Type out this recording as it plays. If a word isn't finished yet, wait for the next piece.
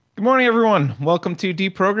Good morning, everyone. Welcome to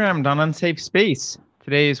Deprogrammed on Unsafe Space.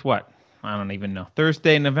 Today is what? I don't even know.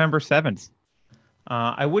 Thursday, November 7th.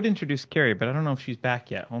 I would introduce Carrie, but I don't know if she's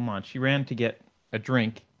back yet. Hold on. She ran to get a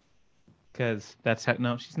drink because that's how...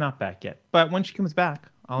 No, she's not back yet. But when she comes back,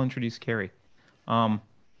 I'll introduce Carrie. Um,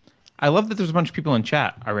 I love that there's a bunch of people in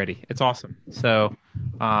chat already. It's awesome. So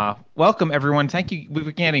welcome, everyone. Thank you.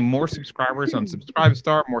 We're getting more subscribers on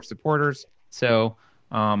Subscribestar, more supporters. So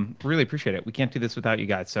really appreciate it. We can't do this without you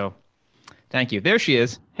guys. So thank you. There she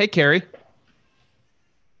is. Hey, Carrie.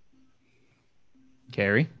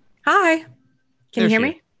 Carrie. Hi. Can you hear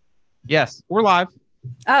me? Yes, we're live.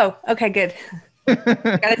 Oh, okay, good.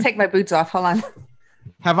 Gotta take my boots off. Hold on.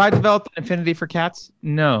 Have I developed an affinity for cats?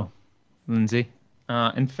 No, Lindsay.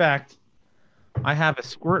 In fact, I have a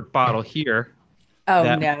squirt bottle here Oh,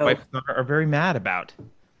 that my no. wife and daughter are very mad about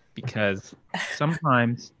because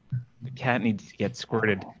sometimes the cat needs to get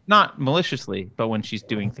squirted, not maliciously, but when she's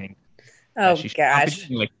doing things Oh, she should not be gosh.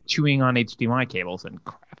 doing, like chewing on HDMI cables and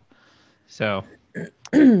crap. So,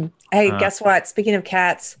 Hey, guess what? Speaking of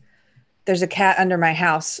cats, there's a cat under my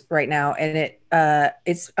house right now, and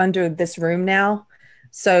it's under this room now.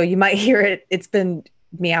 So you might hear it. It's been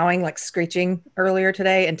meowing, like screeching earlier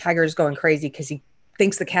today, and Tiger's going crazy because he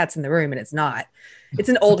thinks the cat's in the room, and it's not. It's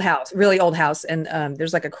an old house, really old house, and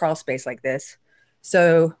there's like a crawl space like this.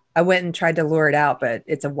 So I went and tried to lure it out, but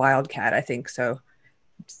it's a wild cat, I think. So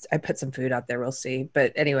I put some food out there. We'll see.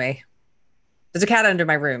 But anyway, there's a cat under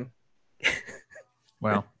my room.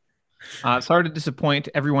 well, sorry to disappoint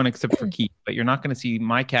everyone except for Keith, but you're not going to see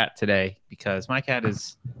my cat today because my cat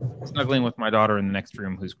is snuggling with my daughter in the next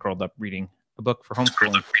room who's curled up reading a book for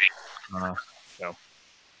homeschooling. So,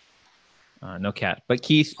 no cat. But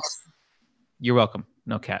Keith, you're welcome.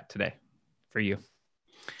 No cat today for you.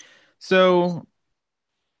 So,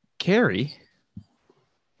 Carrie,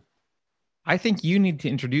 I think you need to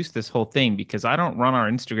introduce this whole thing because I don't run our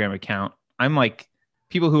Instagram account. I'm like,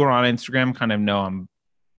 people who are on Instagram kind of know I'm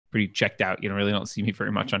pretty checked out. You really don't see me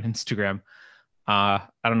very much on Instagram. I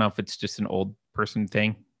don't know if it's just an old person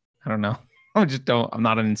thing. I don't know. I'm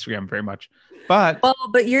not on Instagram very much. But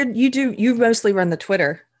You mostly run the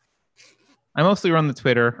Twitter. I mostly run the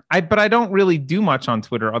Twitter. But I don't really do much on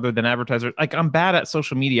Twitter other than advertiser. Like, I'm bad at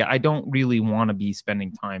social media. I don't really want to be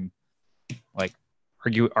spending time like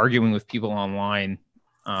arguing with people online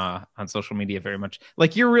on social media very much.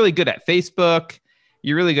 Like, you're really good at Facebook.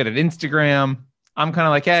 You're really good at Instagram. I'm kind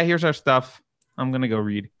of like, yeah, here's our stuff. I'm going to go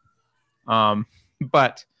read.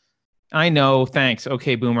 But I know, thanks.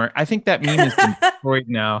 Okay, Boomer. I think that meme has been destroyed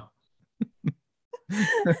now.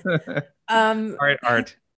 All right,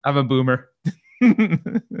 Art. I'm a Boomer.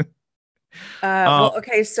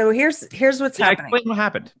 Okay, so here's what's happening. Explain what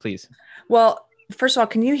happened, please. Well, first of all,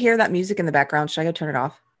 can you hear that music in the background? Should I go turn it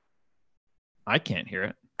off? I can't hear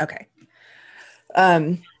it. Okay.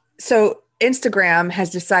 So Instagram has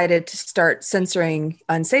decided to start censoring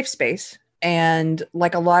Unsafe Space. And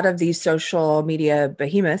like a lot of these social media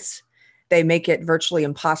behemoths, they make it virtually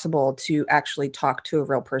impossible to actually talk to a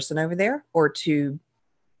real person over there or to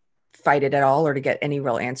fight it at all or to get any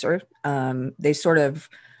real answer. They sort of,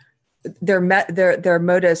 their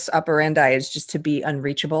modus operandi is just to be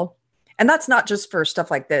unreachable. And that's not just for stuff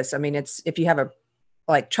like this. I mean, it's if you have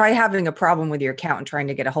try having a problem with your account and trying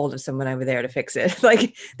to get a hold of someone over there to fix it.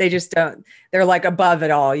 Like they just don't, they're like above it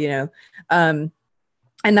all, and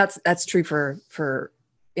that's true for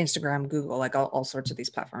Instagram, Google, like all sorts of these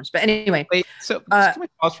platforms. But anyway, wait, so can we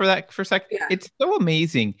pause for that for a sec? Yeah. It's so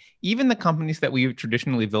amazing. Even the companies that we've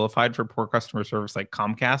traditionally vilified for poor customer service, like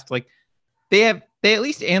Comcast, like they at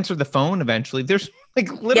least answer the phone eventually. There's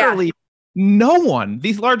like literally no one.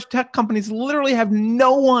 These large tech companies literally have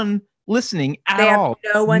no one listening at all.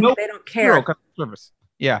 No one. They don't care. Zero customer service.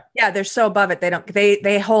 Yeah. They're so above it.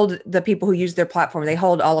 They hold the people who use their platform. They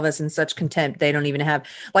hold all of us in such contempt. They don't even have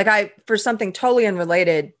for something totally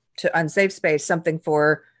unrelated to Unsafe Space, something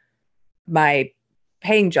for my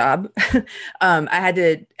paying job.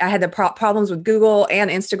 I had the problems with Google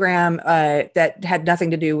and Instagram that had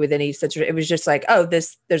nothing to do with any such. It was just like, oh,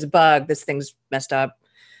 there's a bug. This thing's messed up.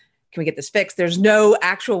 Can we get this fixed? There's no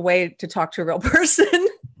actual way to talk to a real person.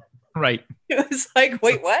 Right. It was like,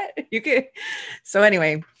 wait, what? You can. So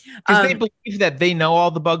anyway, because they believe that they know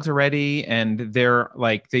all the bugs already, and they're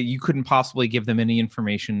like that you couldn't possibly give them any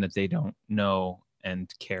information that they don't know and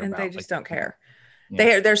care and about. They just don't care.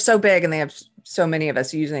 Yeah. They're so big, and they have so many of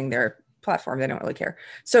us using their platform. They don't really care.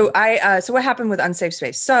 So so what happened with Unsafe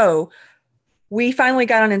Space? So we finally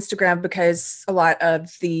got on Instagram because a lot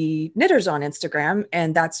of the knitters on Instagram,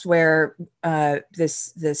 and that's where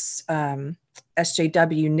this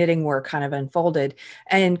SJW knitting war kind of unfolded.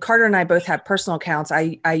 And Carter and I both have personal accounts.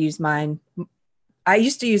 I use mine. I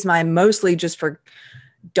used to use mine mostly just for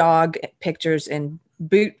dog pictures and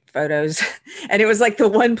boot photos. And it was like the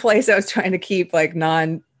one place I was trying to keep like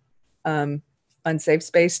unsafe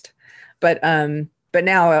spaced. But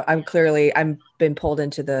now I'm been pulled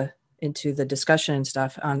into the discussion and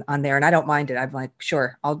stuff on there, and I don't mind it. I'm like,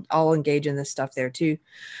 sure, I'll engage in this stuff there too.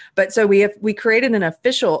 But so we created an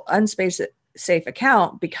official Unsafe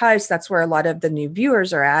account because that's where a lot of the new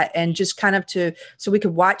viewers are at, and just kind of so we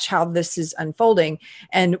could watch how this is unfolding.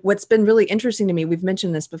 And what's been really interesting to me, we've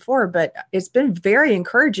mentioned this before, but it's been very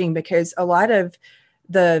encouraging because a lot of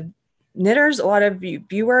the knitters, a lot of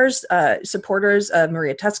viewers, supporters of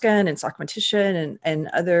Maria Tuscan and Sockmatician and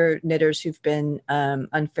other knitters who've been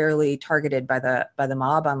unfairly targeted by the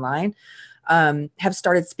mob online, have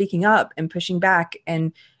started speaking up and pushing back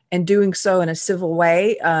and doing so in a civil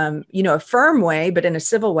way, a firm way, but in a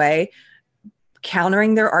civil way,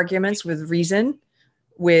 countering their arguments with reason,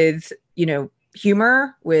 with,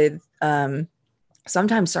 humor, with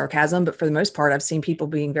sometimes sarcasm, but for the most part, I've seen people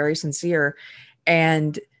being very sincere,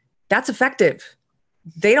 and that's effective.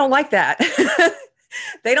 They don't like that.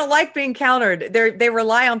 They don't like being countered. They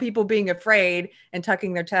rely on people being afraid and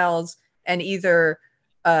tucking their tails and either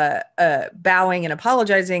bowing and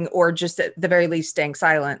apologizing, or just at the very least staying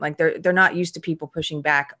silent. Like they're not used to people pushing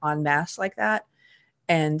back en masse like that.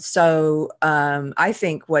 And so I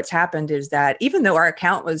think what's happened is that even though our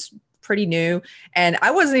account was pretty new and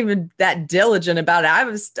I wasn't even that diligent about it,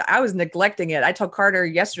 I was neglecting it. I told Carter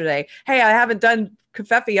yesterday, hey, I haven't done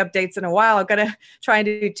Covfefe updates in a while. I've got to try and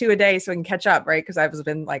do 2 a day so I can catch up, right? Because I've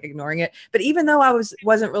been like ignoring it. But even though I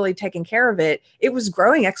wasn't really taking care of it, it was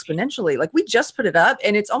growing exponentially. Like we just put it up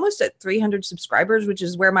and it's almost at 300 subscribers, which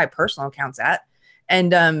is where my personal account's at.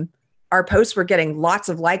 And our posts were getting lots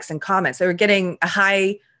of likes and comments. They were getting a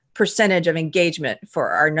high percentage of engagement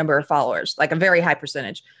for our number of followers, like a very high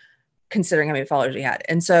percentage, considering how many followers we had.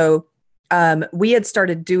 And so we had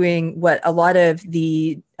started doing what a lot of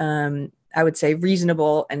the I would say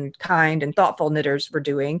reasonable and kind and thoughtful knitters were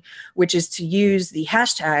doing, which is to use the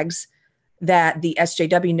hashtags that the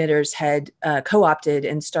SJW knitters had co-opted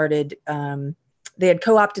and started. They had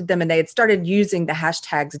co-opted them and they had started using the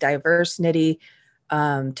hashtags diverse knitty,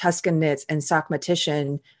 Tuscan knits, and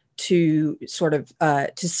Sockmatician to sort of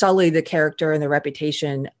to sully the character and the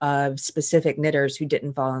reputation of specific knitters who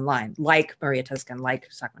didn't fall in line, like Maria Tuscan, like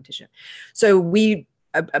Sockmatician. So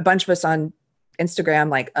a bunch of us on Instagram,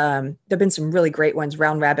 like there've been some really great ones.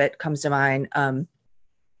 Round Rabbit comes to mind.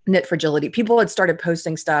 Knit Fragility. People had started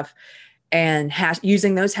posting stuff and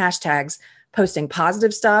using those hashtags, posting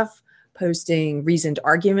positive stuff, posting reasoned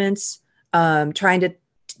arguments, trying to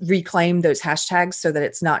reclaim those hashtags so that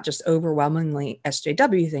it's not just overwhelmingly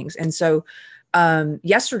SJW things. And so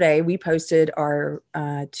yesterday we posted our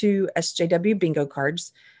 2 SJW bingo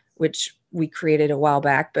cards, which we created a while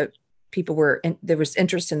back, but there was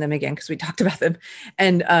interest in them again because we talked about them,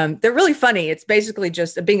 and they're really funny. It's basically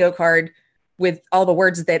just a bingo card with all the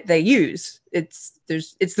words that they use. It's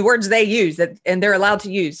the words they use and they're allowed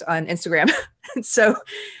to use on Instagram. So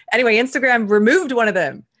anyway, Instagram removed one of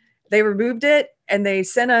them. They removed it and they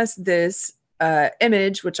sent us this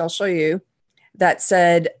image, which I'll show you, that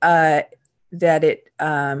said that it.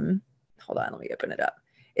 Hold on, let me open it up.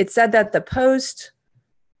 It said that the post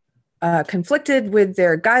conflicted with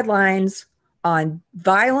their guidelines on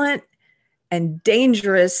violent and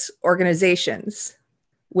dangerous organizations,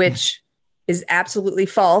 which is absolutely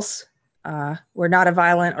false. We're not a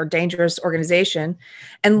violent or dangerous organization,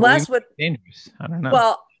 unless with dangerous. I don't know.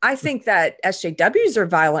 Well, I think that SJWs are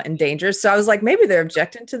violent and dangerous. So I was like, maybe they're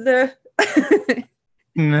objecting to the.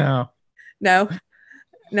 No.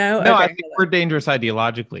 Okay. I think we're dangerous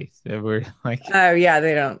ideologically. So we're like, oh yeah,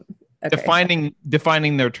 they don't. Okay.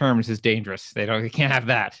 Defining their terms is dangerous. They can't have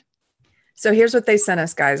that. So here's what they sent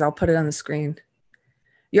us, guys. I'll put it on the screen.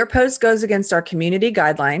 Your post goes against our community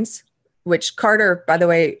guidelines, which Carter, by the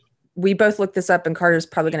way, we both looked this up and Carter's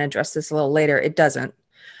probably going to address this a little later. It doesn't.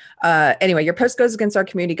 Anyway, your post goes against our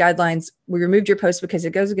community guidelines. We removed your post because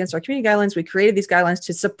it goes against our community guidelines. We created these guidelines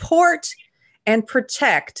to support and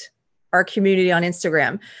protect our community on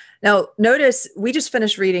Instagram. Now, notice we just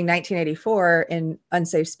finished reading 1984 in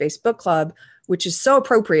Unsafe Space Book Club, which is so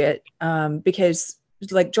appropriate because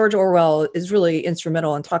like George Orwell is really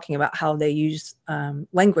instrumental in talking about how they use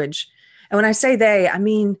language. And when I say they, I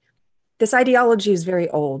mean, this ideology is very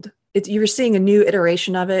old. You're seeing a new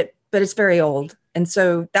iteration of it, but it's very old. And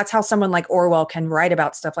so that's how someone like Orwell can write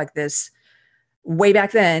about stuff like this way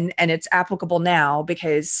back then. And it's applicable now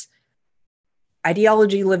because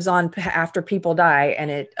ideology lives on after people die and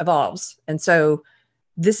it evolves. And so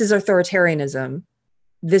this is authoritarianism.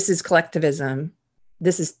 This is collectivism.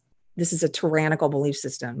 This is a tyrannical belief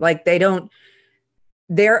system. Like the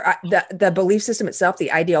belief system itself,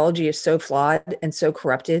 the ideology is so flawed and so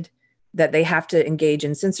corrupted that they have to engage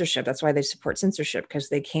in censorship. That's why they support censorship, because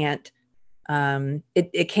they can't,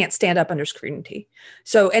 it can't stand up under scrutiny.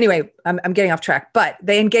 So anyway, I'm getting off track, but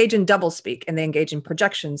they engage in doublespeak and they engage in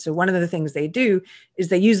projection. So one of the things they do is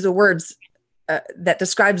they use the words that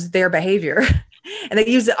describes their behavior and they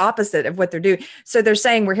use the opposite of what they're doing. So they're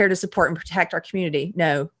saying we're here to support and protect our community.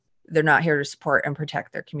 No, they're not here to support and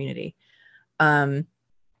protect their community.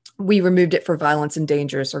 We removed it for violence and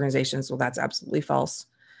dangerous organizations. Well, that's absolutely false.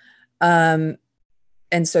 And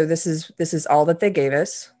so this is all that they gave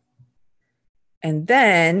us. And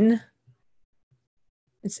then,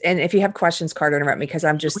 and if you have questions, Carter, interrupt me, because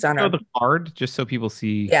I'm just on the card just so people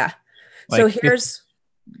see. Yeah. Like, so here's.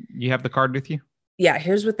 You have the card with you? Yeah.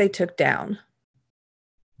 Here's what they took down.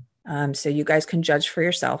 So you guys can judge for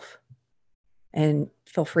yourself, and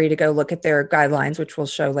feel free to go look at their guidelines, which we'll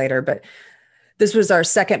show later. But this was our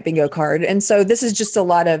second bingo card, and so this is just a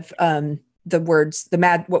lot of the words,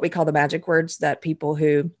 what we call the magic words that people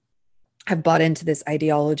who have bought into this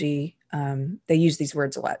ideology. They use these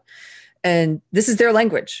words a lot, and this is their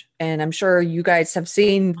language. And I'm sure you guys have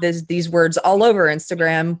seen these words all over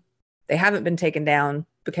Instagram. They haven't been taken down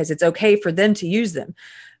because it's okay for them to use them.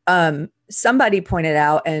 Somebody pointed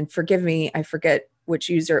out, and forgive me, I forget which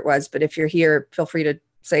user it was, but if you're here, feel free to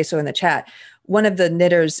say so in the chat. One of the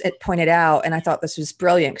knitters pointed out, and I thought this was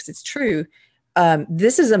brilliant because it's true.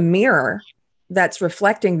 This is a mirror that's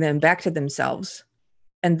reflecting them back to themselves,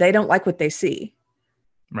 and they don't like what they see.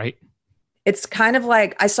 Right. It's kind of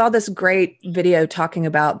like, I saw this great video talking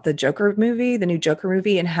about the Joker movie, the new Joker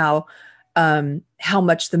movie, and how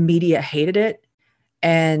much the media hated it.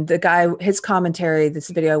 And the guy, his commentary, this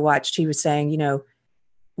video I watched, he was saying,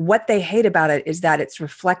 what they hate about it is that it's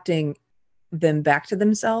reflecting them back to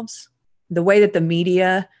themselves. The way that the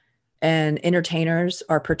media and entertainers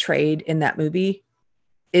are portrayed in that movie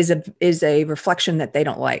is a reflection that they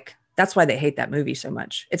don't like. That's why they hate that movie so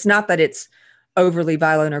much. It's not that it's overly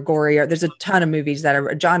violent or gory, or there's a ton of movies that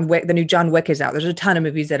are John Wick. The new John Wick is out. There's a ton of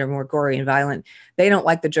movies that are more gory and violent. They don't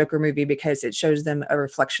like the Joker movie because it shows them a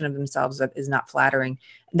reflection of themselves that is not flattering.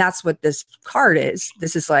 And that's what this card is.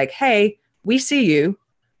 This is like, hey, we see you.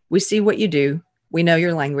 We see what you do. We know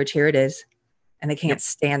your language. Here it is. And they can't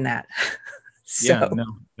stand that. So. Yeah, no,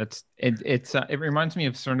 that's it. It reminds me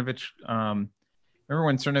of Cernovich. Remember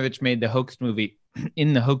when Cernovich made the Hoax movie?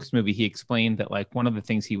 In the Hoax movie, he explained that like one of the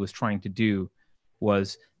things he was trying to do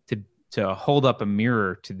was to hold up a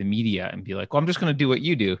mirror to the media and be like, well, I'm just going to do what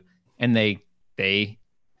you do. And they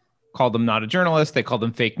called him not a journalist. They called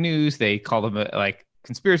him fake news. They called him like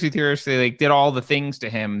conspiracy theorists. They like did all the things to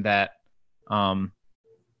him that,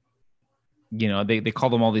 they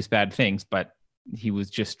called him all these bad things, but he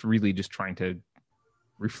was just really just trying to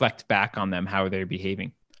reflect back on them, how they're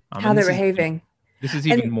behaving. How they're behaving. This is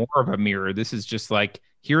even more of a mirror. This is just like,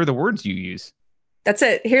 here are the words you use. That's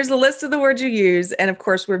it. Here's the list of the words you use. And of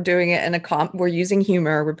course, we're doing it in we're using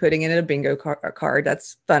humor. We're putting it in a bingo card.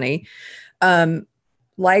 That's funny. We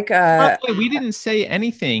didn't say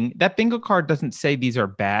anything. That bingo card doesn't say these are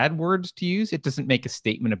bad words to use. It doesn't make a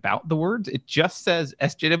statement about the words. It just says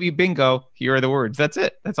SJW bingo. Here are the words. That's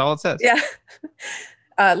it. That's all it says. Yeah.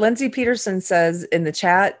 Lindsay Peterson says in the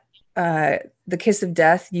chat, the kiss of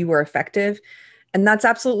death, you were effective. And that's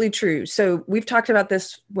absolutely true. So we've talked about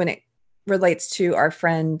this when it relates to our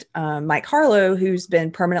friend Mike Harlow, who's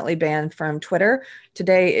been permanently banned from Twitter.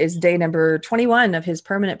 Today is day number 21 of his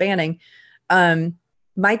permanent banning.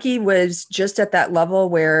 Mikey was just at that level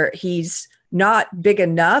where he's not big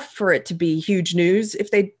enough for it to be huge news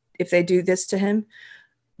if they do this to him,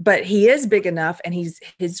 but he is big enough and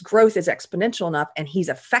his growth is exponential enough and he's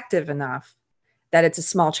effective enough that it's a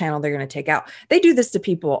small channel they're going to take out. They do this to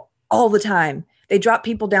people all the time. They drop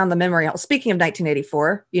people down the memory hole. Speaking of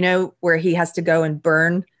 1984, where he has to go and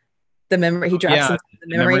burn the memory. He drops into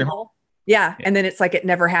the memory hole. Yeah. And then it's like it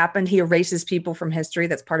never happened. He erases people from history.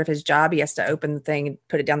 That's part of his job. He has to open the thing and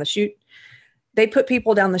put it down the chute. They put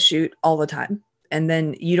people down the chute all the time. And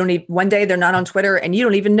then one day they're not on Twitter and you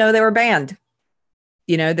don't even know they were banned,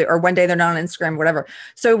 or one day they're not on Instagram, whatever.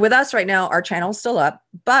 So with us right now, our channel's still up,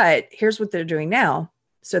 but here's what they're doing now.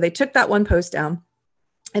 So they took that one post down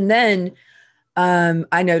and then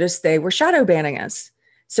I noticed they were shadow banning us.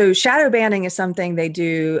 So shadow banning is something they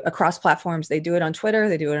do across platforms. They do it on Twitter.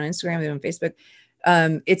 They do it on Instagram. They do it on Facebook.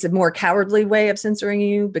 It's a more cowardly way of censoring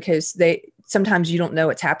you because sometimes you don't know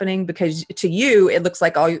what's happening because to you, it looks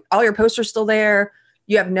like all your posts are still there.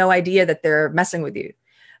 You have no idea that they're messing with you.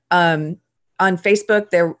 On Facebook,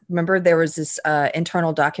 there was this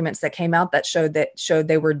internal documents that came out that showed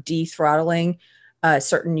they were de-throttling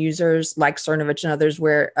certain users like Cernovich and others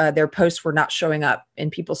where their posts were not showing up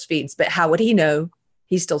in people's feeds. But how would he know?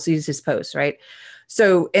 He still sees his posts, right?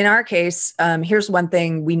 So in our case, here's one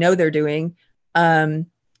thing we know they're doing.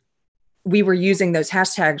 We were using those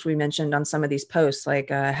hashtags we mentioned on some of these posts, like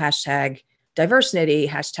hashtag diversity,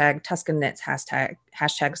 hashtag Tuscan Knits, hashtag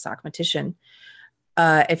Sockmatician.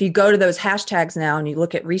 If you go to those hashtags now and you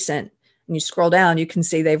look at recent and you scroll down, you can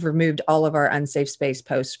see they've removed all of our unsafe space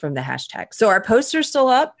posts from the hashtag. So our posts are still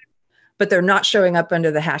up, but they're not showing up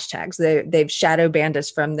under the hashtags. They've shadow banned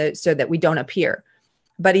us from so that we don't appear.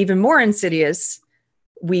 But even more insidious,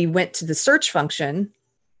 we went to the search function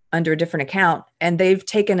under a different account and they've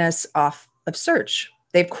taken us off of search.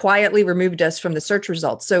 They've quietly removed us from the search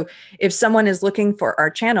results. So if someone is looking for our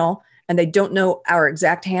channel and they don't know our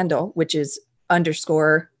exact handle, which is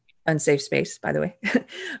 _ unsafe space, by the way,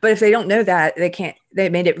 but if they don't know that, they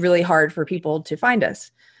made it really hard for people to find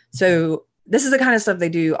us. So this is the kind of stuff they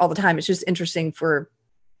do all the time. It's just interesting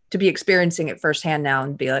to be experiencing it firsthand now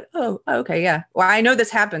and be like, oh, okay, yeah. Well, I know this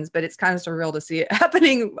happens, but it's kind of surreal to see it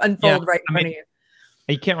happening unfold right in front of you.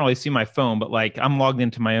 You can't really see my phone, but like I'm logged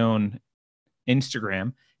into my own Instagram.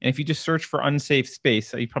 And if you just search for unsafe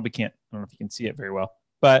space, you probably can't, I don't know if you can see it very well,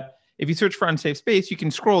 but if you search for unsafe space, you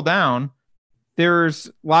can scroll down.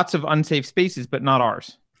 There's lots of unsafe spaces, but not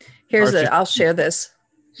ours. I'll share this.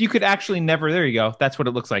 You could actually never, there you go. That's what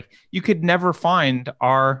it looks like. You could never find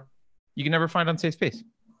unsafe space.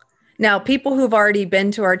 Now, people who've already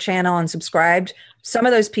been to our channel and subscribed, some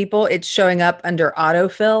of those people, it's showing up under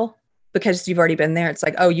autofill because you've already been there. It's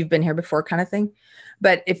like, oh, you've been here before kind of thing.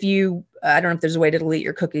 But if I don't know if there's a way to delete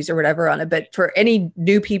your cookies or whatever on it, but for any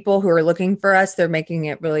new people who are looking for us, they're making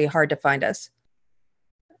it really hard to find us.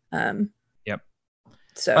 Yep.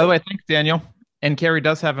 So, by the way, thanks, Daniel. And Carrie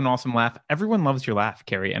does have an awesome laugh. Everyone loves your laugh,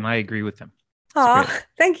 Carrie, and I agree with him. Aw,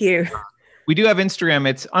 thank you. We do have Instagram.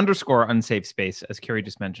 It's _ unsafe space, as Carrie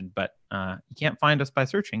just mentioned, but you can't find us by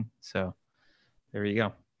searching. So there you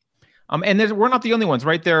go. And we're not the only ones,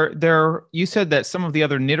 right? You said that some of the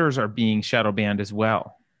other knitters are being shadow banned as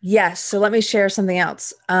well. Yes. So let me share something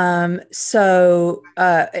else. At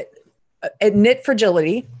Knit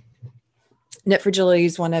Fragility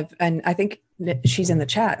is one of, and I think she's in the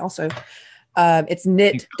chat also. It's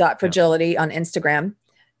knit.fragility on Instagram.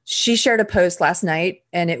 She shared a post last night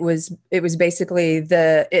and it was basically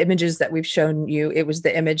the images that we've shown you. It was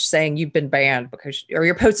the image saying you've been banned or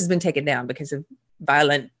your post has been taken down because of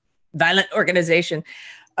violent organization.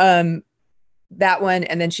 That one.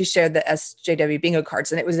 And then she shared the SJW bingo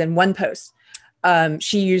cards and it was in one post.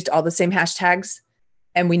 She used all the same hashtags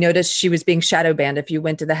and we noticed she was being shadow banned. If you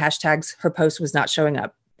went to the hashtags, her post was not showing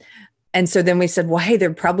up. And so then we said, well, hey,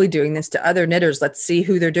 they're probably doing this to other knitters. Let's see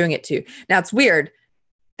who they're doing it to. Now it's weird.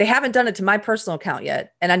 They haven't done it to my personal account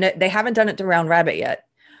yet. And I know they haven't done it to Round Rabbit yet.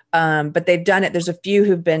 But they've done it. There's a few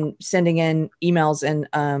who've been sending in emails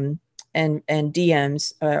and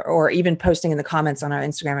DMs or even posting in the comments on our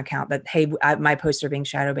Instagram account that, hey, my posts are being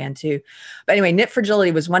shadow banned too. But anyway, Knit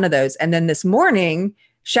Fragility was one of those. And then this morning,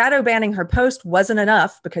 shadow banning her post wasn't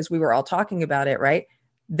enough because we were all talking about it, right?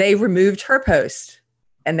 They removed her post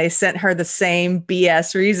and they sent her the same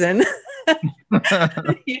BS reason.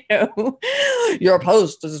 Your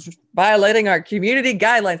post is violating our community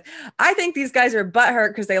guidelines. I think these guys are butthurt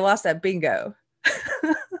because they lost that bingo.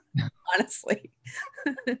 Honestly.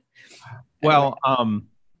 Well,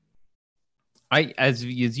 as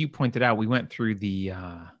you pointed out, we went through the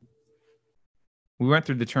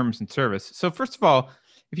terms and service. So first of all,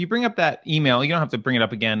 if you bring up that email, you don't have to bring it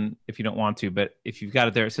up again if you don't want to, but if you've got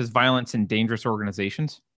it there, it says violence in dangerous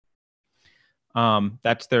organizations.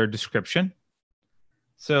 That's their description.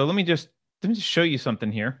 So let me just show you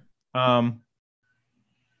something here. So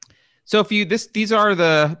if these are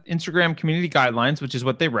the Instagram community guidelines, which is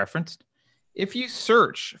what they referenced. If you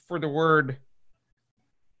search for the word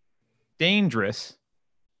dangerous,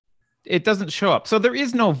 it doesn't show up. So there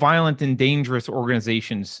is no violent and dangerous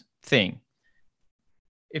organizations thing.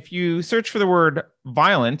 If you search for the word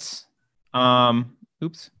violence,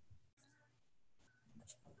 there's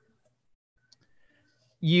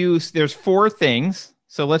 4 things.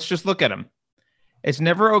 So let's just look at them. It's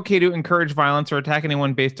never okay to encourage violence or attack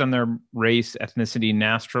anyone based on their race, ethnicity,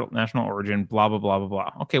 national origin, blah, blah, blah, blah,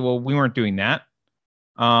 blah. Okay, well, we weren't doing that.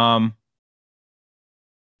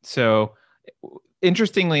 So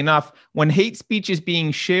interestingly enough, when hate speech is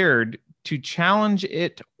being shared to challenge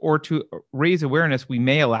it or to raise awareness, we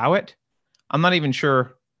may allow it. I'm not even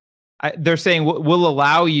sure. They're saying we'll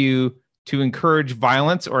allow you to encourage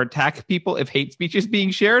violence or attack people if hate speech is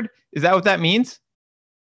being shared. Is that what that means,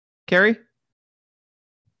 Carrie?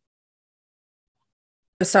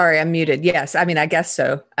 Sorry, I'm muted. Yes, I mean, I guess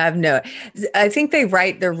so. I think they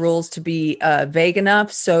write their rules to be vague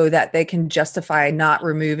enough so that they can justify not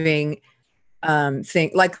removing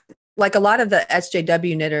things like a lot of the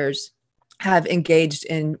SJW knitters have engaged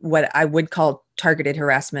in what I would call targeted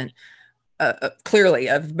harassment, clearly,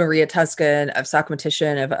 of Maria Tuscan, of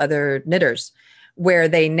Sakmatician, of other knitters, where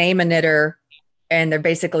they name a knitter and they're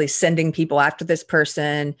basically sending people after this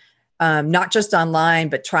person, not just online,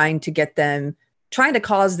 but trying to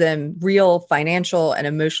cause them real financial and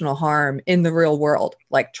emotional harm in the real world,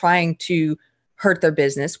 like trying to hurt their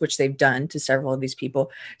business, which they've done to several of these people.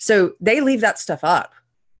 So they leave that stuff up.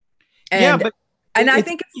 And, I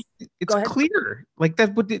think it's clear, like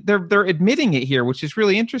that. They're admitting it here, which is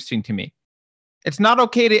really interesting to me. It's not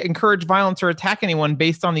okay to encourage violence or attack anyone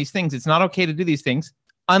based on these things. It's not okay to do these things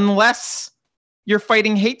unless you're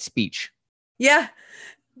fighting hate speech. Yeah.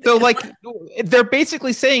 So like they're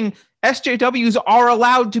basically saying SJWs are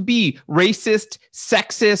allowed to be racist,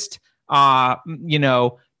 sexist.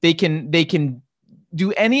 They can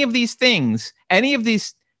do any of these things. Any of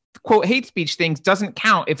these quote hate speech things doesn't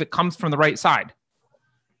count if it comes from the right side.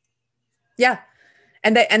 Yeah.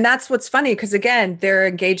 And that's what's funny, because again, they're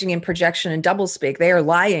engaging in projection and doublespeak. They are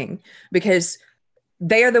lying because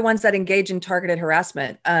they are the ones that engage in targeted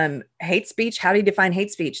harassment. Hate speech. How do you define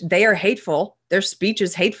hate speech? They are hateful. Their speech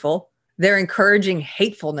is hateful. They're encouraging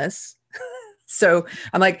hatefulness. So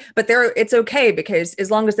I'm like, but it's okay, because as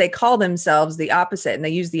long as they call themselves the opposite and they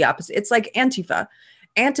use the opposite, it's like Antifa.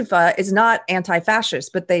 Antifa is not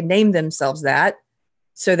anti-fascist, but they name themselves that.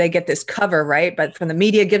 So they get this cover, right? But when the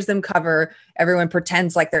media gives them cover, everyone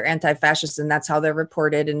pretends like they're anti-fascist, and that's how they're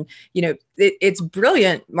reported. And it's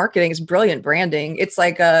brilliant marketing, it's brilliant branding. It's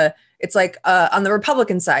like on the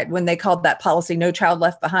Republican side when they called that policy "No Child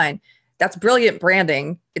Left Behind." That's brilliant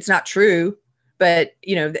branding. It's not true, but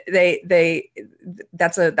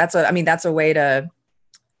that's a way to,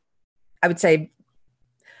 I would say,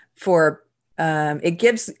 for it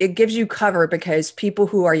gives you cover, because people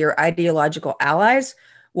who are your ideological allies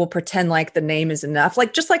will pretend like the name is enough.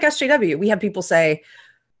 Like just like SJW, we have people say,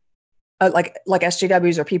 like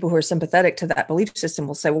SJWs or people who are sympathetic to that belief system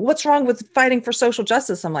will say, well, what's wrong with fighting for social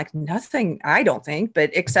justice? I'm like, nothing, I don't think,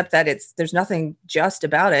 but except that there's nothing just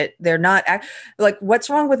about it. They're not like, what's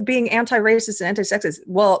wrong with being anti-racist and anti-sexist?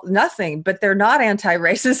 Well, nothing, but they're not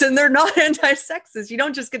anti-racist and they're not anti-sexist. You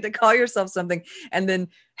don't just get to call yourself something and then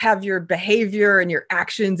have your behavior and your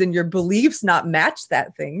actions and your beliefs not match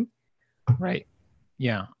that thing. Right.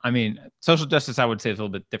 Yeah. I mean, social justice, I would say, is a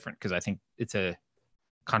little bit different, because I think it's a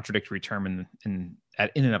contradictory term in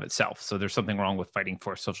and of itself. So there's something wrong with fighting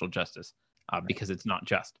for social justice because it's not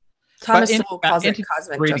just. Thomas Sowell calls it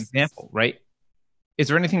cosmic great justice. Example, right? Is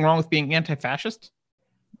there anything wrong with being anti-fascist?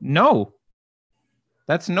 No.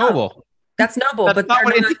 That's noble. No, that's noble, that's but not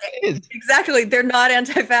what it is. Exactly. They're not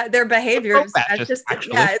anti-fascist. Their behavior is fascist,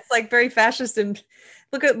 actually. Yeah, it's like very fascist. And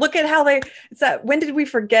look at how it's that. When did we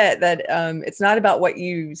forget that it's not about what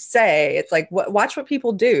you say? It's like, watch what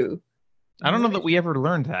people do. I don't know that we ever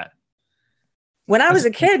learned that. When I was a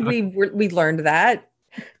kid, we learned that.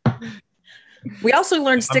 We also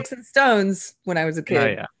learned sticks and stones when I was a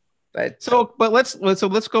kid. Yeah. But let's go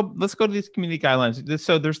to these community guidelines.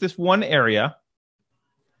 So there's this one area.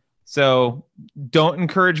 So don't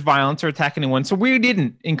encourage violence or attack anyone. So we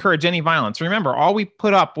didn't encourage any violence. Remember, all we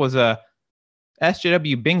put up was a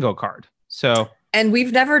SJW bingo card. And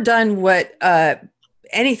we've never done what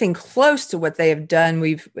anything close to what they have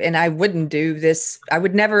done. And I wouldn't do this. I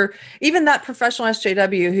would never, even that professional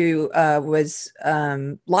SJW who was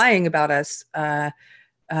lying about us. I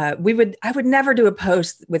would never do a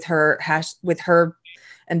post with her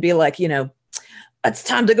and be like, it's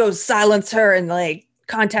time to go silence her and like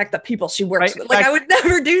contact the people she works with. Like, I would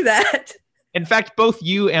never do that. In fact, both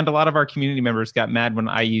you and a lot of our community members got mad when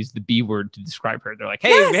I used the B word to describe her. They're like,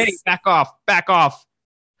 hey, back off.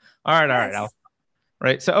 All right.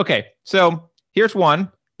 Right. So, okay. So here's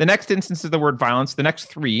one. The next instance of the word violence, the next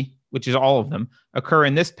three, which is all of them, occur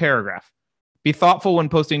in this paragraph. Be thoughtful when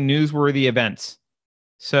posting newsworthy events.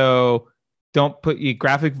 So don't put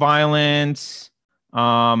graphic violence.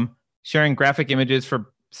 Sharing graphic images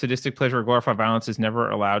for sadistic pleasure or glorified violence is never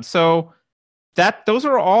allowed. So those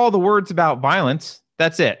are all the words about violence.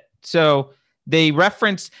 That's it. So they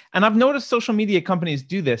reference, and I've noticed social media companies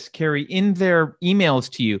do this, Carrie, in their emails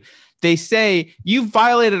to you. They say, you've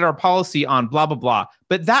violated our policy on blah, blah, blah.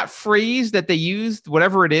 But that phrase that they used,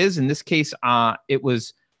 whatever it is, in this case, it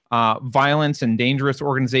was violence and dangerous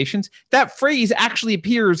organizations, that phrase actually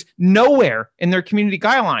appears nowhere in their community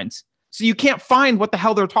guidelines. So you can't find what the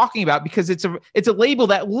hell they're talking about because it's a label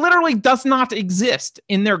that literally does not exist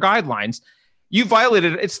in their guidelines. You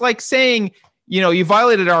violated it. It's like saying, you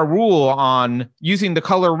violated our rule on using the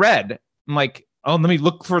color red. I'm like, oh, let me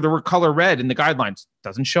look for the word color red in the guidelines.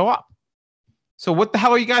 Doesn't show up. So what the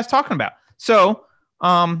hell are you guys talking about? So,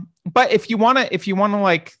 but if you want to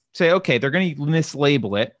like say, okay, they're going to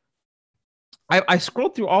mislabel it. I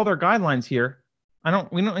scrolled through all their guidelines here. We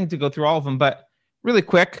don't need to go through all of them, but really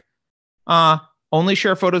quick. Only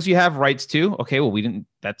share photos you have rights to. Okay, well,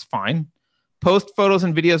 that's fine. Post photos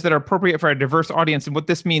and videos that are appropriate for a diverse audience. And what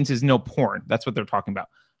this means is no porn. That's what they're talking about.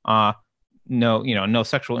 No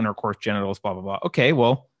sexual intercourse, genitals, blah, blah, blah. Okay,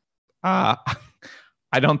 well, I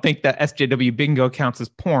don't think that SJW bingo counts as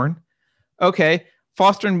porn. Okay,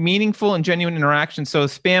 fostering meaningful and genuine interaction. So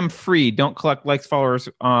spam free. Don't collect likes, followers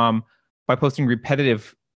by posting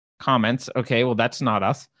repetitive comments. Okay, well, that's not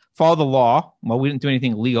us. Follow the law. Well, we didn't do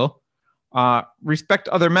anything illegal. Respect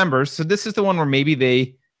other members. So this is the one where maybe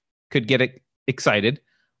they could get excited.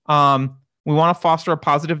 We want to foster a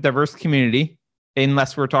positive, diverse community,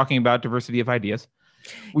 unless we're talking about diversity of ideas.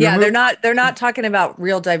 They're not talking about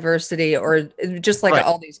real diversity, or just like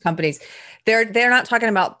all these companies. They're not talking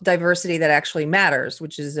about diversity that actually matters,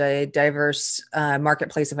 which is a diverse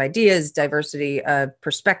marketplace of ideas, diversity of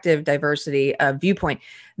perspective, diversity of viewpoint.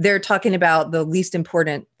 They're talking about the least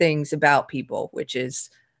important things about people, which is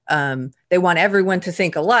they want everyone to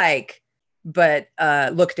think alike, but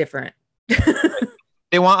look different.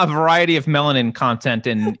 They want a variety of melanin content,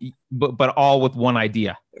 but all with one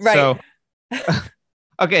idea. Right. So,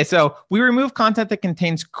 okay, so we remove content that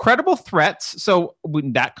contains credible threats. So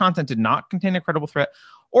that content did not contain a credible threat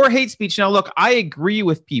or hate speech. Now, look, I agree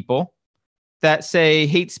with people that say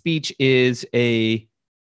hate speech is a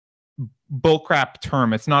bullcrap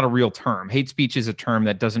term. It's not a real term. Hate speech is a term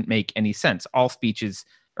that doesn't make any sense. All speech is,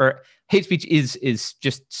 or hate speech is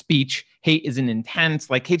just speech. Hate is an intent.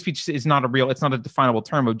 Like hate speech is not it's not a definable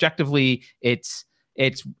term. Objectively, it's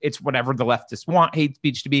whatever the leftists want hate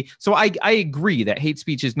speech to be. So I agree that hate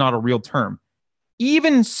speech is not a real term.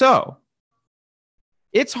 Even so,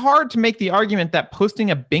 it's hard to make the argument that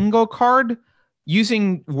posting a bingo card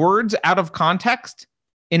using words out of context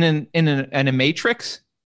in a matrix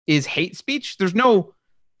is hate speech. There's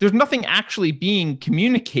nothing actually being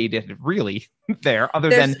communicated really there other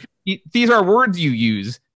than these are words you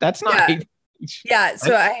use. That's not hate speech. Yeah,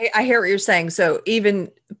 so I hear what you're saying. So even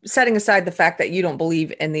setting aside the fact that you don't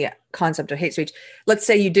believe in the concept of hate speech, let's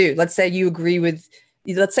say you do. Let's say you agree with,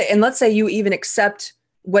 let's say you even accept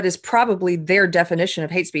what is probably their definition of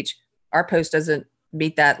hate speech. Our post doesn't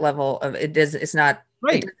meet that level of it. It's not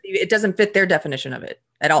right. It doesn't fit their definition of it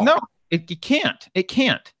at all. No, it can't. It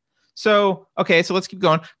can't. So, okay, so let's keep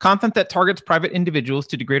going. Content that targets private individuals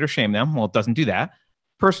to degrade or shame them. Well, it doesn't do that.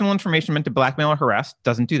 Personal information meant to blackmail or harass.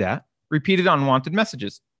 Doesn't do that. Repeated unwanted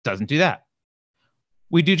messages. Doesn't do that.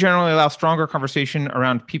 We do generally allow stronger conversation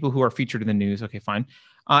around people who are featured in the news. Okay, fine.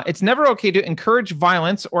 It's never okay to encourage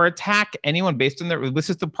violence or attack anyone based on their, this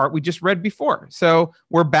is the part we just read before. So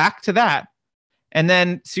we're back to that. And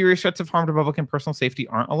then serious threats of harm to public and personal safety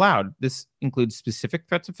aren't allowed. This includes specific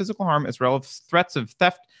threats of physical harm as well as threats of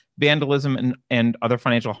theft, vandalism, and other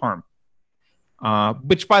financial harm.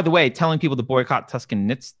 Which, by the way, telling people to boycott Tuscan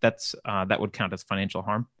knits, that would count as financial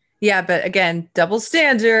harm. Yeah, but again, double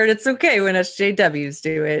standard. It's okay when SJWs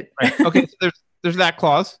do it. Right. Okay, so there's that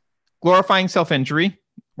clause. Glorifying self-injury.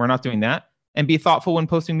 We're not doing that. And be thoughtful when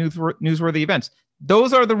posting newsworthy events.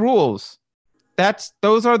 Those are the rules.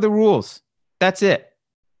 Those are the rules. That's it.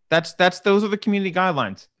 Those are the community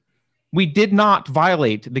guidelines. We did not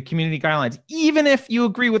violate the community guidelines, even if you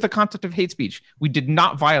agree with the concept of hate speech. We did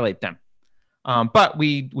not violate them. But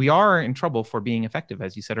we are in trouble for being effective,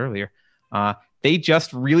 as you said earlier. They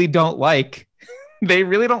just really don't like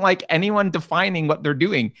anyone defining what they're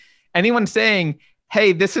doing. Anyone saying,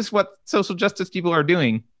 hey, this is what social justice people are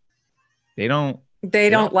doing. They don't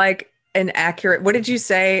like an accurate. What did you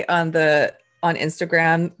say on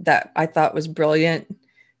Instagram that I thought was brilliant?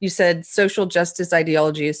 You said social justice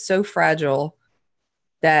ideology is so fragile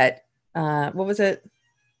that what was it?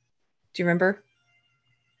 Do you remember?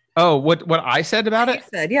 Oh, what I said about it? You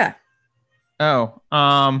said, yeah. Oh,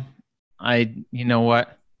 you know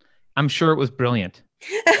what? I'm sure it was brilliant.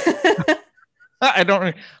 I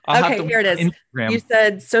don't. Okay, here it is. Instagram. You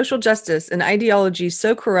said social justice, an ideology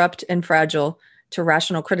so corrupt and fragile to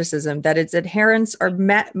rational criticism that its adherents are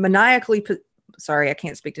maniacally. Sorry, I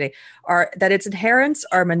can't speak today. That its adherents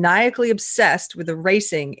are maniacally obsessed with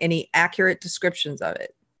erasing any accurate descriptions of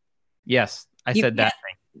it. Yes, I said that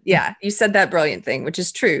thing. Yeah, you said that brilliant thing, which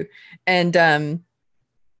is true. And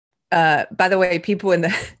by the way, people in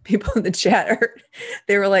the chat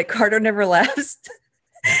they were like, Carter never laughs.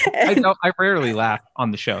 I rarely laugh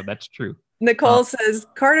on the show. That's true. Nicole says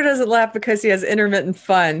Carter doesn't laugh because he has intermittent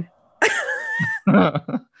fun.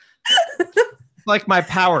 Like my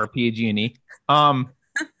power, PG&E.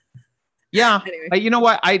 Yeah. Anyway. You know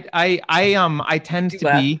what? I tend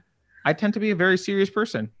to be a very serious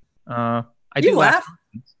person. I do laugh,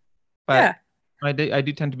 but yeah. I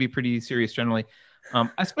do tend to be pretty serious generally,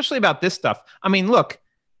 especially about this stuff. I mean, look,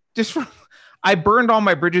 I burned all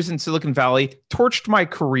my bridges in Silicon Valley, torched my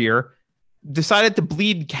career, decided to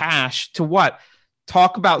bleed cash to what?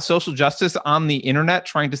 Talk about social justice on the internet,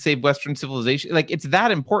 trying to save Western civilization. Like, it's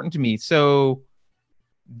that important to me. So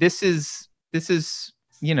this is, is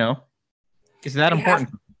that important?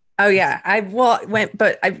 Oh yeah,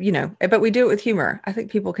 but we do it with humor. I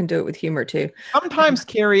think people can do it with humor too. Sometimes,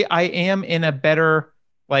 Carrie, I am in a better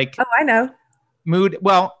I know. mood.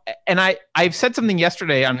 Well, and I've said something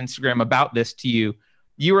yesterday on Instagram about this to you.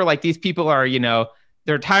 You were like, these people are,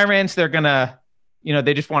 they're tyrants. They're gonna,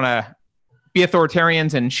 they just want to be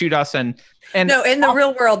authoritarians and shoot us. And no, in the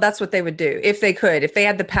real world, that's what they would do if they could. If they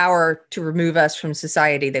had the power to remove us from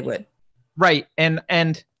society, they would. Right, and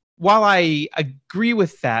while I agree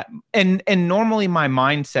with that, and normally my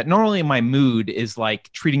mood is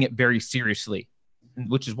like treating it very seriously,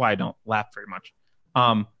 which is why I don't laugh very much.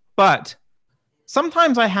 But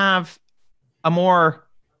sometimes I have a more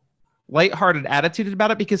lighthearted attitude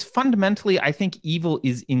about it because fundamentally I think evil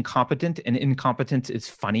is incompetent and incompetence is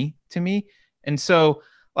funny to me. And so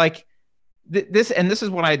like this is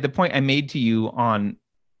what the point I made to you on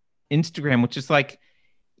Instagram, which is like,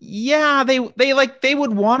 yeah, they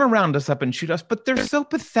would want to round us up and shoot us, but they're so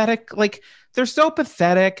pathetic. Like, they're so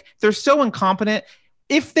pathetic. They're so incompetent.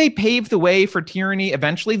 If they pave the way for tyranny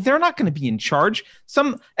eventually, they're not going to be in charge.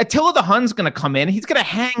 Attila the Hun's going to come in. He's going to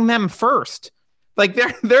hang them first. Like,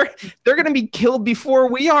 they're going to be killed before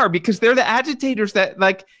we are because they're the agitators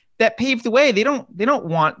that paved the way. They don't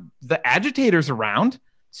want the agitators around.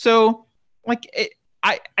 So like,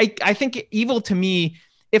 I think evil to me,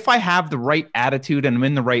 if I have the right attitude and I'm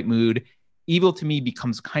in the right mood, evil to me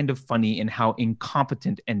becomes kind of funny in how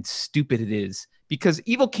incompetent and stupid it is because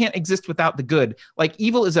evil can't exist without the good. Like,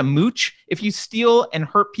 evil is a mooch. If you steal and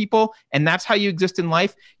hurt people and that's how you exist in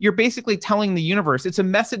life, you're basically telling the universe. It's a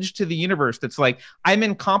message to the universe that's like, I'm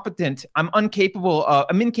incompetent. I'm incapable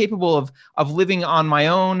of living on my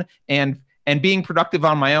own and being productive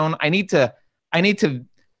on my own. I need to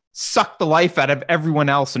suck the life out of everyone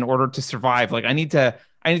else in order to survive. Like, I need to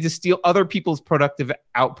steal other people's productive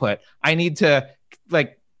output. I need to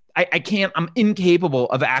I'm incapable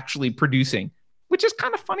of actually producing, which is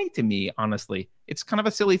kind of funny to me, honestly. It's kind of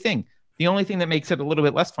a silly thing. The only thing that makes it a little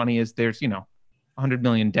bit less funny is there's, 100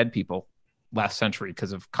 million dead people last century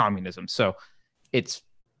because of communism. So it's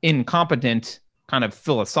incompetent kind of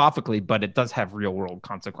philosophically, but it does have real world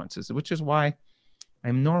consequences, which is why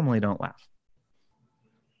I normally don't laugh.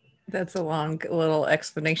 That's a long little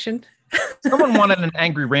explanation. Someone wanted an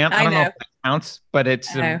angry rant. I don't know if that counts, but it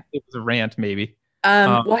was a rant maybe.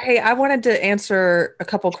 Well, hey, I wanted to answer a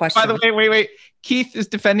couple questions. By the way, wait. Keith is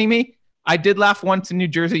defending me. I did laugh once in New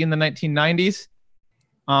Jersey in the 1990s.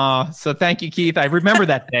 So thank you, Keith. I remember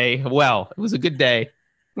that day well. It was a good day.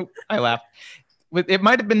 I laughed. It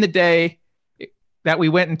might have been the day that we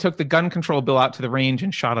went and took the gun control bill out to the range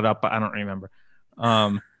and shot it up, but I don't remember.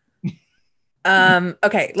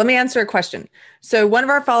 Okay, let me answer a question. So one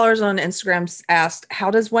of our followers on Instagram asked,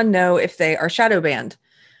 how does one know if they are shadow banned?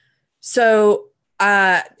 So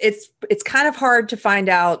it's kind of hard to find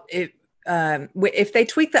out if they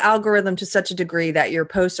tweak the algorithm to such a degree that your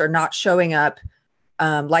posts are not showing up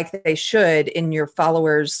like they should in your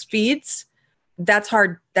followers' feeds. That's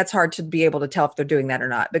hard to be able to tell if they're doing that or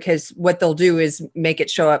not, because what they'll do is make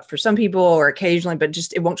it show up for some people or occasionally, but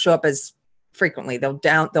just it won't show up as frequently. They'll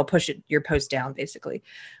push your post down, basically.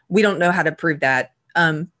 We don't know how to prove that.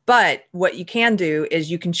 But what you can do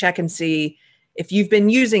is you can check and see if you've been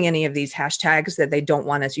using any of these hashtags that they don't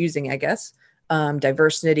want us using, I guess,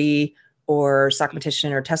 diversity or sock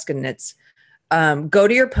petition or Tuscan go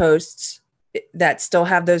to your posts that still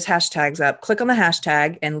have those hashtags up, click on the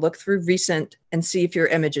hashtag and look through recent and see if your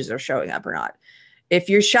images are showing up or not. If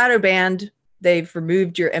you're shadow banned, they've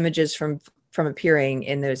removed your images from appearing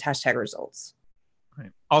in those hashtag results.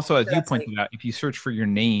 Right. Also, as you pointed out, if you search for your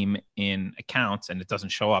name in accounts and it doesn't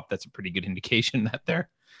show up, that's a pretty good indication that they're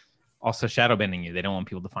also shadow banning you. They don't want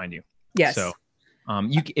people to find you. Yes. So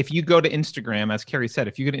if you go to Instagram, as Carrie said,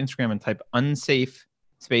 if you go to Instagram and type unsafe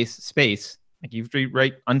space, Like if you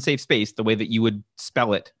write unsafe space the way that you would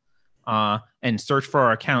spell it, and search for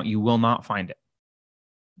our account, you will not find it.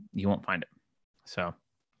 You won't find it. So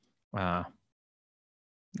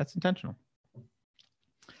that's intentional.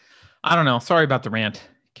 I don't know. Sorry about the rant,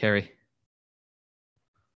 Carrie.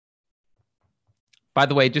 By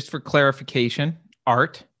the way, just for clarification,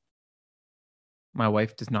 Art, my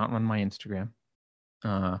wife, does not run my Instagram.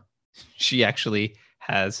 She actually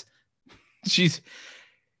has,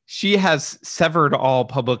 she has severed all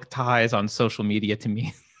public ties on social media to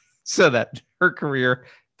me so that her career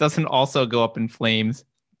doesn't also go up in flames.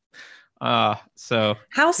 So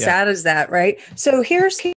how sad is that, right? So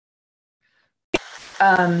here's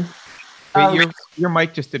wait, your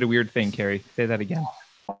mic just did a weird thing, Carrie. Say that again.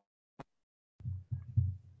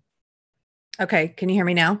 Okay, can you hear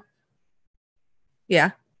me now?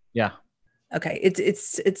 Yeah. Yeah. Okay,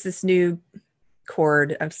 it's this new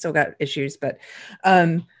cord. I've still got issues, but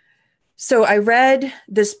so I read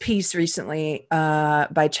this piece recently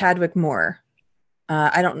by Chadwick Moore.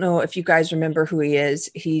 I don't know if you guys remember who he is.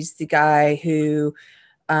 He's the guy who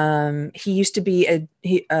he used to be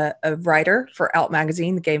a writer for Out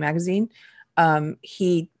magazine, the gay magazine.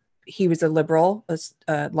 He was a liberal,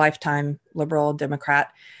 a lifetime liberal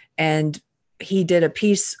Democrat, and he did a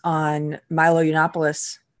piece on Milo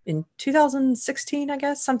Yiannopoulos in 2016, I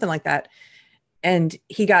guess, something like that. And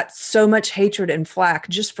he got so much hatred and flack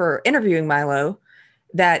just for interviewing Milo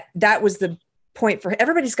that was the point for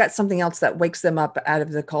everybody's got something else that wakes them up out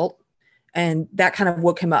of the cult. And that kind of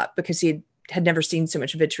woke him up because he had never seen so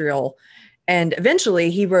much vitriol. And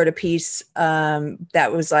eventually he wrote a piece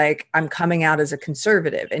that was like, I'm coming out as a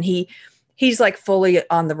conservative. And he's like fully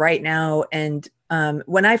on the right now. And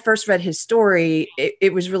when I first read his story,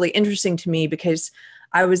 it was really interesting to me because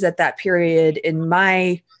I was at that period in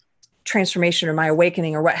my transformation or my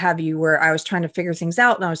awakening or what have you, where I was trying to figure things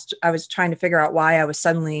out. And I was trying to figure out why I was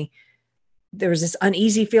suddenly, there was this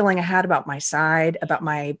uneasy feeling I had about my side, about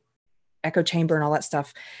my echo chamber and all that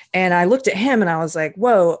stuff. And I looked at him and I was like,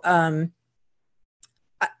 whoa,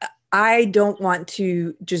 I don't want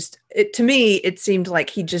to just, to me, it seemed like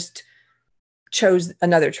he just chose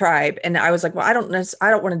another tribe. And I was like, well, I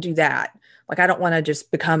don't want to do that. Like, I don't want to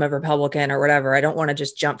just become a Republican or whatever. I don't want to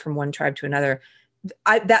just jump from one tribe to another.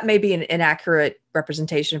 That may be an inaccurate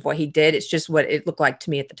representation of what he did. It's just what it looked like to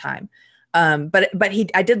me at the time. But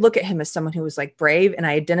I did look at him as someone who was like brave, and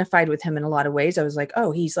I identified with him in a lot of ways. I was like,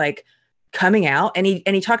 oh, he's like coming out. And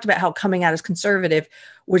he talked about how coming out as conservative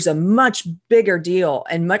was a much bigger deal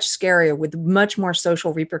and much scarier with much more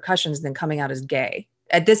social repercussions than coming out as gay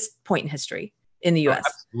at this point in history in the US.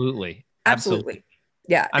 Oh, absolutely.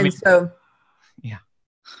 Yeah. Yeah.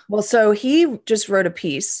 Well, so he just wrote a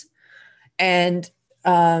piece, and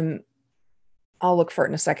I'll look for it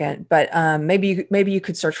in a second, but maybe you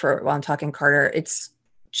could search for it while I'm talking, Carter. It's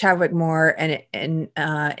Chadwick Moore, and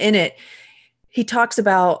in it, he talks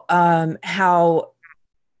about how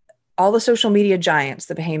all the social media giants,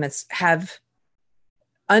 the behemoths, have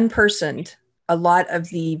unpersoned a lot of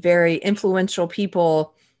the very influential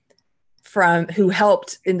people who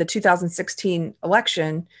helped in the 2016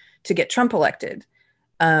 election to get Trump elected.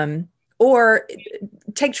 Or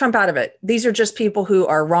take Trump out of it. These are just people who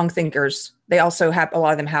are wrong thinkers. They also have, a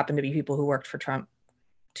lot of them happen to be people who worked for Trump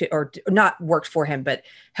or not worked for him, but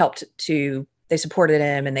they supported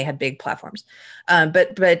him and they had big platforms.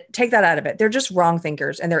 But take that out of it. They're just wrong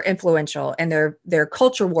thinkers, and they're influential, and they're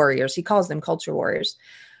culture warriors. He calls them culture warriors.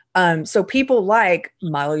 So people like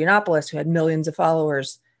Milo Yiannopoulos, who had millions of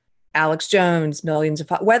followers, Alex Jones, millions of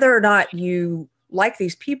followers, whether or not you like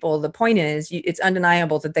these people, the point is it's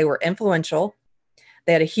undeniable that they were influential.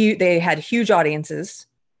 They had huge audiences,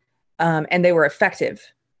 and they were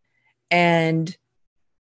effective. And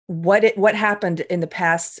what happened in the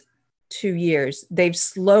past 2 years, they've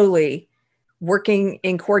slowly, working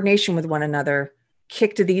in coordination with one another,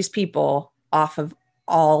 kicked these people off of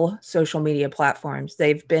all social media platforms.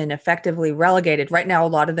 They've been effectively relegated. Right now, a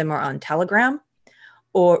lot of them are on Telegram,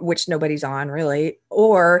 or which nobody's on really,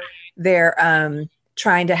 or they're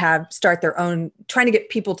trying to get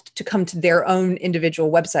people to come to their own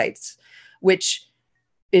individual websites, which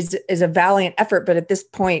is a valiant effort. But at this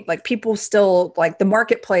point, like, people still, like, the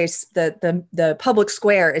marketplace, the public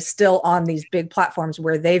square is still on these big platforms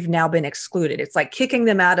where they've now been excluded. It's like kicking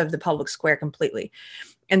them out of the public square completely.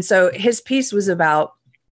 And so his piece was about,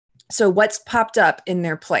 so what's popped up in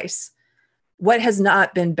their place? What has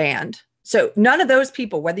not been banned? So none of those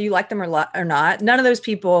people, whether you like them or not, none of those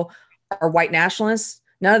people are white nationalists.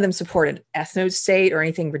 None of them supported ethno state or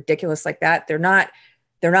anything ridiculous like that. They're not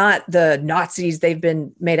the Nazis they've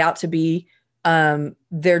been made out to be.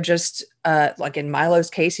 They're just like in Milo's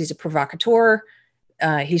case, he's a provocateur.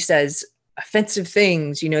 He says offensive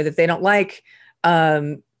things, that they don't like.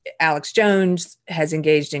 Alex Jones has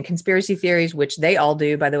engaged in conspiracy theories, which they all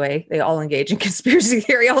do, by the way. They all engage in conspiracy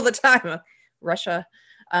theory all the time. Russia.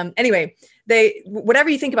 Anyway, whatever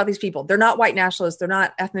you think about these people, they're not white nationalists. They're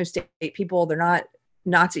not ethno-state people. They're not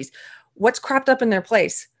Nazis. What's cropped up in their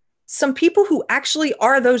place? Some people who actually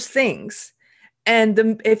are those things.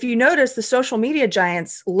 And if you notice, the social media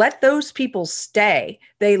giants let those people stay.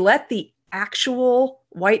 They let the actual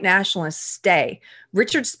white nationalists stay.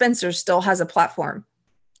 Richard Spencer still has a platform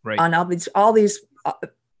on all these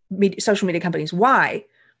social media companies. Why?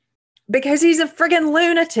 Because he's a friggin'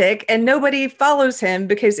 lunatic and nobody follows him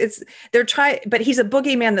because but he's a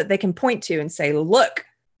boogeyman that they can point to and say, look.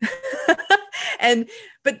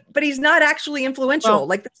 But he's not actually influential. Well,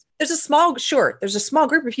 like there's a small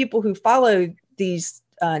group of people who follow these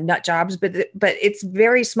nut jobs, but it's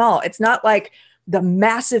very small. It's not like the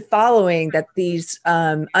massive following that these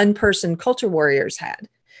unpersoned culture warriors had.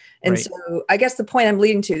 And so I guess the point I'm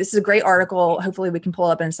leading to, this is a great article. Hopefully we can pull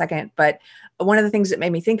up in a second. But one of the things that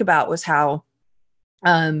made me think about was how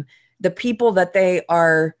the people that they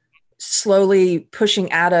are slowly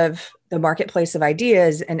pushing out of the marketplace of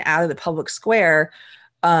ideas and out of the public square,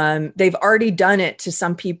 they've already done it to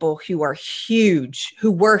some people who were huge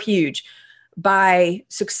by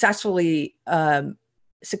successfully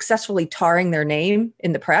tarring their name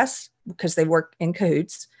in the press because they work in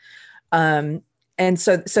cahoots. And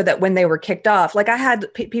so that when they were kicked off, like I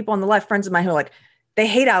had people on the left, friends of mine who are like, they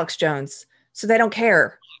hate Alex Jones, so they don't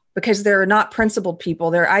care because they're not principled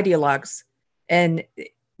people. They're ideologues, and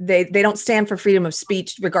they don't stand for freedom of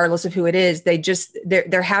speech, regardless of who it is.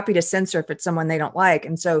 They're happy to censor if it's someone they don't like.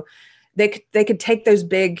 And so they could take those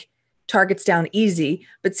big targets down easy.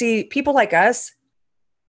 But see, people like us,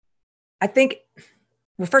 I think,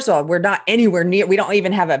 well, first of all, we're not anywhere near, we don't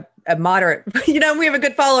even have a moderate, we have a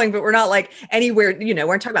good following, but we're not like anywhere,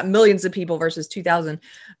 we're talking about millions of people versus 2,000.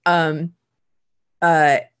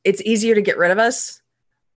 It's easier to get rid of us,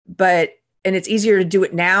 and it's easier to do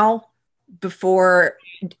it now before,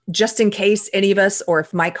 just in case any of us, or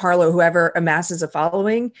if Mike Harlow, whoever amasses a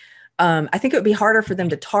following, I think it would be harder for them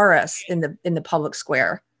to tar us in the public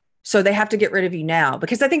square. So they have to get rid of you now,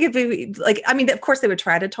 because I think of course they would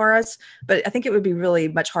try to tar us, but I think it would be really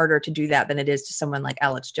much harder to do that than it is to someone like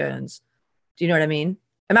Alex Jones. Do you know what I mean?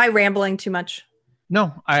 Am I rambling too much?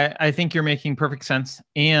 No, I think you're making perfect sense.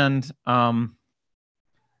 And the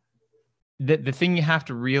thing you have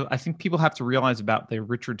to I think people have to realize about the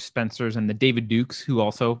Richard Spencers and the David Dukes, who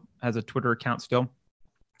also has a Twitter account still.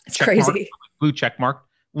 It's crazy. Blue check mark,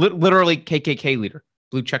 literally KKK leader,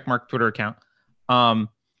 blue check mark Twitter account.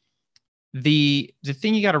 The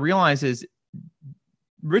thing you got to realize is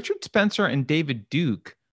Richard Spencer and David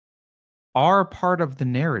Duke are part of the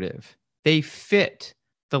narrative. They fit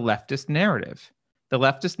the leftist narrative. The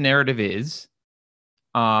leftist narrative is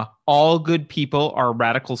all good people are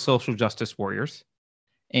radical social justice warriors,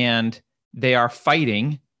 and they are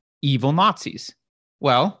fighting evil Nazis.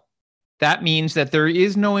 Well, that means that there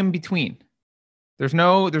is no in between. There's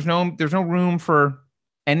no room for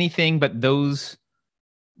anything but those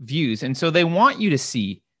views. And so they want you to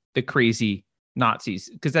see the crazy Nazis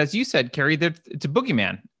because, as you said, Carrie, it's a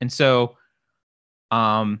boogeyman. And so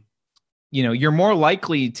you're more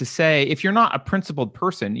likely to say, if you're not a principled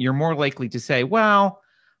person, you're more likely to say, well,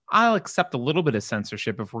 I'll accept a little bit of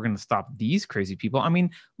censorship if we're going to stop these crazy people. I mean,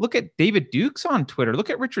 look at David Dukes on Twitter. Look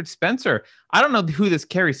at Richard Spencer. I don't know who this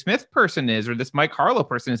Carrie Smith person is or this Mike Harlow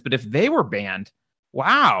person is, but if they were banned,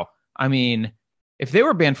 wow. I mean, if they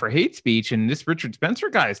were banned for hate speech and this Richard Spencer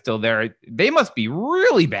guy is still there, they must be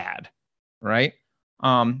really bad, right?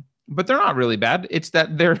 But they're not really bad. It's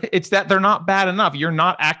that they're not bad enough. You're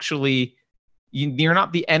not actually, you're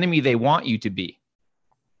not the enemy they want you to be.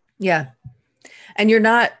 Yeah. And you're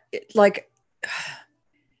not like,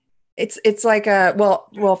 it's like,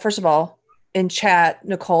 well, first of all, in chat,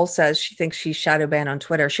 Nicole says she thinks she's shadow banned on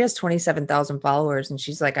Twitter. She has 27,000 followers. And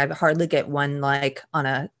she's like, I hardly get one like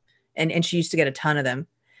and she used to get a ton of them.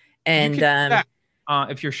 And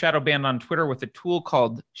if you're shadow banned on Twitter with a tool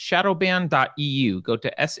called shadowban.eu, go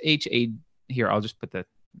to SHA. Here, I'll just put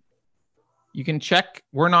you can check.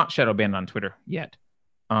 We're not shadow banned on Twitter yet.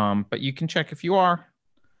 But you can check if you are.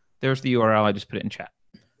 There's the URL. I just put it in chat.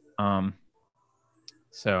 But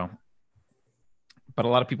a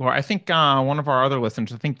lot of people are. I think one of our other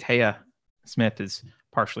listeners, I think Taya Smith, is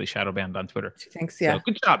partially shadow banned on Twitter. She thinks, yeah. So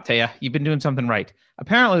good job, Taya. You've been doing something right.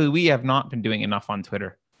 Apparently, we have not been doing enough on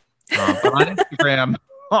Twitter. But on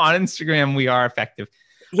Instagram, we are effective.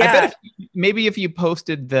 Yeah. I bet maybe if you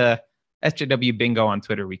posted the SJW bingo on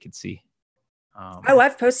Twitter we could see. Oh,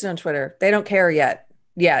 I've posted on Twitter. They don't care yet.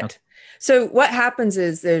 Okay. So what happens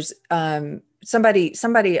is there's somebody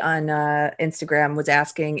on Instagram was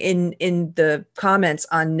asking in the comments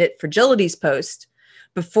on Knit Fragility's post,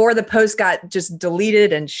 before the post got just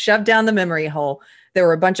deleted and shoved down the memory hole. There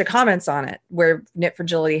were a bunch of comments on it where Knit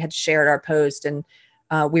Fragility had shared our post, and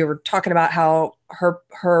we were talking about how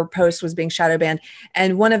her post was being shadow banned.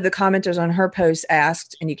 And one of the commenters on her post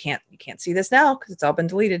asked, and you can't see this now because it's all been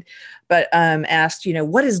deleted, but asked,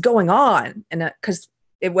 what is going on? And because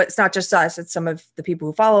it's not just us, it's some of the people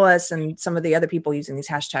who follow us and some of the other people using these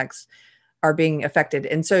hashtags are being affected.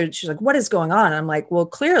 And so she's like, what is going on? And I'm like, well,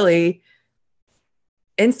 clearly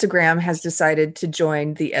Instagram has decided to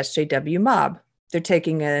join the SJW mob.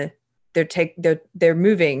 They're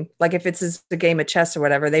moving, like if it's a game of chess or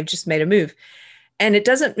whatever, they've just made a move. And it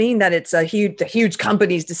doesn't mean that it's the huge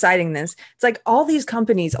companies deciding this. It's like all these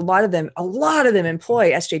companies, a lot of them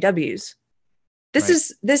employ SJWs.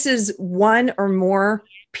 This is one or more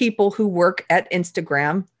people who work at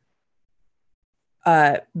Instagram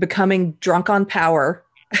becoming drunk on power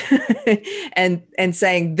and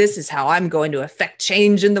saying, this is how I'm going to affect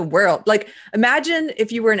change in the world. Like, imagine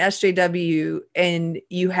if you were an SJW and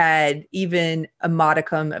you had even a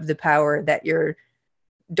modicum of the power that your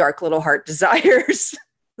dark little heart desires.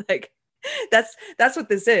 Like, that's what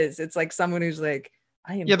this is. It's like someone who's like,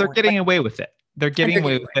 they're getting away with it. They're getting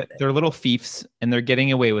away with it. They're little fiefs and they're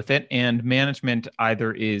getting away with it. And management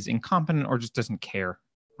either is incompetent or just doesn't care,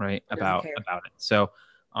 right, about it. So,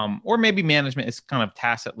 or maybe management is kind of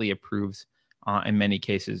tacitly approves in many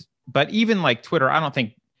cases. But even like Twitter, I don't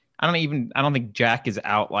think Jack is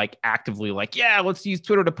out like actively like, yeah, let's use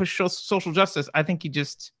Twitter to push social justice. I think he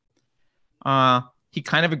just he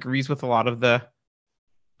kind of agrees with a lot of the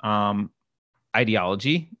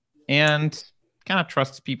ideology and kind of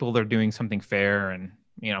trusts people they're doing something fair, and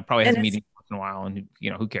probably has meetings once in a while, and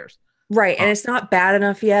who cares, right? And it's not bad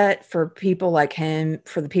enough yet for people like him,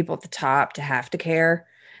 for the people at the top to have to care.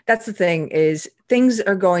 That's the thing, is things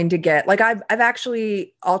are going to get like, I've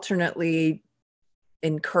actually alternately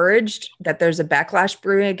encouraged that there's a backlash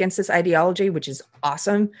brewing against this ideology, which is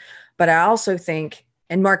awesome. But I also think,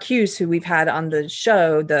 and Mark Hughes, who we've had on the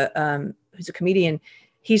show, who's a comedian,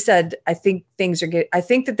 he said, I think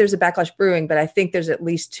that there's a backlash brewing, but I think there's at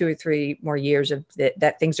least 2 or 3 more years of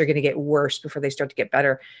that things are going to get worse before they start to get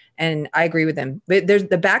better. And I agree with him.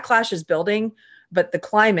 The backlash is building, but the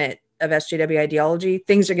climate of SJW ideology,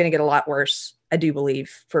 things are going to get a lot worse, I do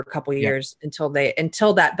believe, for a couple of years until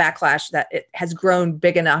that backlash, that it has grown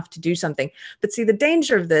big enough to do something. But see, the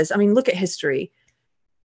danger of this, I mean, look at history.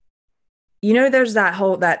 There's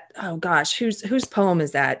oh gosh, whose poem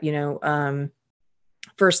is that?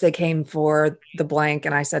 First they came for the blank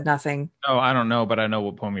and I said nothing. Oh, I don't know, but I know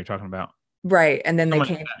what poem you're talking about. Right. And then someone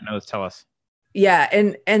they came. That knows, tell us. Yeah.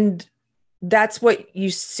 And that's what you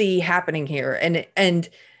see happening here. And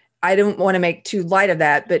I don't want to make too light of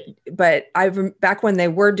that, but back when they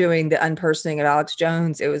were doing the unpersoning of Alex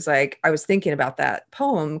Jones, it was like, I was thinking about that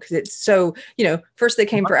poem because it's so, first they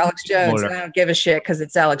came for Alex Jones, and I don't give a shit because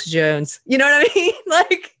it's Alex Jones. You know what I mean?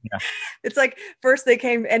 Like, It's like first they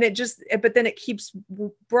came and but then it keeps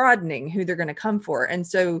broadening who they're going to come for. And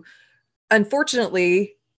so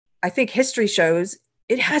unfortunately, I think history shows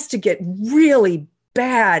it has to get really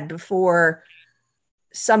bad before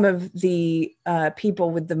some of the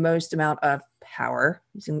people with the most amount of power,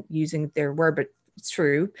 using their word, but it's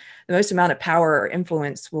true, the most amount of power or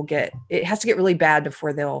influence it has to get really bad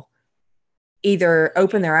before they'll either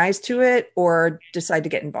open their eyes to it or decide to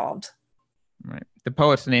get involved. Right. The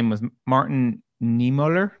poet's name was Martin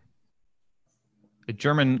Niemöller, a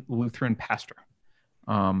German Lutheran pastor.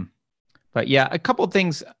 But yeah, a couple of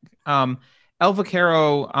things. El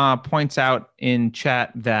Vaquero points out in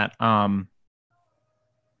chat that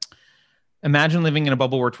imagine living in a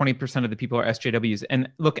bubble where 20% of the people are SJWs. And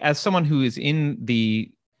look, as someone who is in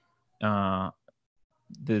the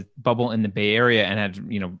bubble in the Bay Area and had,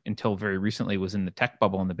 until very recently was in the tech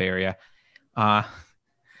bubble in the Bay Area,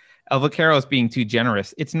 El Vaquero is being too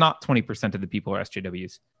generous. It's not 20% of the people are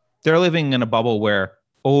SJWs. They're living in a bubble where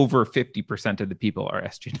over 50% of the people are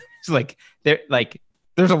SJWs.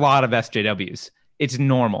 There's a lot of SJWs. It's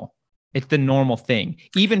normal. It's the normal thing.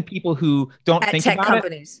 Even people who don't think about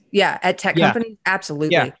companies. At tech companies,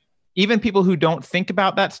 absolutely. Yeah. Even people who don't think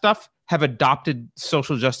about that stuff have adopted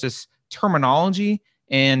social justice terminology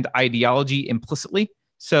and ideology implicitly.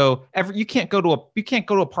 So you can't go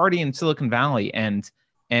to a party in Silicon Valley and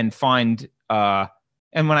find and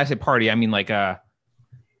when I say party, I mean like a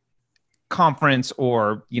conference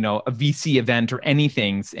or, a VC event or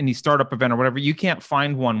anything, any startup event or whatever, you can't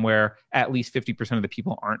find one where at least 50% of the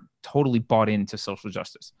people aren't totally bought into social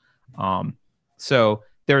justice. So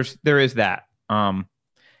there is that.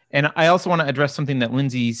 And I also want to address something that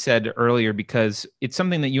Lindsay said earlier, because it's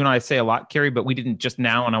something that you and I say a lot, Carrie, but we didn't just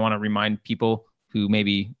now. And I want to remind people who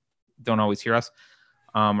maybe don't always hear us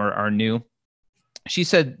or are new. She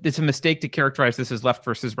said it's a mistake to characterize this as left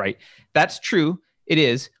versus right. That's true. It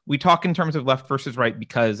is. We talk in terms of left versus right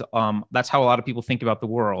because that's how a lot of people think about the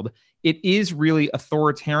world. It is really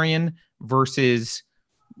authoritarian versus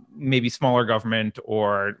maybe smaller government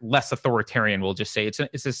or less authoritarian. We'll just say it's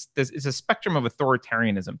a spectrum of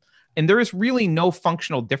authoritarianism. And there is really no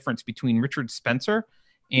functional difference between Richard Spencer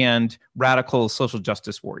and radical social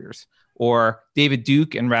justice warriors, or David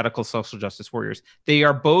Duke and radical social justice warriors. They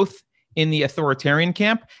are both in the authoritarian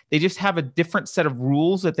camp. They just have a different set of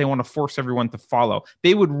rules that they want to force everyone to follow.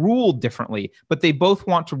 They would rule differently, but they both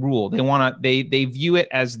want to rule. They view it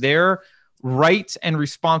as their right and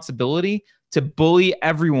responsibility to bully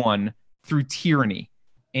everyone through tyranny.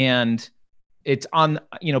 And it's on,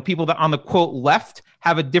 people that on the quote left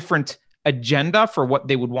have a different agenda for what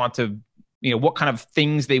they would want to, what kind of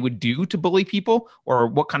things they would do to bully people or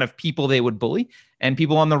what kind of people they would bully. And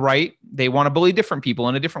people on the right, they want to bully different people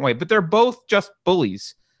in a different way, but they're both just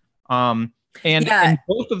bullies. And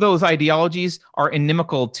both of those ideologies are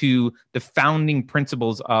inimical to the founding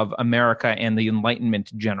principles of America and the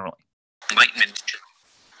Enlightenment generally.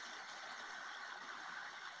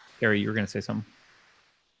 Carrie, you were going to say something.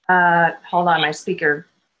 Hold on. My speaker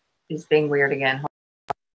is being weird again.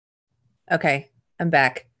 Okay, I'm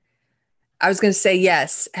back. I was going to say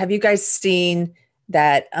yes. Have you guys seen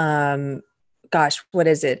that? Gosh, what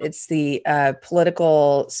is it? It's the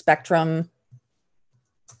political spectrum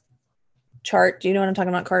chart. Do you know what I'm talking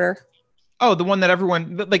about, Carter? Oh, the one that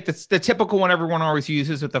everyone, like the typical one everyone always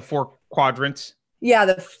uses with the 4 quadrants. Yeah,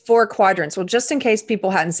 the 4 quadrants. Well, just in case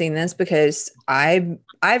people hadn't seen this, because I've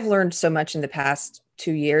learned so much in the past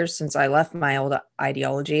 2 years since I left my old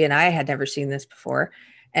ideology, and I had never seen this before.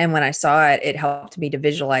 And when I saw it, it helped me to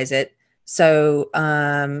visualize it. So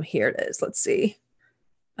here it is. Let's see.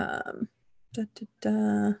 Okay,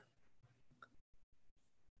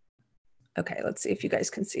 let's see if you guys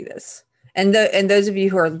can see this. And those of you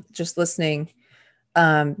who are just listening,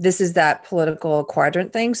 this is that political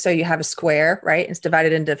quadrant thing. So you have a square, right? It's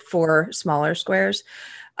divided into 4 smaller squares.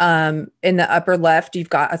 In the upper left, you've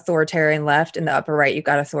got authoritarian left. In the upper right, you've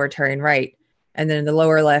got authoritarian right. And then in the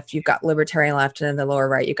lower left, you've got libertarian left. And in the lower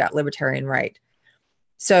right, you've got libertarian right.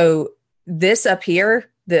 So this up here,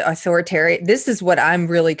 the authoritarian, this is what I'm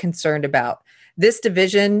really concerned about. This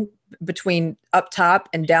division between up top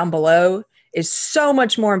and down below is so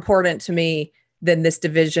much more important to me than this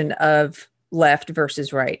division of left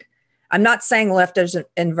versus right. I'm not saying left doesn't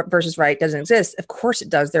and versus right doesn't exist. Of course it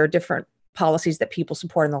does. There are different policies that people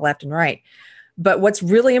support on the left and right. But what's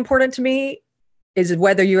really important to me is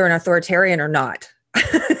whether you're an authoritarian or not.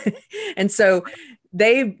 And so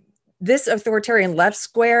this authoritarian left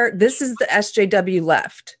square, this is the SJW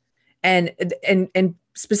left. And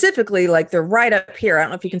specifically, like they're right up here. I don't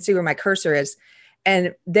know if you can see where my cursor is.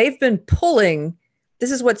 And they've been pulling,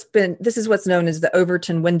 this is what's known as the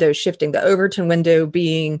Overton window shifting. The Overton window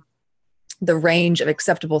being the range of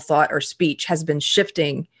acceptable thought or speech has been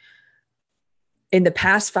shifting in the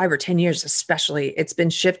past 5 or 10 years, especially. It's been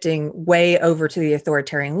shifting way over to the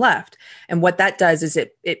authoritarian left. And what that does is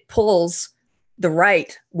it pulls the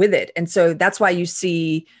right with it. And so that's why you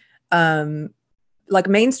see like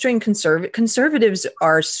mainstream conservatives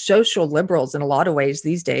are social liberals in a lot of ways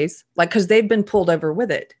these days, like, because they've been pulled over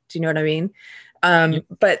with it. Do you know what I mean?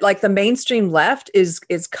 But like the mainstream left is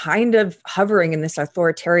kind of hovering in this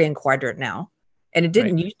authoritarian quadrant now. And it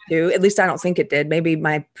didn't used to, at least I don't think it did. Maybe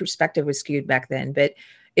my perspective was skewed back then, but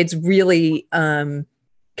it's really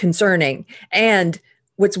concerning. And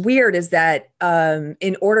what's weird is that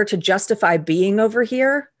in order to justify being over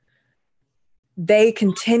here, they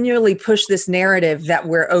continually push this narrative that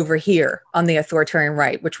we're over here on the authoritarian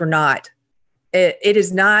right, which we're not. It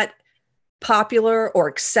is not popular or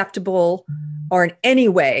acceptable or in any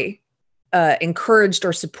way encouraged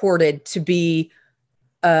or supported to be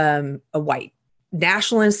a white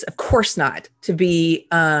nationalist. Of course not. To be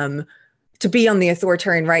on the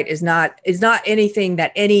authoritarian right is not anything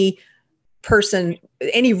that any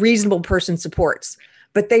reasonable person supports.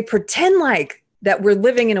 But they pretend like that we're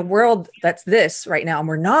living in a world that's this right now, and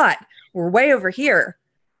we're not. We're way over here.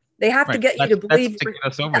 They have to get you to believe. That's to get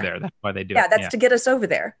us over there. That's why they do it. Yeah, that's to get us over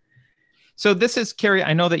there. So this is, Carrie,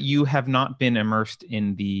 I know that you have not been immersed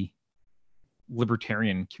in the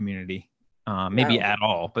libertarian community. maybe No. at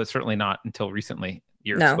all, but certainly not until recently,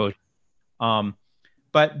 your No. exposure. Um,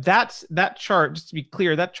 but that chart, just to be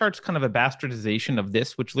clear, that chart's kind of a bastardization of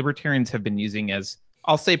this, which libertarians have been using as,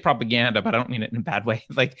 I'll say propaganda, but I don't mean it in a bad way.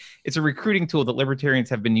 Like, it's a recruiting tool that libertarians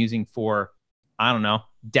have been using for, I don't know,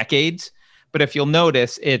 decades. But if you'll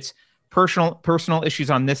notice, it's personal issues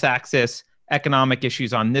on this axis, economic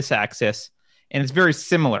issues on this axis, and it's very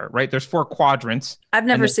similar, right? There's 4 quadrants. I've And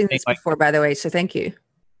never then seen this before, by the way, so thank you.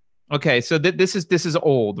 okay, so this is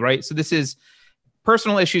old, right? So this is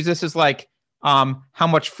personal issues. This is like, how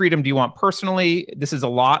much freedom do you want personally? This is a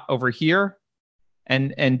lot over here,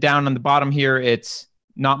 and down on the bottom here, it's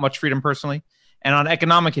not much freedom personally. And on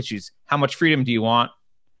economic issues, how much freedom do you want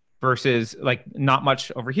versus like not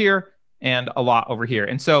much over here and a lot over here.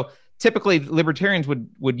 And so typically libertarians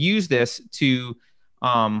would use this to,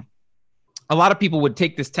 a lot of people would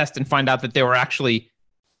take this test and find out that they were actually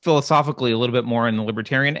philosophically a little bit more in the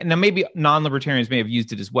libertarian. And now maybe non-libertarians may have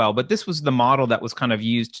used it as well, but this was the model that was kind of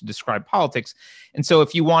used to describe politics. And so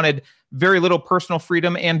if you wanted very little personal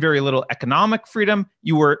freedom and very little economic freedom,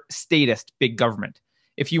 you were statist, big government.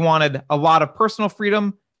 If you wanted a lot of personal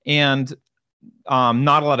freedom and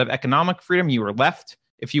not a lot of economic freedom, you were left.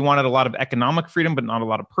 If you wanted a lot of economic freedom but not a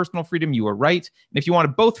lot of personal freedom, you were right. And if you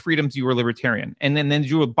wanted both freedoms, you were libertarian. And then you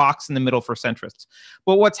drew a box in the middle for centrists.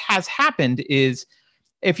 But what has happened is,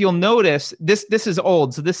 if you'll notice, this is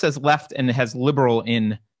old, so this says left and it has liberal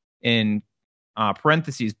in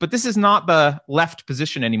parentheses. But this is not the left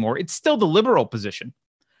position anymore. It's still the liberal position.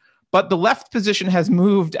 But the left position has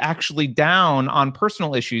moved actually down on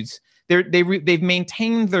personal issues. They've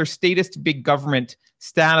maintained their statist big government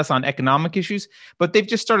status on economic issues, but they've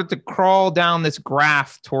just started to crawl down this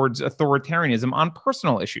graph towards authoritarianism on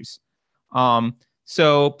personal issues.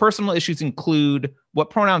 So personal issues include what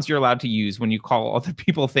pronouns you're allowed to use when you call other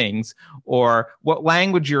people things, or what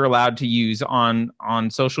language you're allowed to use on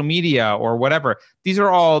social media or whatever. These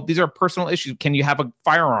are personal issues. Can you have a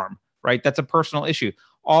firearm, right? That's a personal issue.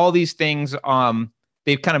 All these things,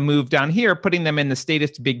 they've kind of moved down here, putting them in the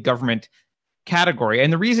statist big government category.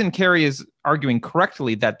 And the reason Carrie is arguing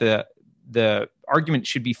correctly that the argument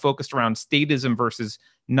should be focused around statism versus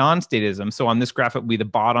non-statism, so on this graph it would be the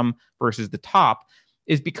bottom versus the top,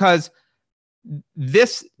 is because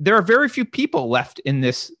there are very few people left in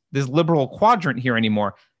this liberal quadrant here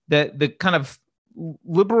anymore. The kind of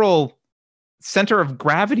liberal center of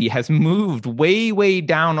gravity has moved way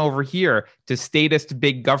down over here to statist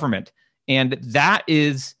big government. And that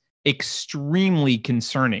is extremely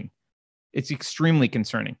concerning. It's extremely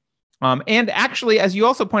concerning. And actually, as you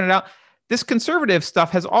also pointed out, this conservative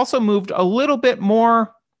stuff has also moved a little bit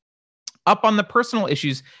more up on the personal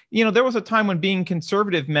issues. You know, there was a time when being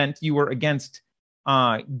conservative meant you were against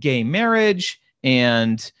gay marriage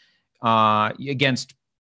and against,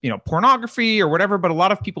 pornography or whatever. But a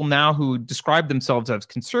lot of people now who describe themselves as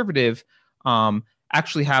conservative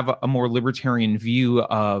actually have a more libertarian view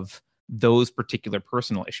of those particular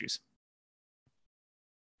personal issues.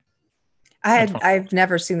 I've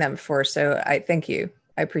never seen that before, so I thank you.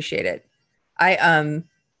 I appreciate it. I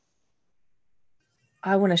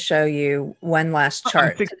want to show you one last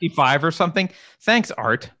chart. I'm 65 or something. Thanks,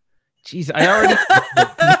 Art. Jeez, I already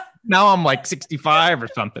now I'm like 65 or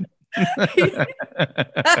something.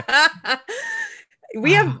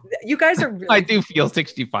 You guys are really, I do feel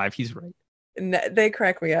 65. He's right. They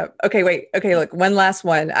crack me up. Okay, wait. Okay, look, one last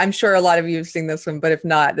one. I'm sure a lot of you have seen this one, but if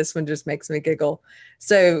not, this one just makes me giggle.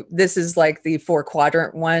 So this is like the 4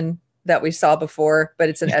 quadrant one that we saw before, but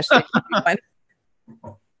it's an SJW one.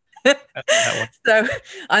 So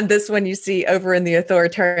on this one, you see over in the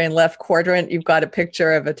authoritarian left quadrant, you've got a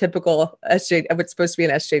picture of a typical SJ, what's supposed to be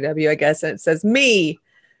an SJW, I guess, and it says me,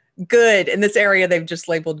 good. In this area, they've just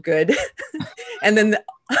labeled good. And then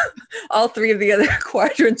all 3 of the other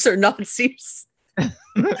quadrants are Nazis.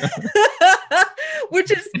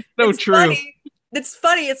 Which is so true. Funny. It's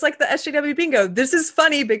funny. It's like the SJW bingo. This is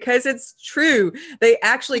funny because it's true. They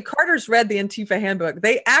actually, Carter's read the Antifa handbook.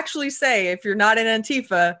 They actually say if you're not in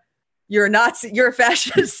Antifa, you're a Nazi, you're a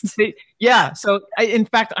fascist. Yeah. So in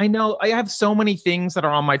fact, I know I have so many things that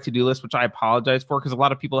are on my to-do list, which I apologize for, because a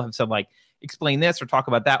lot of people have said, like, explain this or talk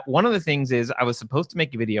about that. One of the things is I was supposed to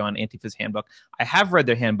make a video on Antifa's handbook. I have read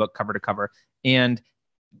their handbook cover to cover, and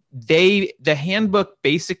the handbook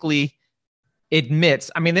basically admits,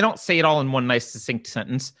 I mean, they don't say it all in one nice succinct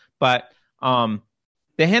sentence, but the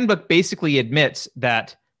handbook basically admits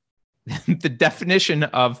that the definition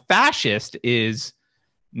of fascist is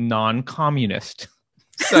non-communist.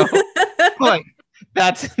 So like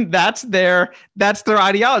that's their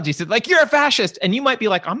ideology. So like, you're a fascist, and you might be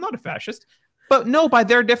like, I'm not a fascist, but no, by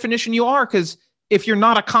their definition you are, because if you're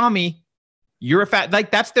not a commie, You're a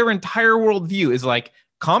like that's their entire worldview is like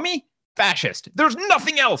commie, fascist. There's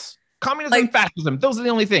nothing else. Communism, Like- fascism. Those are the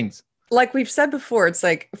only things. Like we've said before, it's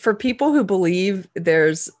like for people who believe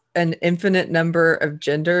there's an infinite number of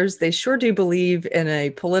genders, they sure do believe in a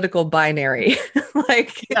political binary.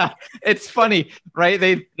 Like, Yeah, it's funny, right?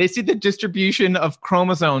 They see the distribution of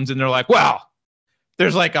chromosomes and they're like, well,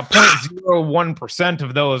 there's like a 0.01%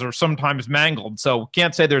 of those are sometimes mangled. So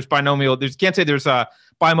can't say there's can't say there's a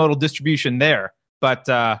bimodal distribution there. But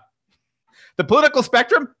the political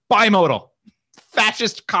spectrum, bimodal.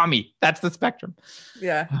 Fascist commie. That's the spectrum.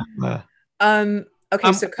 yeah.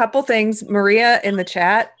 Okay, so a couple things. Maria in the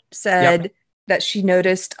chat said that she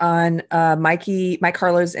noticed on Mike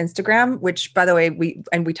Harlow's Instagram, which by the way, we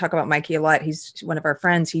talk about Mikey a lot. He's one of our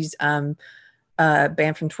friends. He's banned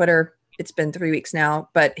from Twitter. It's been 3 weeks now,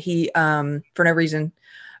 but he for no reason.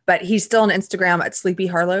 But he's still on Instagram at Sleepy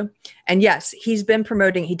Harlow. And yes, he's been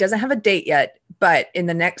promoting. He doesn't have a date yet, but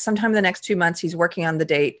sometime in the next 2 months, he's working on the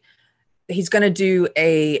date. He's going to do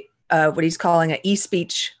a what he's calling an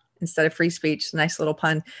e-speech instead of free speech. Nice little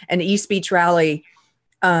pun. An e-speech rally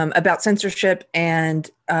about censorship, and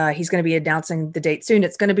he's going to be announcing the date soon.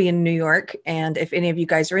 It's going to be in New York, and if any of you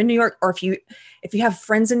guys are in New York, or if you have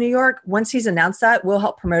friends in New York, once he's announced that, we'll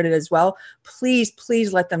help promote it as well.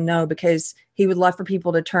 Please let them know, because he would love for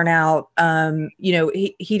people to turn out.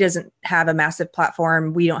 He doesn't have a massive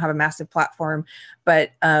platform. We don't have a massive platform,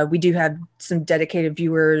 but we do have some dedicated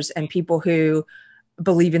viewers and people who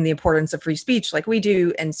believe in the importance of free speech like we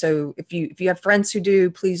do. And so if you have friends who do,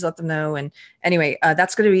 please let them know. And anyway,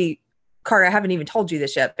 that's going to be, Carter, I haven't even told you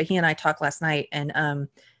this yet, but he and I talked last night, and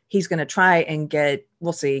he's going to try and get,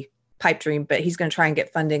 we'll see, pipe dream, but he's going to try and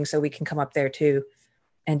get funding so we can come up there too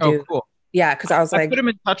and do. Oh, cool. Yeah, because I was like, put him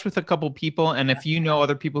in touch with a couple people, and if you know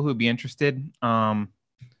other people who'd be interested, let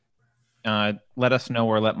us know,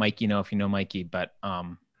 or let Mikey know if you know Mikey. But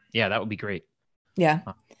yeah, that would be great. Yeah.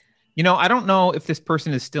 I don't know if this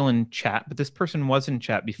person is still in chat, but this person was in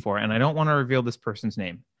chat before, and I don't want to reveal this person's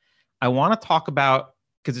name. I want to talk about,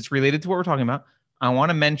 because it's related to what we're talking about, I want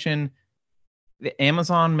to mention the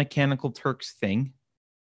Amazon Mechanical Turks thing.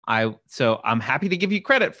 So I'm happy to give you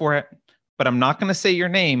credit for it, but I'm not going to say your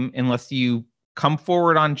name unless you come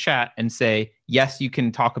forward on chat and say, yes, you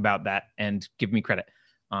can talk about that and give me credit.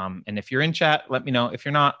 And if you're in chat, let me know. If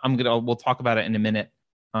you're not, we'll talk about it in a minute,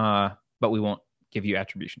 but we won't give you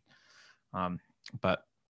attribution. But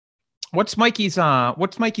what's Mikey's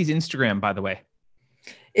Instagram, by the way?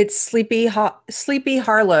 It's Sleepy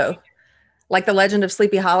Harlow, like the Legend of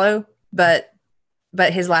Sleepy Hollow, but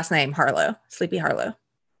his last name Harlow, Sleepy Harlow.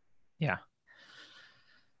 Yeah.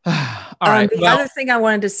 All right. The other thing I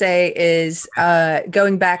wanted to say is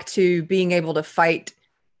going back to being able to fight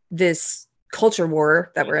this culture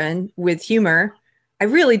war that we're in with humor. I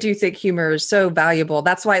really do think humor is so valuable.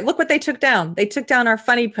 That's why, look what they took down. They took down our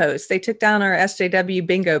funny post. They took down our SJW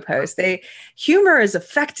bingo post. Humor is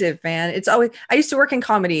effective, man. It's always, I used to work in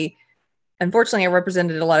comedy. Unfortunately, I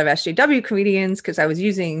represented a lot of SJW comedians because I was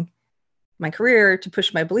using my career to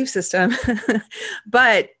push my belief system.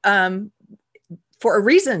 But for a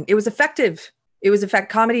reason, it was effective.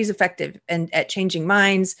 Comedy is effective and at changing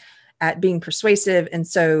minds, at being persuasive. And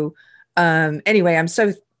so anyway, I'm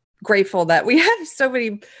so grateful that we have so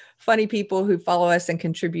many funny people who follow us and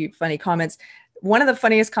contribute funny comments. One of the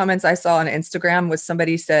funniest comments I saw on Instagram was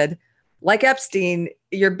somebody said, like Epstein,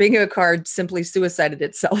 your bingo card simply suicided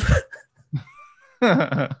itself.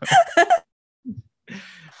 By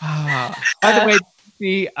the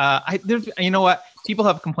way, there's, you know what? People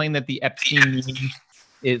have complained that the Epstein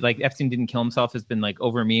Epstein didn't kill himself has been like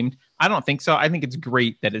over memed. I don't think so. I think it's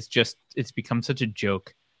great that it's become such a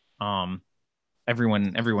joke.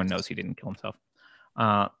 Everyone knows he didn't kill himself.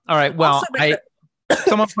 All right. Well,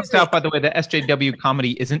 someone points out, by the way, that SJW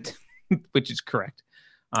comedy isn't, which is correct.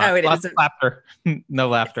 It lots isn't. Of laughter. No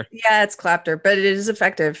laughter. Yeah, it's clapter, but it is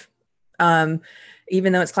effective. Even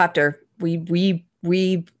though it's clapter,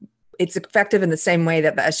 it's effective in the same way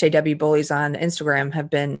that the SJW bullies on Instagram have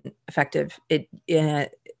been effective. Anyway,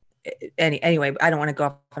 I don't want to go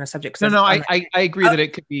off on a subject. No, I agree that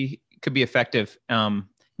it could be effective.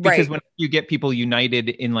 Because when you get people united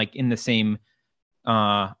in the same,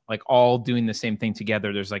 all doing the same thing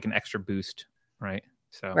together, there's like an extra boost, right?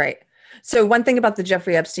 So one thing about the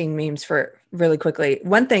Jeffrey Epstein memes, for really quickly,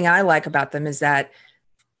 one thing I like about them is that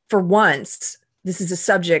for once, this is a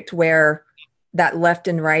subject where that left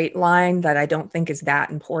and right line that I don't think is that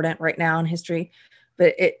important right now in history,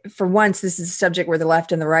 but for once, this is a subject where the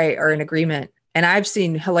left and the right are in agreement. And I've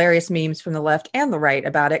seen hilarious memes from the left and the right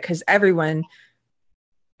about it, because everyone,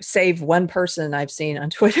 save one person I've seen on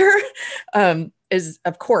Twitter, is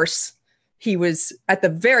of course he was at the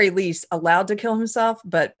very least allowed to kill himself,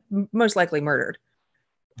 but most likely murdered.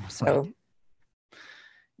 So, right.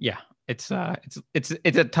 Yeah, it's a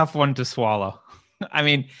tough one to swallow. I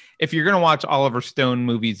mean, if you're gonna watch Oliver Stone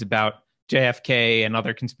movies about JFK and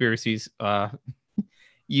other conspiracies,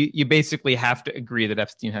 you basically have to agree that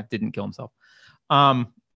Epstein didn't kill himself.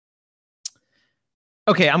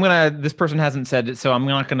 Okay, this person hasn't said it, so I'm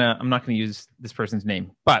not gonna use this person's name,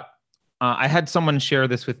 but I had someone share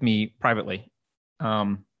this with me privately.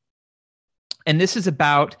 And this is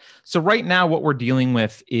about, so right now what we're dealing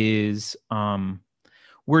with is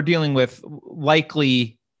we're dealing with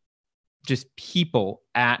likely just people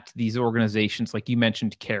at these organizations, like you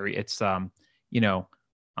mentioned, Carrie. It's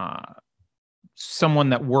someone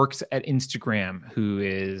that works at Instagram who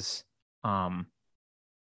is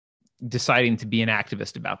deciding to be an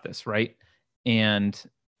activist about this, right? And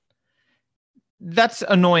that's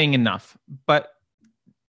annoying enough. But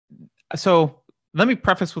so let me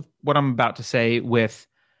preface with what I'm about to say with,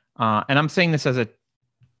 and I'm saying this as a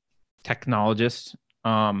technologist.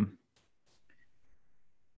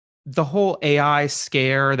 The whole AI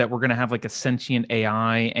scare that we're going to have like a sentient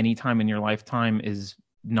AI anytime in your lifetime is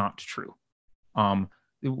not true.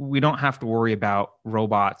 We don't have to worry about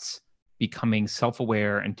robots becoming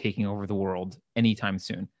self-aware and taking over the world anytime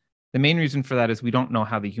soon. The main reason for that is we don't know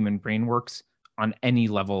how the human brain works on any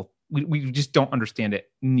level. We just don't understand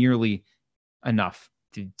it nearly enough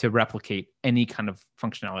to replicate any kind of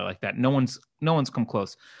functionality like that. No one's come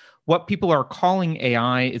close. What people are calling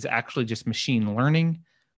AI is actually just machine learning.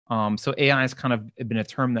 So AI has kind of been a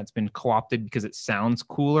term that's been co-opted because it sounds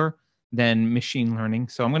cooler than machine learning.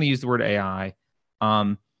 So I'm going to use the word AI.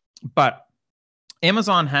 But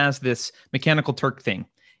Amazon has this Mechanical Turk thing.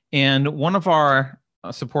 And one of our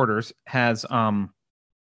supporters has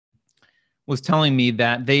was telling me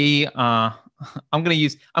that they I'm going to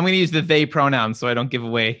use the they pronoun so I don't give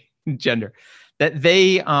away gender. That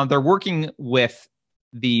they're working with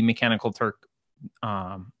the Mechanical Turk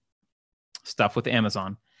stuff with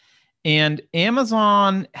Amazon. And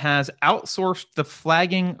Amazon has outsourced the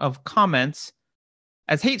flagging of comments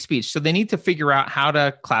as hate speech. So they need to figure out how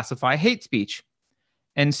to classify hate speech.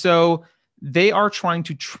 And so they are trying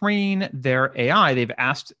to train their AI. They've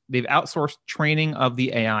outsourced training of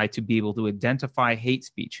the AI to be able to identify hate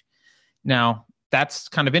speech. Now, that's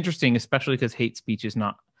kind of interesting, especially because hate speech is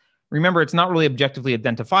not, remember, it's not really objectively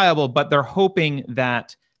identifiable, but they're hoping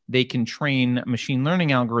that they can train a machine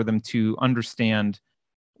learning algorithm to understand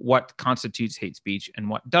what constitutes hate speech and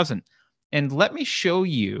what doesn't. And let me show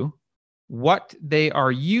you what they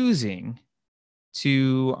are using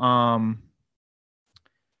to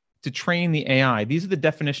train the AI. These are the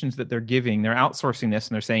definitions that they're giving. They're outsourcing this,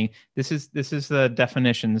 and they're saying this is the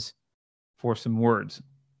definitions for some words.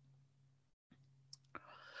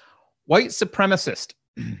 White supremacist,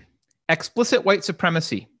 explicit white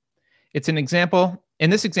supremacy. It's an example. In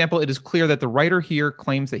this example, it is clear that the writer here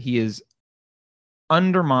claims that he is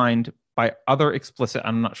undermined by other explicit,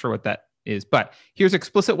 I'm not sure what that is, but here's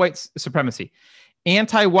explicit white supremacy.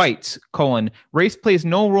 Anti-whites, race plays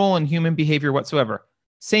no role in human behavior whatsoever.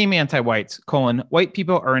 Same anti-whites, white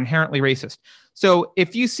people are inherently racist. So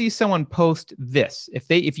if you see someone post this,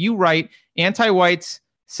 if you write anti-whites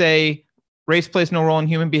say race plays no role in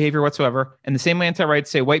human behavior whatsoever, and the same anti-whites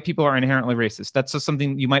say white people are inherently racist, that's just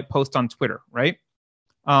something you might post on Twitter, right?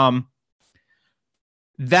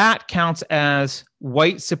 That counts as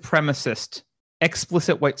white supremacist,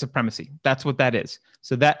 explicit white supremacy. That's what that is.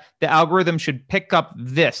 So that the algorithm should pick up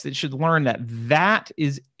this. It should learn that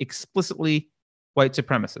is explicitly white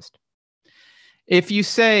supremacist. If you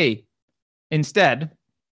say instead,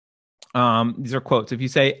 these are quotes. If you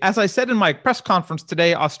say, as I said in my press conference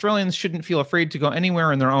today, Australians shouldn't feel afraid to go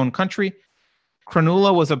anywhere in their own country.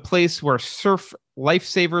 Cronulla was a place where surf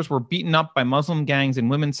lifesavers were beaten up by Muslim gangs and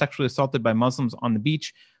women sexually assaulted by Muslims on the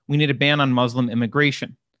beach. We need a ban on Muslim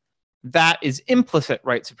immigration. That is implicit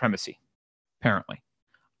white supremacy, apparently.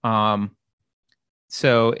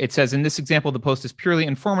 So it says, in this example, the post is purely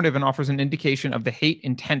informative and offers an indication of the hate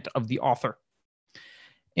intent of the author.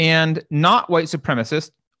 And not white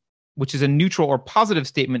supremacist, which is a neutral or positive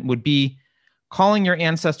statement, would be calling your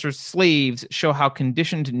ancestors slaves show how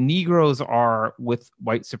conditioned Negroes are with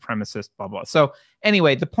white supremacists, blah, blah. So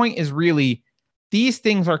anyway, the point is really these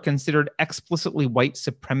things are considered explicitly white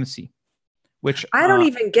supremacy, which I don't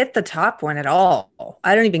even get the top one at all.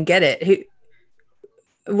 I don't even get it.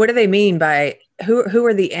 What do they mean by who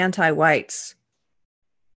are the anti-whites?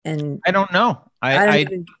 And I don't know.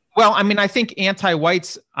 Well, I mean, I think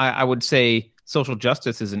anti-whites, I would say social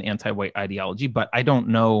justice is an anti-white ideology, but I don't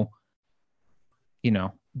know.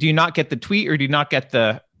 Do you not get the tweet or do you not get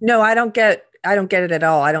the No, I don't get it at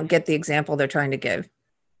all. I don't get the example they're trying to give.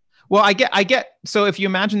 Well, I get. So if you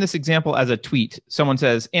imagine this example as a tweet, someone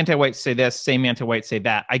says anti-whites say this, same anti-whites say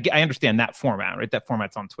that. I understand that format, right? That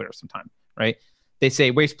format's on Twitter sometime, right? They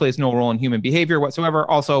say race plays no role in human behavior whatsoever.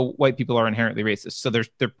 Also, white people are inherently racist. So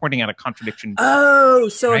they're pointing out a contradiction. Oh,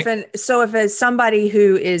 so right? if somebody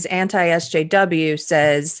who is anti-SJW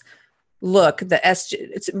says, look,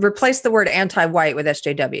 replace the word anti-white with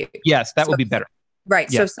SJW. Yes, that would be better.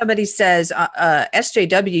 Right. Yes. So if somebody says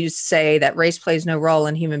SJWs say that race plays no role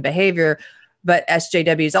in human behavior, but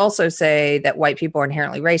SJWs also say that white people are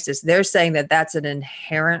inherently racist, they're saying that that's an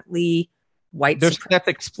inherently that's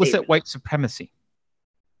explicit white supremacy.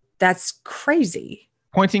 That's crazy.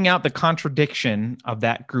 Pointing out the contradiction of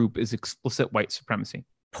that group is explicit white supremacy.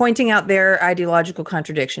 Pointing out their ideological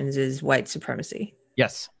contradictions is white supremacy.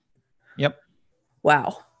 Yes. Yep.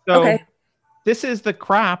 Wow. So okay. This is the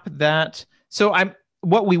crap that. So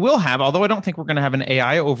what we will have, although I don't think we're going to have an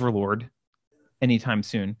AI overlord anytime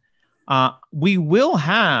soon, we will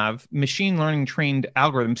have machine learning trained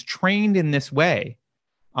algorithms trained in this way,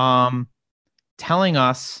 censoring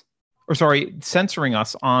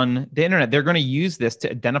us on the internet. They're going to use this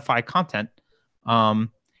to identify content.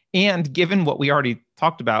 And given what we already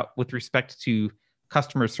talked about with respect to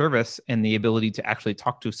customer service and the ability to actually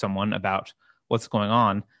talk to someone about what's going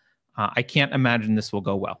on, I can't imagine this will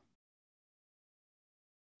go well.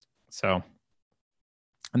 So,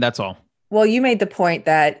 and that's all. Well, you made the point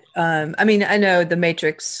that, I know the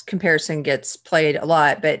Matrix comparison gets played a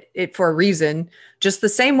lot, but for a reason, just the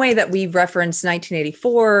same way that we referenced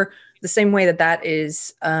 1984, the same way that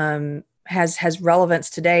is, has relevance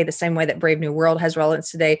today, the same way that Brave New World has relevance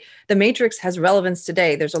today. The Matrix has relevance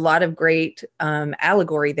today. There's a lot of great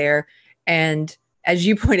allegory there. And as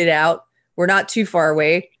you pointed out, we're not too far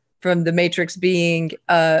away from the Matrix being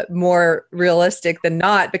more realistic than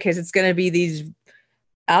not, because it's going to be these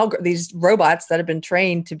robots that have been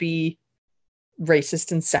trained to be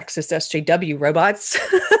racist and sexist SJW robots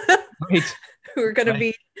right. who are going to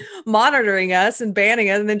be monitoring us and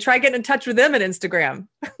banning us, and then try getting in touch with them on Instagram.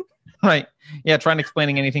 Right. Yeah, trying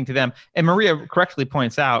explaining anything to them. And Maria correctly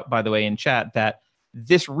points out, by the way, in chat, that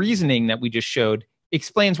this reasoning that we just showed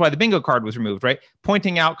explains why the bingo card was removed, right?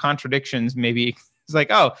 Pointing out contradictions, maybe it's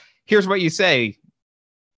like, oh, here's what you say.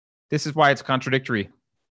 This is why it's contradictory.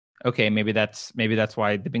 Okay, maybe that's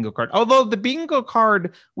why the bingo card. Although the bingo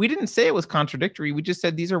card, we didn't say it was contradictory. We just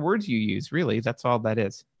said these are words you use. Really, that's all that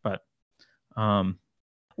is. But,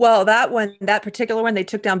 well, that particular one, they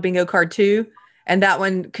took down bingo card 2, and that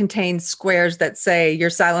one contains squares that say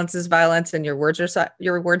your silence is violence and your words are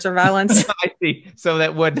violence. I see. So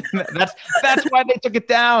that's why they took it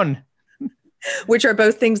down. Which are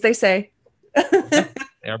both things they say.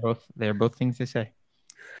 They are both things they say.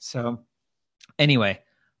 So anyway,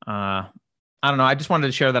 I don't know. I just wanted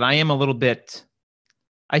to share that I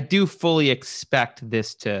do fully expect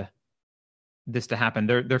this to happen.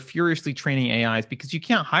 They're furiously training AIs because you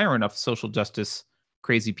can't hire enough social justice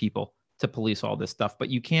crazy people to police all this stuff, but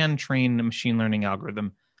you can train a machine learning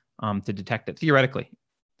algorithm to detect it. Theoretically,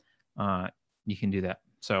 you can do that.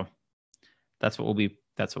 So that's what we'll be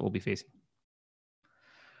facing.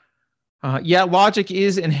 Yeah, logic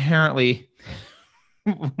is inherently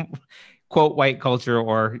quote white culture,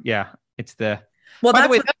 or it's the. Well, by the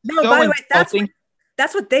way,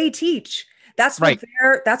 that's what they teach. That's what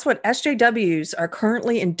that's what SJWs are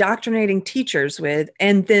currently indoctrinating teachers with,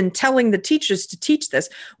 and then telling the teachers to teach this.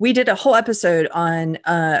 We did a whole episode on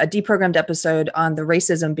a deprogrammed episode on the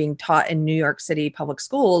racism being taught in New York City public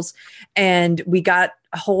schools, and we got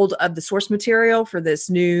a hold of the source material for this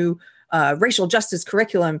new racial justice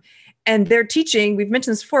curriculum. And they're teaching, we've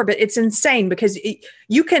mentioned this before, but it's insane because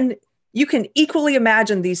you can equally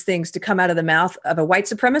imagine these things to come out of the mouth of a white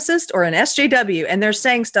supremacist or an SJW. And they're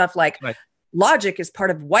saying stuff like logic is part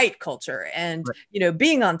of white culture. And,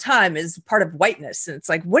 being on time is part of whiteness. And it's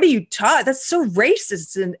like, what are you taught? That's so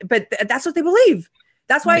racist. But that's what they believe.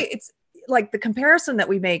 That's why it's like the comparison that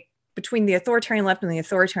we make between the authoritarian left and the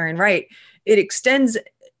authoritarian right. It extends.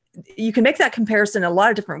 You can make that comparison in a lot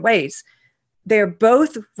of different ways. They're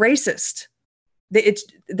both racist.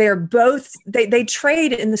 They're both, they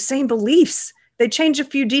trade in the same beliefs. They change a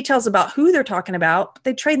few details about who they're talking about, but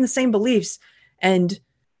they trade in the same beliefs. And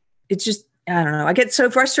it's just, I don't know. I get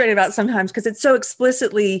so frustrated about it sometimes because it's so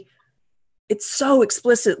explicitly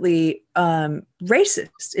racist.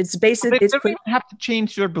 It's basically, they don't even have to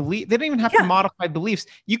change their belief. They don't even have to modify beliefs.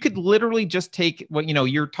 You could literally just take what,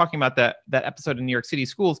 you're talking about that episode in New York City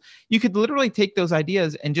schools. You could literally take those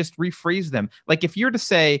ideas and just rephrase them. Like if you're to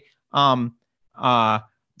say,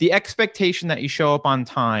 the expectation that you show up on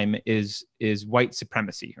time is white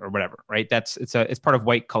supremacy or whatever, right? It's part of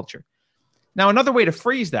white culture. Now, another way to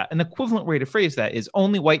phrase that, an equivalent way to phrase that, is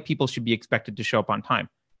only white people should be expected to show up on time.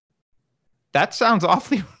 That sounds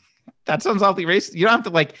awfully racist. You don't have to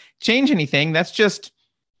like change anything. That's just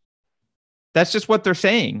what they're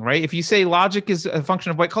saying, right? If you say logic is a function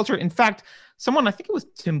of white culture, in fact, someone, I think it was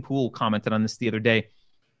Tim Pool, commented on this the other day.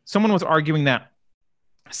 Someone was arguing that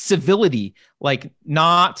civility, like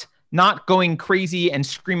not going crazy and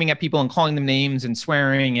screaming at people and calling them names and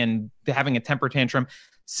swearing and having a temper tantrum,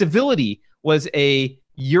 civility was a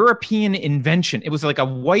European invention. It was like a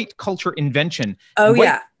white culture invention. Oh,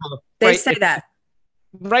 yeah. They right? say that.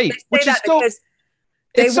 Right. They say Which that is so,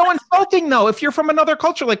 it's so insulting, though. If you're from another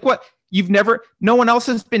culture, like what? No one else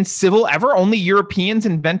has been civil ever? Only Europeans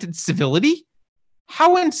invented civility?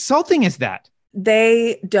 How insulting is that?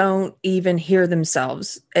 They don't even hear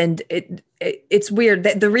themselves. And it's weird.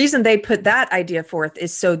 The reason they put that idea forth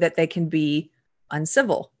is so that they can be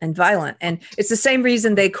uncivil and violent. And it's the same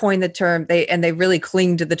reason they coined the term, they really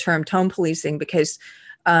cling to the term tone policing, because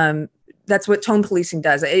that's what tone policing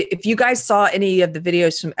does. If you guys saw any of the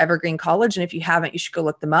videos from Evergreen College, and if you haven't, you should go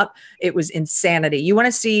look them up. It was insanity. You want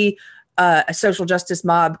to see a social justice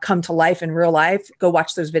mob come to life in real life, go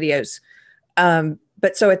watch those videos.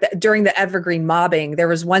 But so during the Evergreen mobbing, there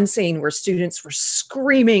was one scene where students were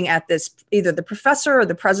screaming at either the professor or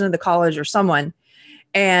the president of the college or someone,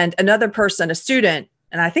 and another person, a student,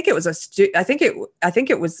 and I think it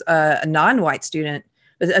was a non-white student.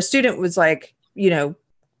 A student was like,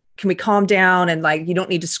 can we calm down? And like, you don't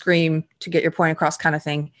need to scream to get your point across, kind of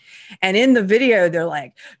thing. And in the video, they're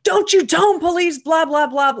like, don't you tone police, blah, blah,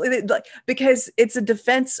 blah, because it's a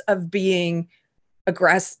defense of being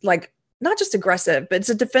aggressive, like not just aggressive, but it's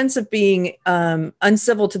a defense of being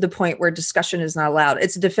uncivil to the point where discussion is not allowed.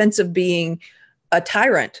 It's a defense of being a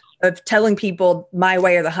tyrant, of telling people my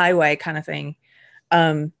way or the highway, kind of thing.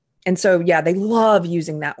 And so, yeah, they love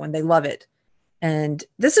using that one. They love it. And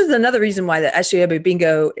this is another reason why the SJW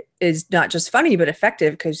bingo is not just funny, but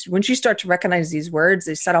effective, because once you start to recognize these words,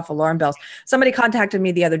 they set off alarm bells. Somebody contacted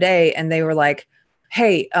me the other day and they were like,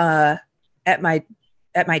 hey, at my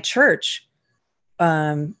church,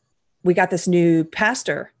 we got this new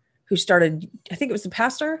pastor who started, I think it was the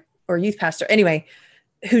pastor or youth pastor. Anyway,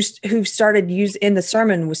 who started in the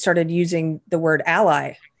sermon started using the word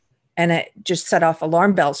ally, and it just set off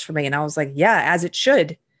alarm bells for me. And I was like, yeah, as it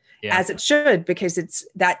should. Yeah. As it should, because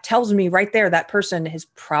that tells me right there that person has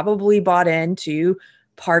probably bought into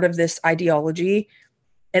part of this ideology,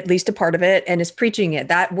 at least a part of it, and is preaching it.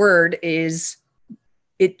 That word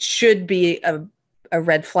it should be a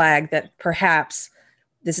red flag that perhaps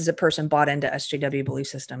this is a person bought into SJW belief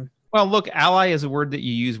system. Well, look, ally is a word that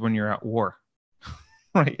you use when you're at war,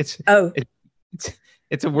 right? It's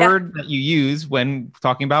a word that you use when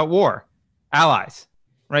talking about war, allies,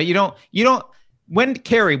 right? You don't.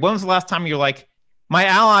 Carrie, when was the last time you're like, my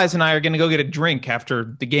allies and I are going to go get a drink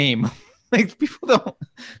after the game? Like people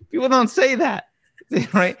don't say that,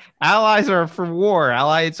 right? Allies are for war.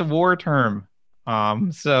 Ally, it's a war term.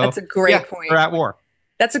 So that's a great point. We're at war.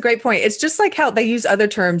 That's a great point. It's just like how they use other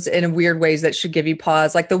terms in weird ways that should give you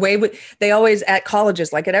pause. Like the way they always at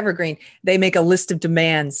colleges, like at Evergreen, they make a list of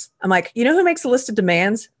demands. I'm like, you know who makes a list of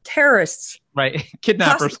demands? Terrorists. Right.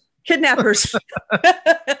 Kidnappers. Kidnappers.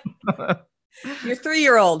 Your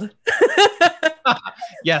 3-year-old.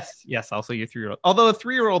 Yes. Also your 3-year-old. Although a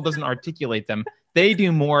 3-year-old doesn't articulate them, they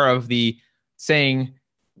do more of the saying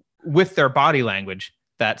with their body language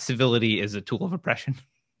that civility is a tool of oppression.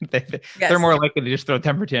 They're more likely to just throw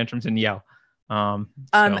temper tantrums and yell.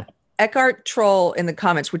 Eckhart Troll in the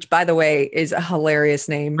comments, which by the way is a hilarious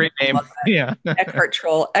name. Great name. Yeah. Eckhart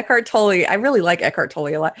Troll. Eckhart Tolle. I really like Eckhart Tolle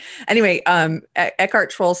a lot. Anyway, Eckhart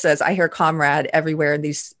Troll says, I hear comrade everywhere in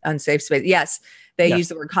these unsafe spaces. Yes, they use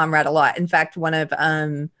the word comrade a lot. In fact, one of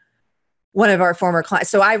our former clients,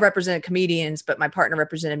 so I represented comedians, but my partner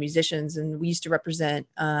represented musicians, and we used to represent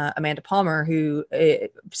Amanda Palmer, who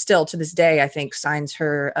still to this day, I think, signs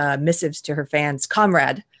her missives to her fans,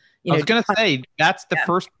 comrade. I was going to say, that's the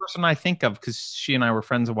first person I think of, because she and I were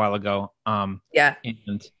friends a while ago. And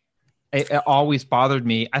it always bothered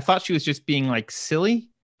me. I thought she was just being like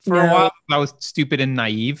silly for a while. I was stupid and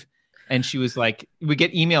naive. And she was like, we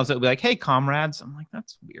get emails that would be like, hey, comrades. I'm like,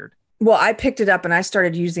 that's weird. Well, I picked it up and I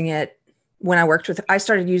started using it when I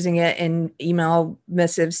started using it in email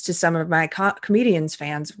missives to some of my comedians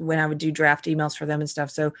fans when I would do draft emails for them and stuff.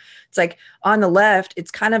 So it's like on the left, it's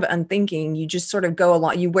kind of unthinking. You just sort of go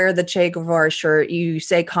along, you wear the Che Guevara shirt, you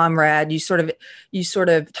say comrade, you sort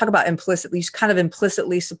of talk about implicitly, you kind of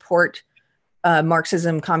implicitly support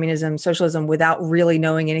Marxism, communism, socialism without really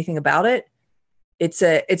knowing anything about it.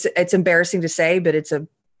 It's embarrassing to say, but it's a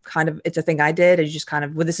thing I did. It's just kind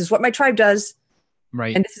of, well, this is what my tribe does.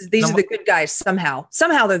 Right. And these are the good guys somehow.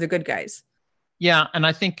 Somehow they're the good guys. Yeah. And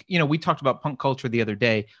I think, we talked about punk culture the other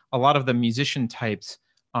day. A lot of the musician types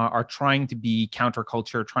are trying to be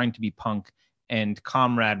counterculture, trying to be punk. And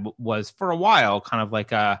Comrade was for a while kind of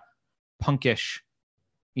like a punkish,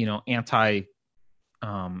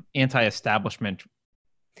 anti-establishment.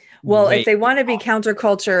 Well, if they want to be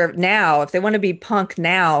counterculture now, if they want to be punk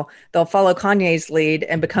now, they'll follow Kanye's lead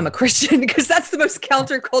and become a Christian, because that's the most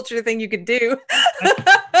counterculture thing you could do.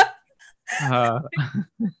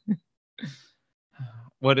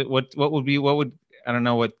 What would I don't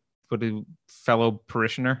know, what a fellow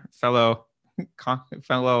parishioner, fellow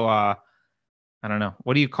I don't know,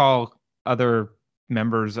 what do you call other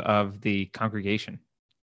members of the congregation?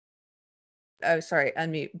 Oh, sorry,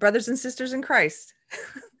 unmute. Brothers and sisters in Christ.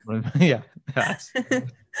 Yeah.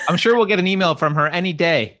 I'm sure we'll get an email from her any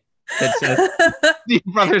day that says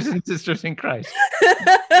brothers and sisters in Christ.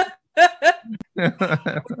 We're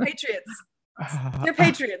patriots. They're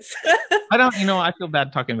patriots. I feel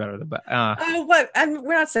bad talking about her, but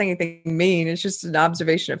we're not saying anything mean. It's just an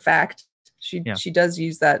observation of fact. She does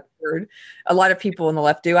use that word. A lot of people on the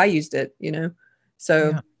left do. I used it,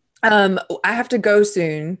 So I have to go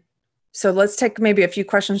soon. So let's take maybe a few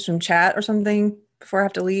questions from chat or something before I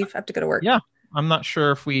have to leave. I have to go to work. Yeah. I'm not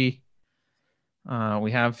sure if we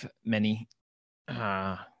have many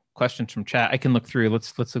questions from chat. I can look through.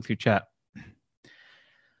 Let's look through chat.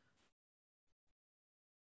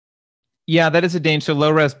 Yeah, that is a danger. So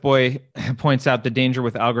Low Res Boy points out the danger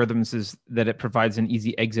with algorithms is that it provides an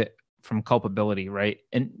easy exit from culpability, right?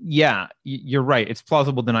 And yeah, you're right. It's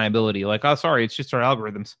plausible deniability. Like, oh, sorry, it's just our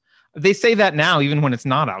algorithms. They say that now, even when it's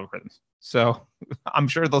not algorithms. So I'm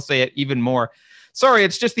sure they'll say it even more. Sorry,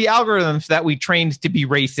 it's just the algorithms that we trained to be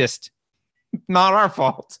racist. Not our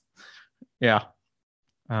fault. Yeah.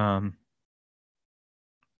 El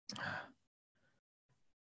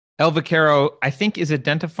Vaquero, I think, is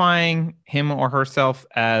identifying him or herself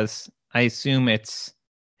as, I assume it's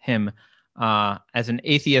him, as an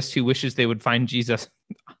atheist who wishes they would find Jesus.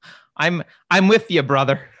 I'm with you,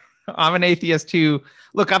 brother. I'm an atheist who,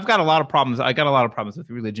 look, I've got a lot of problems. I got a lot of problems with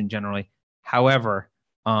religion generally. However,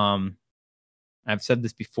 I've said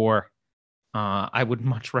this before. I would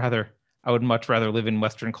much rather live in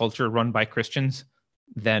Western culture run by Christians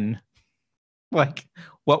than like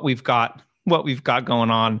what we've got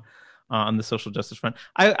going on the social justice front.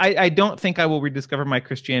 I don't think I will rediscover my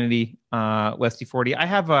Christianity, Westy 40. I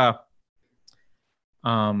have a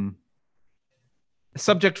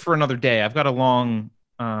subject for another day. I've got a long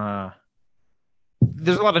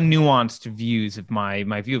there's a lot of nuanced views of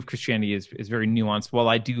my view of Christianity is very nuanced. While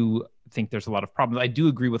I do think there's a lot of problems, I do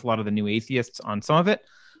agree with a lot of the new atheists on some of it,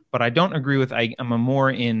 but I don't agree with I'm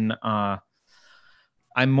more in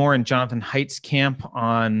Jonathan Haidt's camp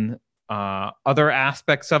on other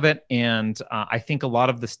aspects of it. And I think a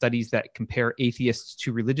lot of the studies that compare atheists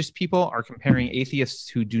to religious people are comparing atheists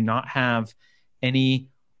who do not have any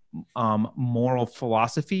moral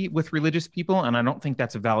philosophy with religious people. And I don't think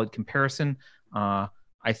that's a valid comparison. I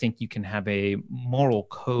think you can have a moral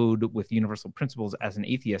code with universal principles as an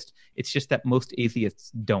atheist. It's just that most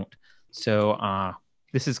atheists don't. So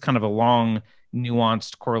this is kind of a long,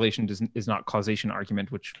 nuanced correlation is not causation argument,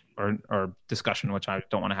 or discussion, which I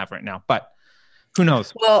don't want to have right now. But who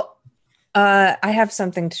knows? Well, I have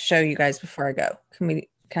something to show you guys before I go. Can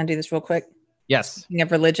I do this real quick? Yes. Speaking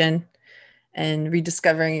of religion and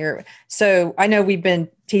rediscovering your... So I know we've been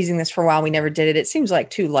teasing this for a while. We never did it. It seems like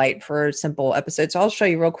too light for a simple episode. So I'll show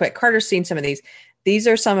you real quick. Carter's seen some of these. These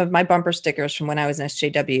are some of my bumper stickers from when I was in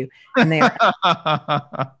SJW. And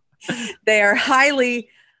they are highly,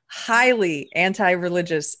 highly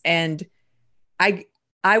anti-religious. And I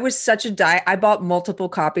was such a I bought multiple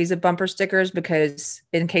copies of bumper stickers because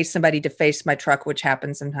in case somebody defaced my truck, which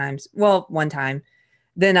happens sometimes. Well, one time,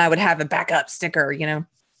 then I would have a backup sticker,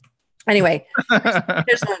 Anyway,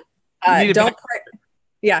 here's one. Don't pray.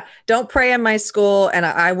 Yeah, don't pray in my school, and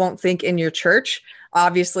I won't think in your church.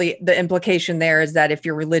 Obviously, the implication there is that if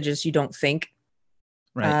you're religious, you don't think.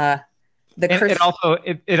 Right. The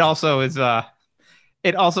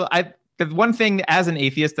one thing as an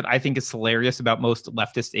atheist that I think is hilarious about most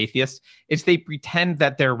leftist atheists is they pretend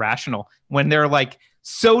that they're rational when they're like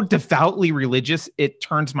so devoutly religious, it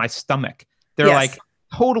turns my stomach. They're like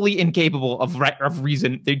totally incapable of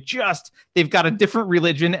reason. They've got a different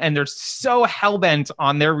religion and they're so hell-bent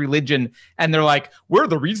on their religion. And they're like, we're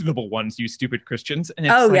the reasonable ones, you stupid Christians. And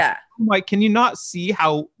it's like, can you not see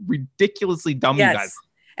how ridiculously dumb you guys are?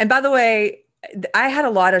 And by the way, I had a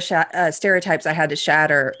lot of stereotypes I had to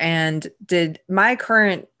shatter, and did my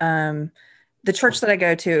current the church that I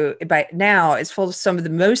go to by now is full of some of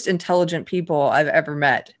the most intelligent people I've ever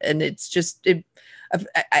met, and it's just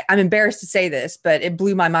I'm embarrassed to say this, but it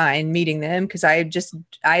blew my mind meeting them because I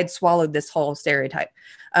had swallowed this whole stereotype.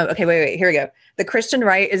 Okay, wait, here we go. The Christian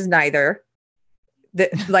right is neither.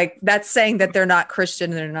 Like that's saying that they're not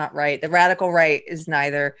Christian and they're not right. The radical right is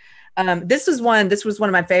neither. This was one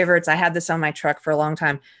of my favorites. I had this on my truck for a long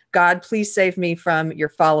time. God, please save me from your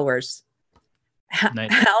followers.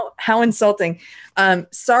 Nice. How insulting.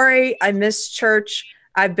 Sorry, I missed church.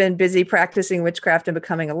 I've been busy practicing witchcraft and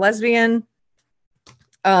becoming a lesbian.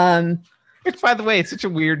 Which, by the way, it's such a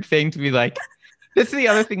weird thing to be like. This is the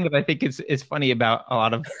other thing that I think is funny about a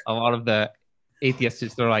lot of the atheists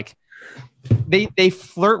is they're like they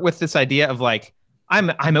flirt with this idea of like I'm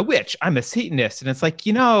a witch, I'm a Satanist, and it's like,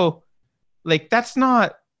 like that's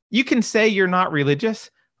not, you can say you're not religious,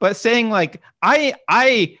 but saying like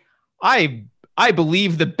I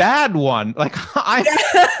believe the bad one, like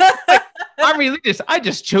I'm religious, I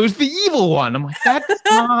just chose the evil one. I'm like,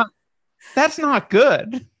 that's not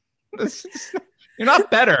good. You're not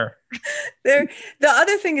better. The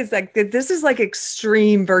other thing is like this is like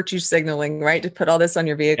extreme virtue signaling, right? To put all this on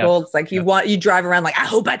your vehicle. Yeah. It's like you drive around like, I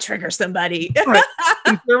hope I trigger somebody. Right.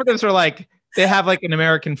 Conservatives are like, they have like an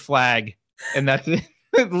American flag, and that's it.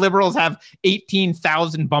 Liberals have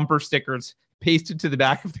 18,000 bumper stickers pasted to the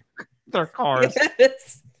back of their cars.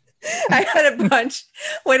 Yes. I had a bunch.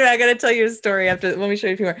 Wait a minute, I got to tell you a story after. Let me show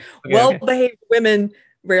you a few more. Okay, well-behaved women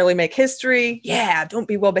rarely make history. Yeah, don't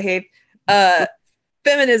be well-behaved.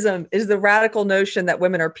 Feminism is the radical notion that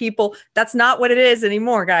women are people. That's not what it is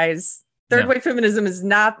anymore, guys. Third wave feminism is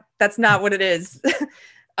not. That's not what it is.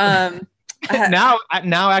 Now,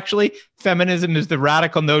 actually, feminism is the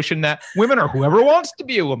radical notion that women are whoever wants to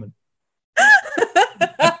be a woman.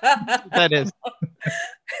 That is.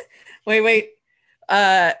 Wait.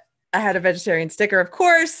 I had a vegetarian sticker, of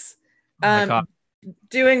course.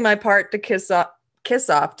 Doing my part to piss off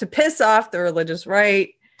the religious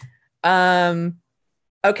right.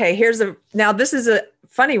 Okay, now this is a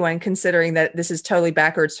funny one considering that this is totally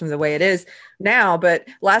backwards from the way it is now, but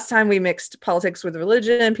last time we mixed politics with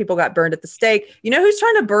religion, people got burned at the stake. You know who's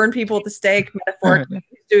trying to burn people at the stake metaphorically,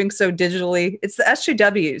 doing so digitally? It's the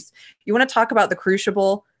SJWs. You want to talk about the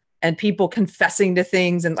Crucible and people confessing to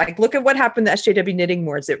things, and like, look at what happened to SJW knitting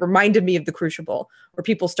wars. It reminded me of the Crucible, where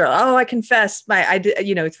people start, I confessed 3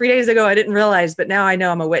 days ago, I didn't realize, but now I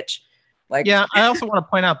know I'm a witch. Like, yeah, I also want to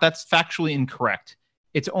point out that's factually incorrect.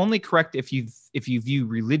 It's only correct if you view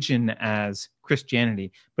religion as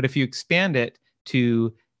Christianity. But if you expand it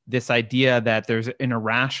to this idea that there's an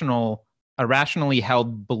irrationally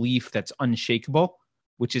held belief that's unshakable,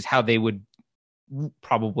 which is how they would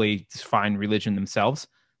probably define religion themselves,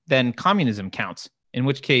 then communism counts. In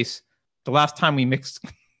which case, the last time we mixed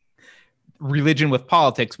religion with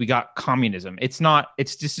politics, we got communism. It's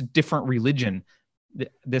just a different religion.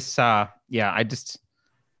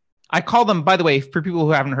 I call them, by the way, for people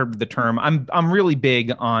who haven't heard the term, I'm really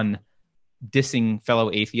big on dissing fellow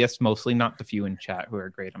atheists, mostly, not the few in chat who are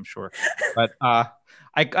great, I'm sure. But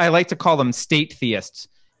I like to call them state theists,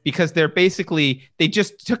 because they're basically, they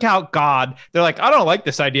just took out God. They're like, I don't like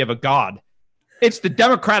this idea of a God. It's the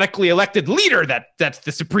democratically elected leader that's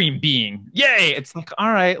the supreme being. Yay! It's like,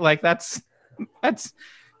 all right, like that's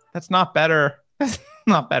not better. That's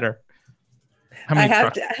not better. I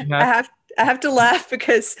have to laugh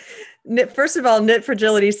because, first of all, Knit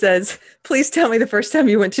Fragility says, please tell me the first time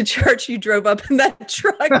you went to church, you drove up in that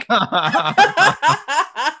truck.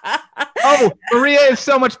 Oh, Maria is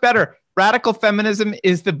so much better. Radical feminism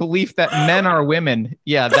is the belief that men are women.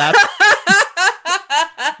 Yeah, that's...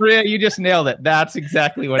 Maria, you just nailed it. That's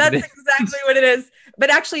exactly what it is. That's exactly what it is. But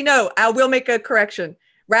actually, no, I will make a correction.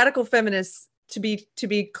 Radical feminists, to be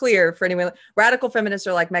clear for anyone, radical feminists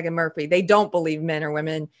are like Megan Murphy. They don't believe men are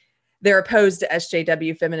women. They're opposed to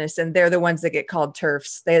SJW feminists, and they're the ones that get called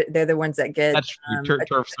TERFs. They're the ones that get... That's true.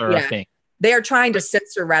 TERFs are a thing. They are trying to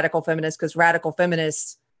censor radical feminists because radical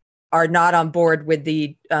feminists are not on board with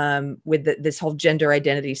this whole gender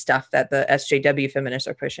identity stuff that the SJW feminists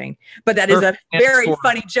are pushing. But that is a very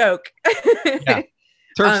funny joke. Yeah.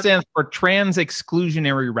 TERF stands for Trans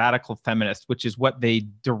Exclusionary Radical Feminist, which is what they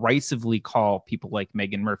derisively call people like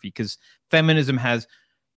Megan Murphy, because feminism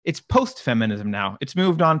it's post-feminism now. It's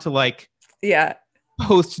moved on to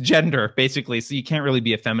post-gender, basically. So you can't really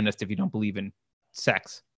be a feminist if you don't believe in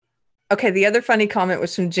sex. Okay, the other funny comment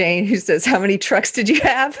was from Jane, who says, how many trucks did you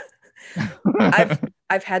have?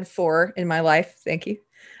 I've had 4 in my life. Thank you.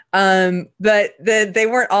 But they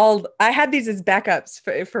weren't all. I had these as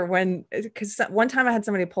backups for when, because one time I had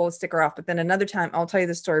somebody pull a sticker off, but then another time, I'll tell you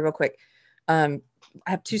the story real quick. I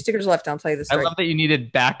have 2 stickers left. I'll tell you the I story. love that you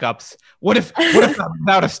needed backups. What if I'm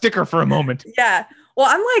without a sticker for a moment? Yeah. Well,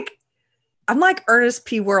 I'm like Ernest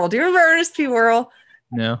P. Worrell. Do you remember Ernest P. Worrell?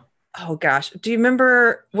 No. Oh gosh. Do you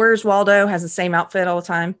remember Where's Waldo has the same outfit all the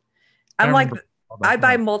time? I I'm don't like, remember. I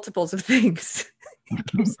buy multiples of things.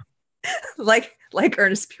 like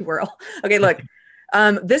Ernest P. Worrell. Okay, look.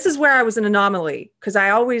 This is where I was an anomaly because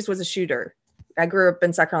I always was a shooter. I grew up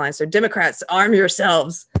in South Carolina. So Democrats, arm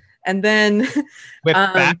yourselves. And then With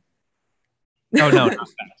back. Oh no, not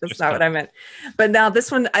that's not what I meant. But now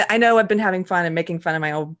this one, I know I've been having fun and making fun of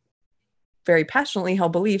my old, very passionately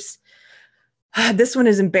held beliefs. This one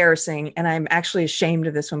is embarrassing, and I'm actually ashamed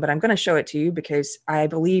of this one, but I'm going to show it to you because I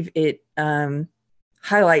believe it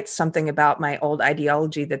highlights something about my old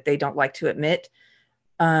ideology that they don't like to admit.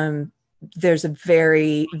 There's a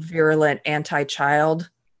very virulent anti-child,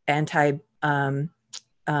 anti-family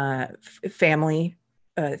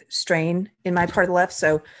strain in my part of the left.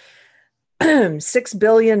 So 6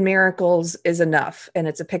 billion miracles is enough. And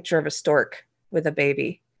it's a picture of a stork with a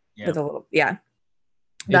baby with a little,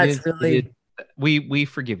 That's really, we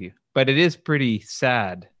forgive you, but it is pretty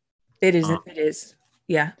sad. it is.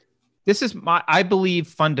 Yeah. This is I believe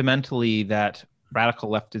fundamentally that radical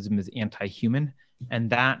leftism is anti-human, and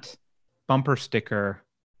that bumper sticker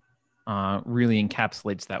really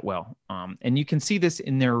encapsulates that well. And you can see this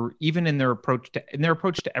in their approach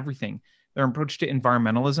to everything. Their approach to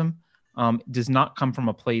environmentalism does not come from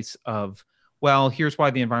a place of, well, here's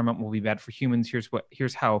why the environment will be bad for humans.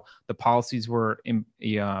 Here's how the policies we're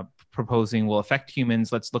proposing will affect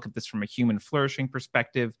humans. Let's look at this from a human flourishing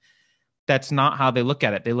perspective. That's not how they look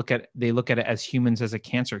at it. They look at it as humans as a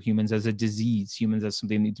cancer, humans as a disease, humans as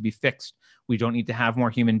something that needs to be fixed. We don't need to have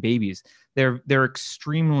more human babies. They're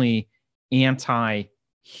extremely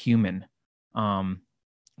anti-human,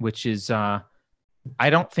 which is I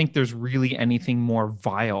don't think there's really anything more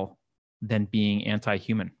vile than being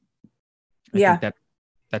anti-human. I think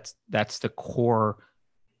that's the core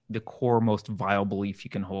most vile belief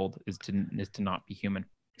you can hold is to not be human.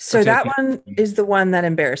 So that one is the one that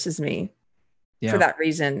embarrasses me for that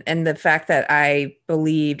reason. And the fact that I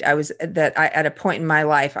believed at a point in my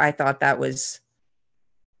life, I thought that was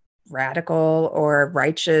radical or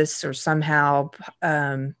righteous or somehow,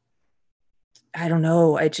 I don't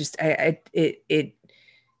know. Anyway,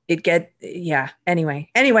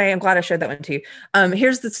 I'm glad I showed that one to you.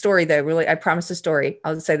 Here's the story though. Really, I promised a story.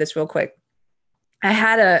 I'll just say this real quick. I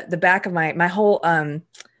had the back of my whole,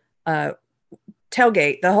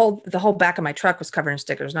 tailgate, the whole back of my truck was covered in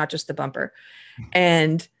stickers, not just the bumper.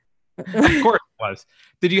 And of course it was.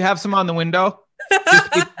 Did you have some on the window?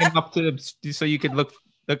 Up to so you could look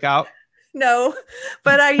out? No,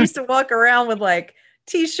 but I used to walk around with like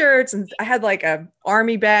t-shirts, and I had like a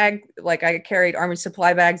army bag, like I carried army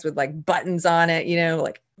supply bags with like buttons on it,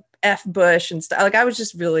 like F Bush and stuff. Like I was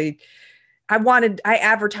just really, I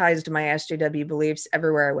advertised my SJW beliefs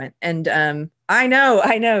everywhere I went. And I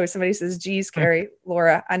know somebody says, geez, Carrie,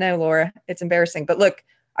 Laura, I know, Laura, it's embarrassing. But look,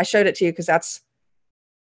 I showed it to you because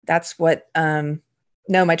that's what,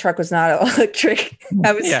 no, my truck was not electric.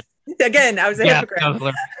 I was, I was a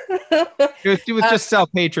hypocrite. It was just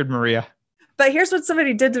self-hatred, Maria. But here's what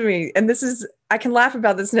somebody did to me. And I can laugh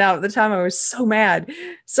about this now. At the time, I was so mad.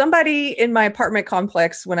 Somebody in my apartment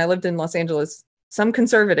complex when I lived in Los Angeles, some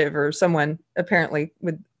conservative or someone apparently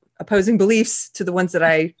with opposing beliefs to the ones that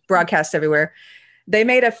I broadcast everywhere, they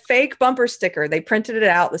made a fake bumper sticker. They printed it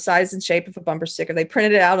out, the size and shape of a bumper sticker. They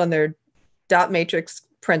printed it out on their dot matrix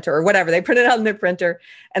printer or whatever. They printed it out on their printer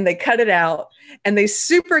and they cut it out and they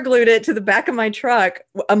super glued it to the back of my truck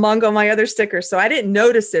among all my other stickers. So I didn't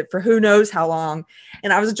notice it for who knows how long.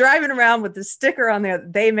 And I was driving around with the sticker on there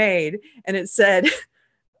that they made, and it said,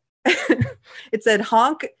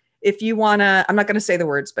 honk if you want to, I'm not going to say the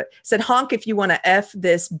words, but it said, honk if you want to F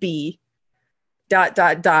this B ...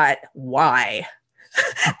 Y.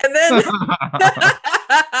 And then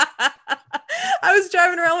I was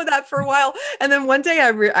driving around with that for a while. And then one day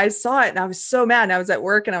I saw it and I was so mad. And I was at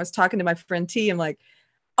work and I was talking to my friend T. I'm like,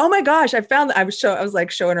 oh my gosh, I found that. I was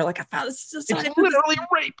showing her, like, I found this. It's literally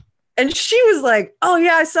rape. And she was like, oh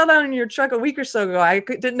yeah, I saw that on your truck a week or so ago. I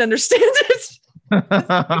didn't understand it. I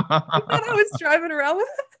thought I was driving around with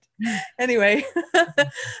it. Anyway,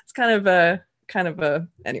 it's kind of a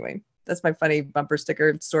anyway, that's my funny bumper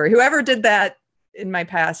sticker story. Whoever did that in my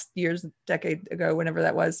past years, decade ago, whenever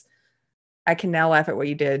that was, I can now laugh at what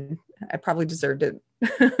you did. I probably deserved it.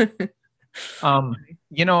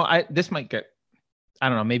 This might get, I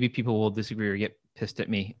don't know, maybe people will disagree or get pissed at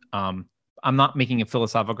me. I'm not making a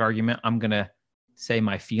philosophical argument. I'm going to say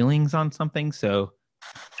my feelings on something. So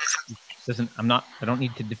I don't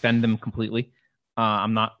need to defend them completely.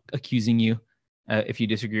 I'm not accusing you if you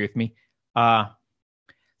disagree with me.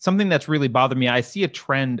 Something that's really bothered me, I see a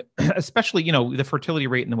trend, especially, the fertility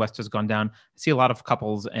rate in the West has gone down. I see a lot of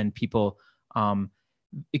couples and people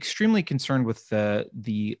extremely concerned with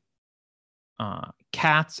the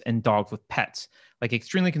cats and dogs with pets, like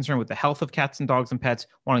extremely concerned with the health of cats and dogs and pets,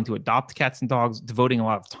 wanting to adopt cats and dogs, devoting a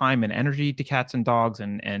lot of time and energy to cats and dogs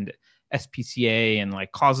and SPCA and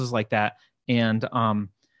like causes like that. And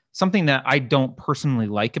something that I don't personally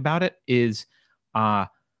like about it is I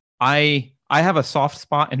have a soft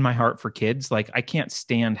spot in my heart for kids. Like I can't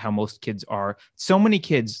stand how most kids are. So many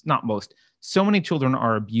kids, not most, so many children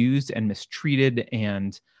are abused and mistreated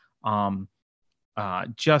and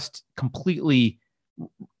just completely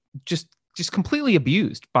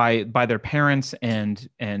abused by their parents and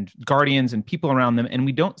guardians and people around them, and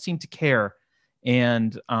we don't seem to care.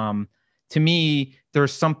 And to me,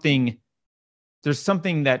 there's something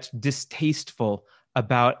that's distasteful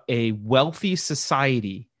about a wealthy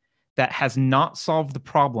society that has not solved the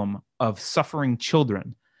problem of suffering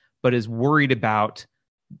children, but is worried about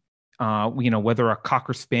whether a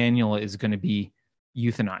Cocker Spaniel is going to be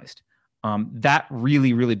euthanized. That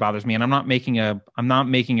really, really bothers me. And I'm not making a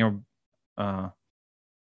moral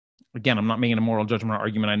judgment or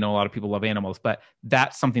argument. I know a lot of people love animals, but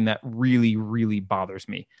that's something that really, really bothers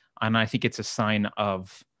me. And I think it's a sign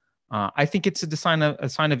of, a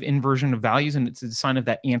sign of inversion of values, and it's a sign of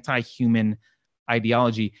that anti-human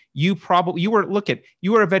ideology. You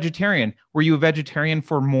were a vegetarian. Were you a vegetarian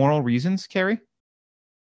for moral reasons, Carrie?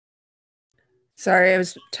 Sorry, I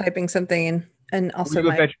was typing something in. And also, were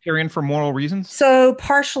you a vegetarian for moral reasons? So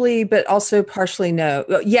partially, but also partially no.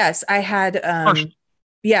 Yes, I had.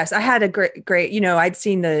 Yes, I had a great. I'd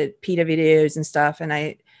seen the PETA videos and stuff, and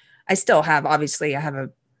I still have. Obviously, I have a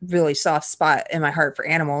really soft spot in my heart for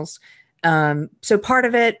animals. So part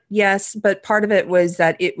of it, yes, but part of it was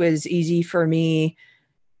that it was easy for me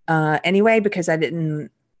anyway, because I didn't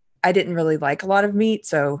really like a lot of meat,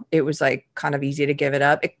 so it was like kind of easy to give it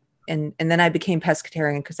up. And then I became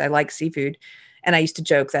pescatarian because I like seafood. And I used to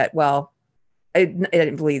joke that, well, I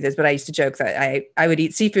didn't believe this, but I used to joke that I would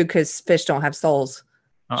eat seafood because fish don't have souls.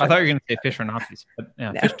 I thought you were going to say fish are Nazis, but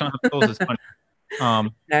yeah, no. Fish don't have souls is funny.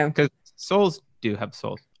 No, because souls do have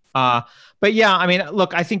souls. But yeah, I mean,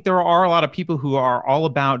 look, I think there are a lot of people who are all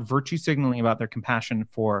about virtue signaling about their compassion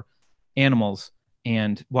for animals,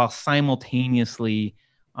 and while simultaneously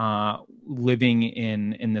living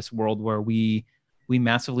in this world where we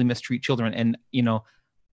massively mistreat children. And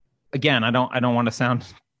again, I don't want to sound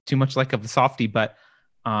too much like a softie, but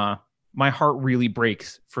my heart really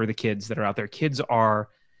breaks for the kids that are out there. Kids are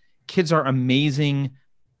amazing,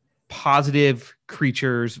 positive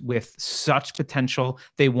creatures with such potential.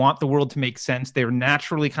 They want the world to make sense. They're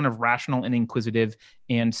naturally kind of rational and inquisitive.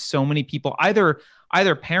 And so many people, either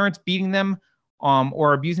parents beating them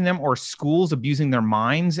or abusing them, or schools abusing their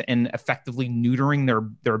minds and effectively neutering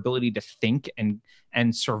their ability to think and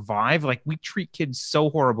survive. Like, we treat kids so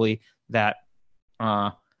horribly that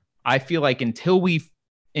I feel like until we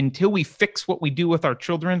fix what we do with our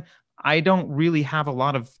children, I don't really have a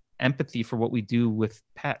lot of empathy for what we do with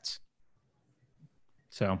pets.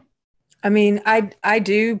 So, I mean, I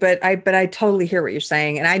do, but I totally hear what you're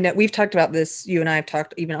saying. And I know we've talked about this. You and I have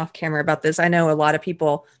talked even off camera about this. I know a lot of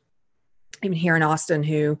people, even here in Austin,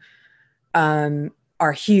 who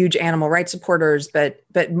are huge animal rights supporters, but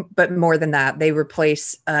more than that, they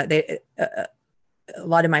replace a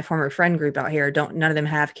lot of my former friend group out here none of them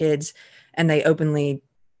have kids, and they openly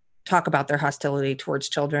talk about their hostility towards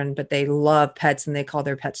children, but they love pets and they call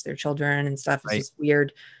their pets their children and stuff. Right. It's this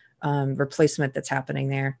weird replacement that's happening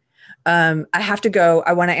there. I have to go.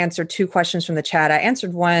 I want to answer 2 questions from the chat. I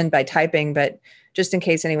answered one by typing, but just in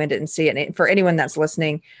case anyone didn't see it, and for anyone that's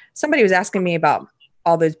listening, somebody was asking me about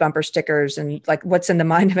all those bumper stickers and like what's in the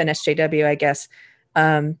mind of an SJW, I guess.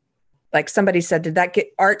 Like somebody said,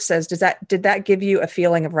 Art says, did that give you a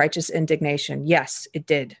feeling of righteous indignation? Yes, it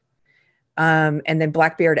did. And then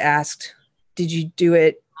Blackbeard asked, did you do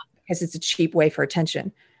it because it's a cheap way for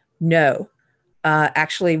attention? No.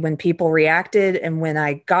 Actually, when people reacted and when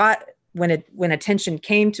I got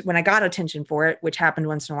attention for it, which happened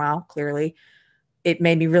once in a while, clearly, it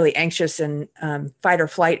made me really anxious and fight or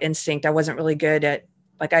flight instinct. I wasn't really good at,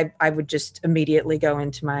 like, I would just immediately go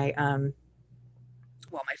into my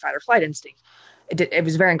my fight or flight instinct. It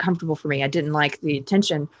was very uncomfortable for me. I didn't like the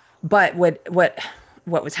attention. But what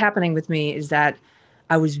was happening with me is that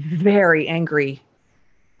I was very angry.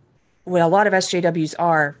 What a lot of SJWs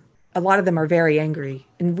are, a lot of them are very angry.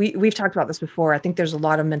 And we've talked about this before. I think there's a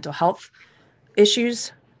lot of mental health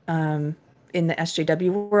issues in the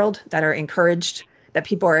SJW world that are encouraged, that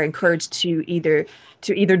people are encouraged to either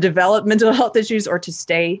develop mental health issues or to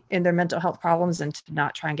stay in their mental health problems and to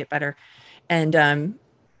not try and get better. And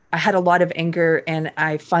I had a lot of anger, and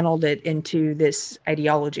I funneled it into this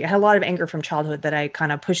ideology. I had a lot of anger from childhood that I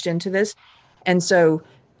kind of pushed into this. And so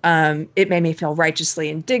it made me feel righteously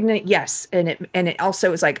indignant. Yes. And it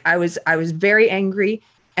also was like, I was very angry.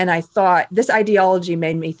 And I thought this ideology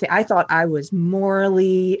made me think, I thought I was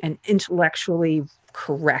morally and intellectually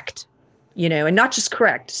correct, and not just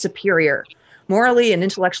correct, superior, morally and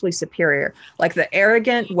intellectually superior. Like the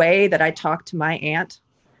arrogant way that I talk to my aunt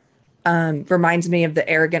reminds me of the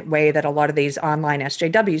arrogant way that a lot of these online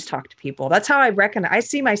SJWs talk to people. That's how I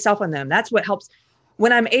see myself in them. That's what helps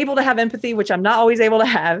when I'm able to have empathy, which I'm not always able to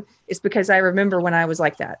have, is because I remember when I was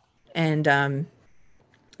like that. And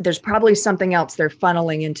there's probably something else they're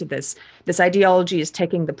funneling into this. This ideology is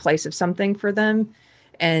taking the place of something for them.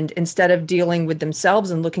 And instead of dealing with themselves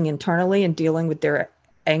and looking internally and dealing with their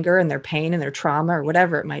anger and their pain and their trauma or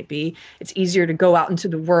whatever it might be, it's easier to go out into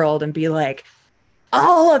the world and be like,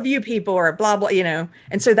 all of you people are blah, blah,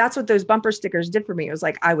 And so that's what those bumper stickers did for me. It was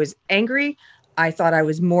like, I was angry. I thought I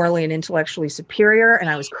was morally and intellectually superior and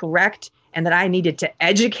I was correct. And that I needed to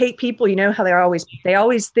educate people. You know how they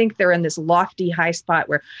always think they're in this lofty high spot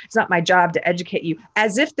where it's not my job to educate you,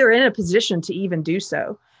 as if they're in a position to even do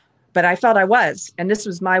so. But I felt I was, and this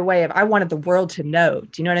was my way of, I wanted the world to know.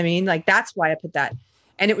 Do you know what I mean? Like, that's why I put that.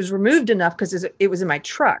 And it was removed enough because it was in my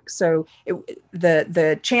truck. So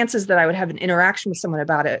the chances that I would have an interaction with someone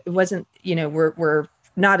about it, it wasn't, were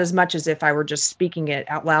not as much as if I were just speaking it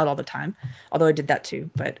out loud all the time. Although I did that too.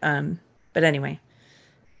 But anyway.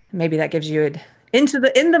 Maybe that gives you in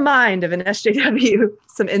the mind of an SJW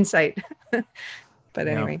some insight. But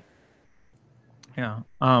anyway. Yeah.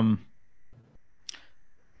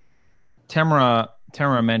 Tamara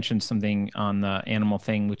mentioned something on the animal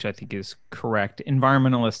thing, which I think is correct.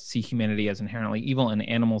 Environmentalists see humanity as inherently evil, and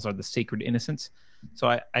animals are the sacred innocents. So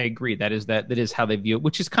I agree. That is how they view it,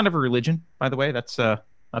 which is kind of a religion, by the way. That's not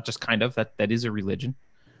just kind of, that is a religion.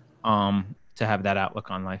 To have that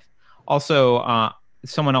outlook on life. Also,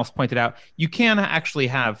 someone else pointed out, you can actually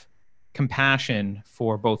have compassion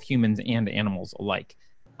for both humans and animals alike.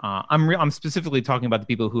 I'm specifically talking about the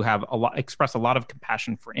people who have express a lot of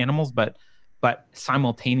compassion for animals, but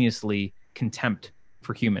simultaneously contempt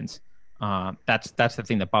for humans. That's the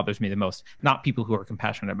thing that bothers me the most. Not people who are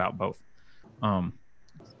compassionate about both.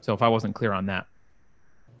 So if I wasn't clear on that,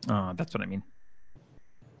 that's what I mean.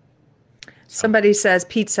 Somebody says,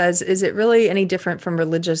 Pete says, is it really any different from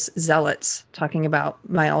religious zealots talking about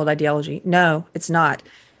my old ideology? No, it's not.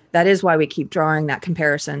 That is why we keep drawing that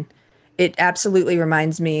comparison. It absolutely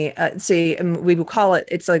reminds me, we will call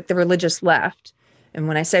it's like the religious left. And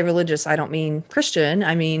when I say religious, I don't mean Christian,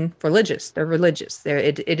 I mean religious. They're religious.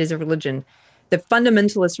 It is a religion. The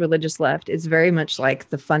fundamentalist religious left is very much like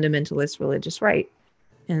the fundamentalist religious right.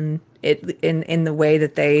 And in the way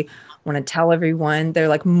that they want to tell everyone they're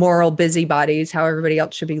like moral busybodies, how everybody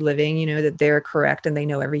else should be living, that they're correct and they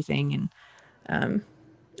know everything. And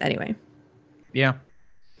anyway. Yeah.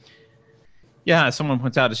 Someone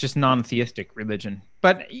points out it's just non-theistic religion.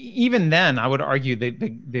 But even then, I would argue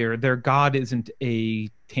that their God isn't a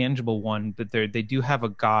tangible one, but they do have a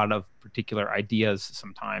God of particular ideas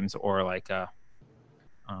sometimes, or like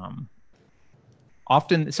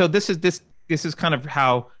often. So this is kind of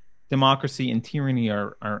how democracy and tyranny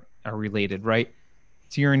are related, right?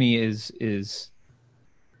 Tyranny is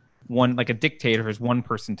one, like a dictator is one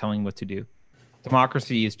person telling you what to do.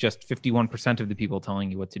 Democracy is just 51% of the people telling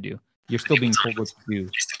you what to do. You're still being told what to do.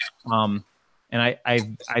 And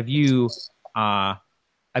I view a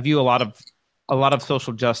lot of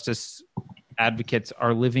social justice advocates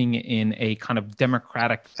are living in a kind of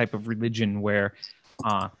democratic type of religion where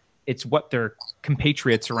it's what their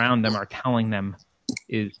compatriots around them are telling them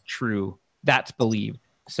is true. That's believed.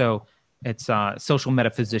 So it's social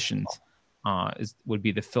metaphysicians would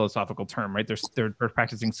be the philosophical term, right? They're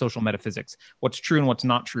practicing social metaphysics. What's true and what's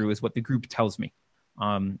not true is what the group tells me,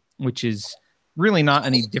 which is really not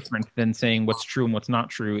any different than saying what's true and what's not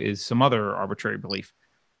true is some other arbitrary belief.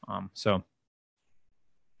 Okay.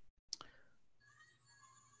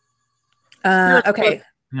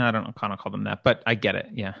 I don't know, kind of call them that, but I get it.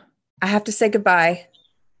 Yeah. I have to say goodbye.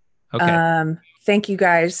 Okay. Thank you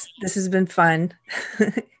guys. This has been fun.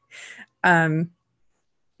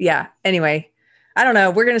 Yeah. Anyway, I don't know.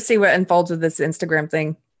 We're going to see what unfolds with this Instagram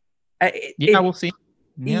thing. We'll see.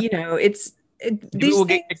 Yeah. Maybe we'll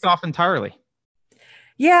get kicked off entirely.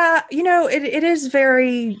 Yeah, it is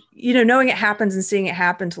very, knowing it happens and seeing it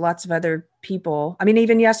happen to lots of other people. I mean,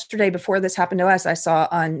 even yesterday before this happened to us, I saw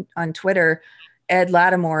on Twitter Ed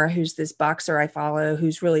Lattimore, who's this boxer I follow,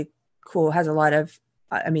 who's really cool, has a lot of,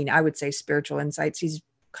 I mean, I would say spiritual insights. He's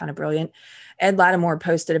kind of brilliant. Ed Lattimore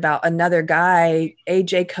posted about another guy,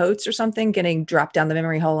 AJ Coates or something, getting dropped down the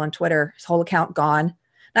memory hole on Twitter. His whole account gone.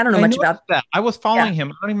 I don't know I much noticed about. that. I was Yeah. following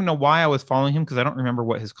him. I don't even know why I was following him because I don't remember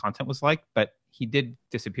what his content was like, but he did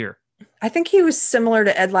disappear. I think he was similar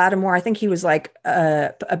to Ed Lattimore. I think he was like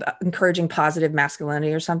encouraging positive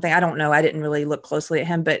masculinity or something. I don't know. I didn't really look closely at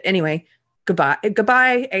him, but anyway, goodbye,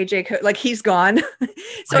 AJ. Like he's gone. So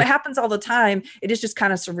it Right. happens all the time. It is just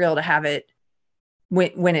kind of surreal to have it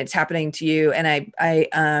when it's happening to you. And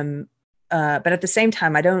but at the same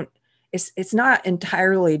time, I don't. It's not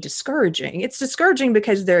entirely discouraging. It's discouraging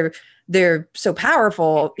because they're so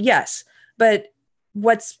powerful. Yes, but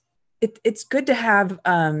it's good to have.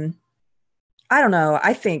 I don't know.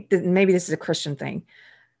 I think that maybe this is a Christian thing.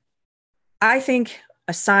 I think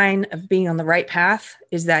a sign of being on the right path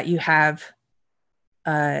is that you have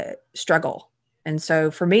struggle. And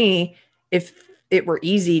so for me, if it were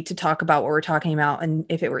easy to talk about what we're talking about, and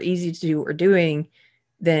if it were easy to do what we're doing,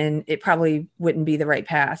 then it probably wouldn't be the right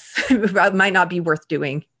path. It might not be worth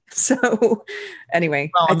doing. So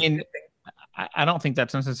anyway, Well, I I think mean, I don't think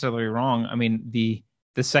that's necessarily wrong. I mean, the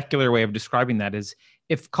secular way of describing that is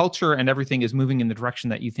if culture and everything is moving in the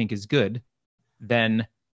direction that you think is good, then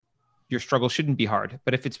your struggle shouldn't be hard.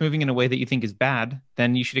 But if it's moving in a way that you think is bad,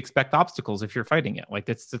 then you should expect obstacles if you're fighting it. Like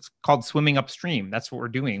it's called swimming upstream. That's what we're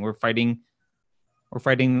doing. We're fighting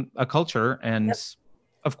a culture, and yep.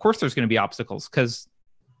 of course there's going to be obstacles because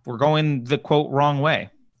we're going the quote wrong way.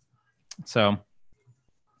 So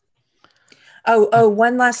Oh,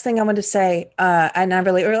 one last thing I want to say, and I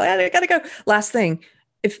really, I gotta go. Last thing,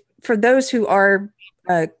 if for those who are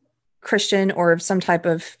Christian or of some type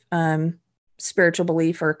of spiritual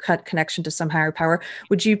belief or connection to some higher power,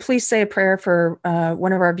 would you please say a prayer for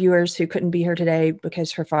one of our viewers who couldn't be here today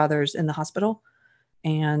because her father's in the hospital?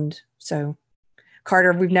 And so,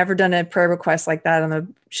 Carter, we've never done a prayer request like that on the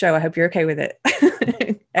show. I hope you're okay with it.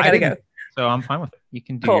 I I gotta didn't, go. so I'm fine with it. You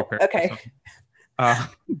can do your Cool. prayer. Okay. Uh,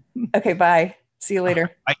 Okay. Bye. See you later.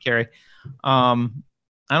 Hi, Carrie. I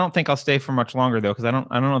don't think I'll stay for much longer though, because I don't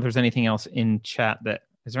know if there's anything else in chat that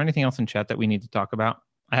is there anything else in chat that we need to talk about?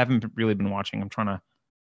 I haven't really been watching. I'm trying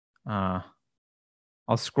to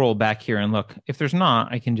I'll scroll back here and look. If there's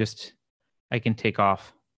not, I can take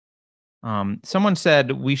off. Someone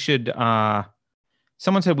said we should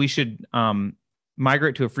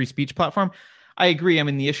migrate to a free speech platform. I agree. I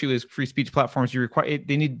mean, the issue is free speech platforms.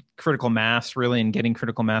 They need critical mass, really, and getting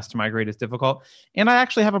critical mass to migrate is difficult. And I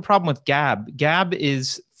actually have a problem with Gab. Gab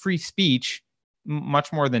is free speech,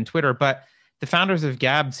 much more than Twitter. But the founders of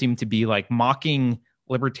Gab seem to be like mocking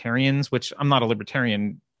libertarians, which I'm not a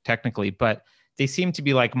libertarian technically, but they seem to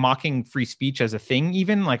be like mocking free speech as a thing.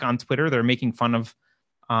 Even like on Twitter, they're making fun of,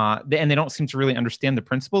 and they don't seem to really understand the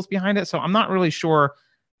principles behind it. So I'm not really sure.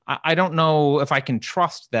 I don't know if I can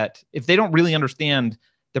trust that if they don't really understand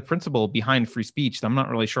the principle behind free speech, I'm not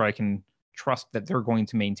really sure I can trust that they're going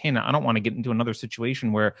to maintain it. I don't want to get into another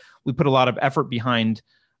situation where we put a lot of effort behind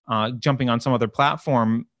jumping on some other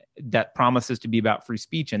platform that promises to be about free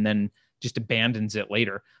speech and then just abandons it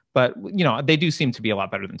later. But they do seem to be a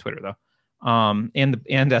lot better than Twitter, though.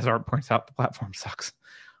 And as Art points out, the platform sucks.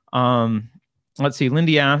 Let's see.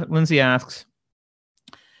 Lindsay asks,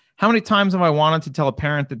 how many times have I wanted to tell a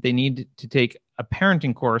parent that they need to take a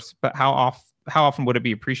parenting course, but how often would it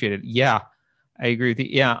be appreciated? Yeah, I agree with you.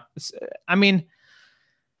 Yeah. I mean,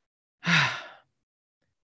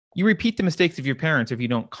 you repeat the mistakes of your parents if you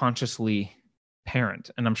don't consciously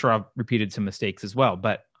parent. And I'm sure I've repeated some mistakes as well,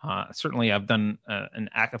 but certainly I've done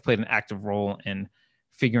I've played an active role in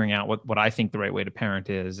figuring out what I think the right way to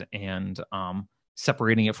parent is, and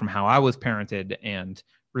separating it from how I was parented, and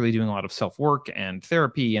really doing a lot of self-work and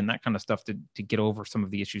therapy and that kind of stuff to get over some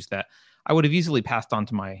of the issues that I would have easily passed on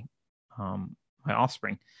to my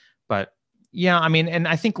offspring. But yeah, I mean, and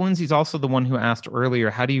I think Lindsay's also the one who asked earlier,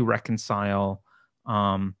 how do you reconcile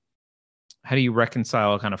kind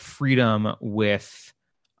of freedom with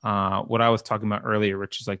what I was talking about earlier,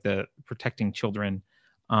 which is like the protecting children.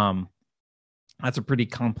 That's a pretty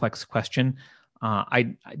complex question.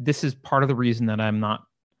 This is part of the reason that I'm not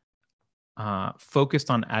focused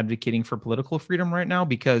on advocating for political freedom right now,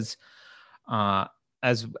 because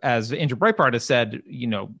as Andrew Breitbart has said,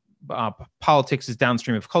 politics is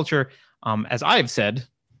downstream of culture. As I have said,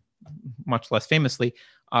 much less famously,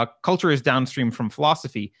 culture is downstream from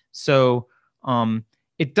philosophy. So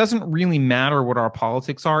it doesn't really matter what our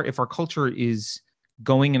politics are if our culture is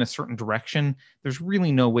going in a certain direction, there's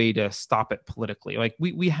really no way to stop it politically. Like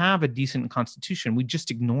we have a decent constitution. We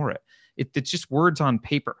just ignore it. It's just words on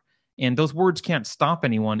paper. And those words can't stop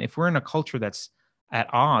anyone. If we're in a culture that's at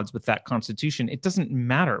odds with that constitution, it doesn't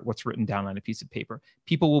matter what's written down on a piece of paper.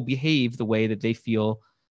 People will behave the way that they feel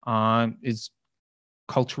is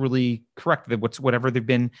culturally correct, that whatever they've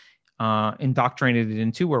been indoctrinated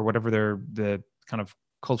into, or whatever the kind of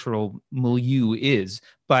cultural milieu is.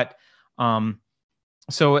 But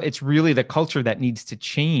so it's really the culture that needs to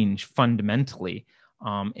change fundamentally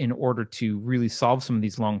in order to really solve some of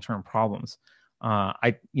these long-term problems.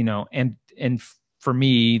 And for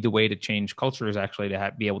me, the way to change culture is actually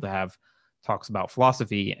to be able to have talks about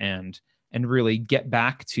philosophy and really get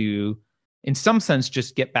back to, in some sense,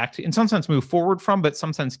 in some sense move forward from, but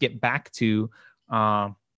some sense get back to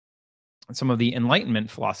some of the Enlightenment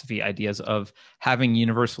philosophy ideas of having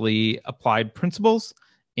universally applied principles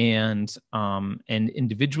and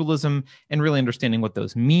individualism, and really understanding what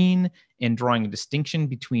those mean, and drawing a distinction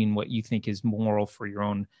between what you think is moral for your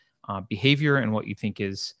own behavior and what you think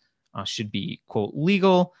is should be, quote,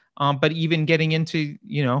 legal, but even getting into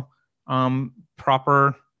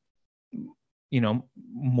proper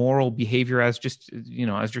moral behavior as just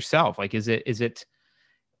as yourself. Like, is it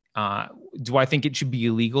do I think it should be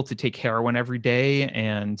illegal to take heroin every day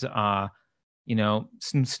and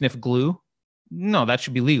sniff glue? No, that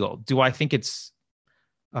should be legal. Do I think it's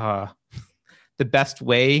the best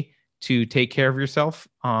way to take care of yourself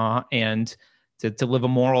and to live a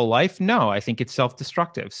moral life? No, I think it's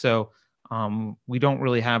self-destructive. So we don't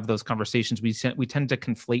really have those conversations. We tend to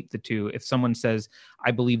conflate the two. If someone says,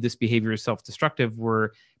 I believe this behavior is self-destructive,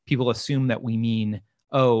 where people assume that we mean,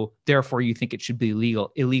 oh, therefore you think it should be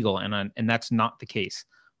illegal. And that's not the case.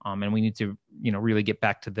 And we need to, really get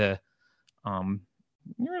back to the,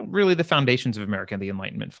 really the foundations of America, the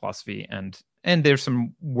Enlightenment philosophy. And there's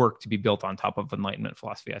some work to be built on top of Enlightenment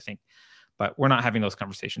philosophy, I think. But we're not having those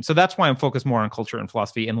conversations. So that's why I'm focused more on culture and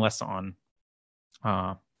philosophy and less on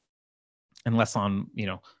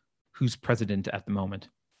who's president at the moment.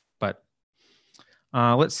 But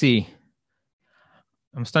let's see.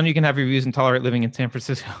 I'm stunned you can have your views and tolerate living in San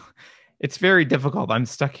Francisco. It's very difficult. I'm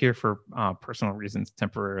stuck here for personal reasons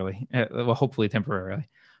temporarily. Well, hopefully temporarily.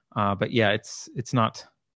 But yeah, it's not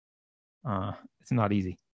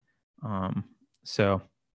easy. So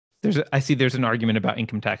I see there's an argument about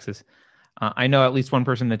income taxes. I know at least one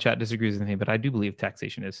person in the chat disagrees with me, but I do believe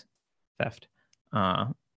taxation is theft.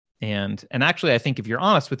 And actually, I think if you're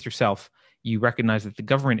honest with yourself, you recognize that the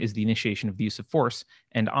government is the initiation of the use of force.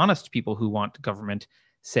 And honest people who want government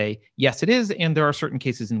say, yes, it is. And there are certain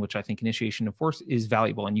cases in which I think initiation of force is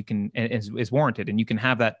valuable and is warranted. And you can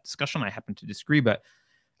have that discussion. I happen to disagree, but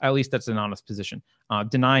at least that's an honest position.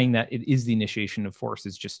 Denying that it is the initiation of force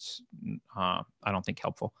is just, I don't think,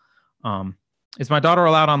 helpful. Is my daughter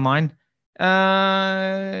allowed online?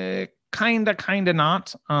 Kinda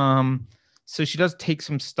not. So she does take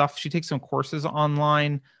some stuff. She takes some courses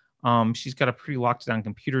online. She's got a pretty locked down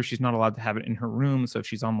computer. She's not allowed to have it in her room. So if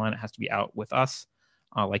she's online, it has to be out with us,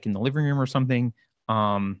 like in the living room or something.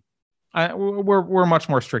 We're much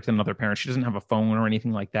more strict than other parents. She doesn't have a phone or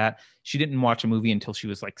anything like that. She didn't watch a movie until she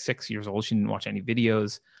was like 6 years old. She didn't watch any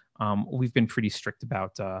videos. We've been pretty strict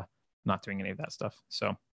about not doing any of that stuff.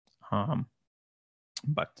 So,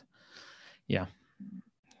 but yeah.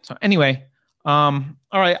 So anyway, all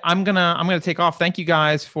right, I'm gonna take off. Thank you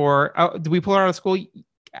guys for. Did we pull her out of school?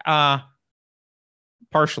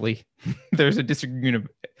 Partially. There's a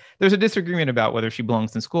disagreement about whether she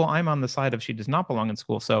belongs in school. I'm on the side of she does not belong in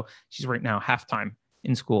school. So she's right now half time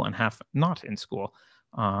in school and half not in school.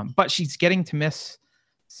 But she's getting to miss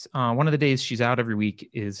one of the days she's out every week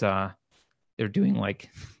is they're doing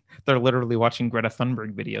they're literally watching Greta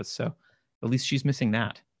Thunberg videos. So at least she's missing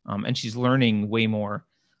that. And she's learning way more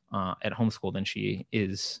at homeschool than she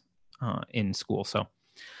is in school. So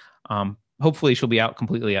hopefully she'll be out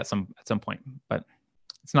completely at some point, but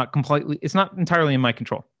it's not entirely in my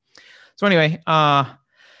control. So anyway,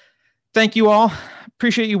 thank you all.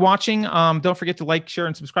 Appreciate you watching. Don't forget to like, share,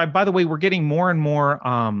 and subscribe. By the way, we're getting more and more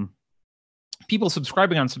people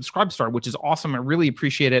subscribing on Subscribestar, which is awesome. I really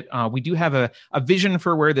appreciate it. We do have a vision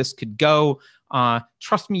for where this could go.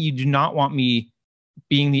 Trust me, you do not want me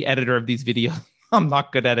being the editor of these videos. I'm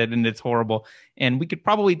not good at it, and it's horrible. And we could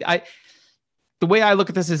probably... the way I look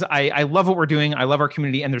at this is I love what we're doing. I love our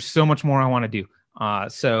community, and there's so much more I want to do.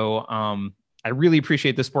 So I really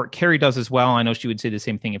appreciate the support. Carrie does as well. I know she would say the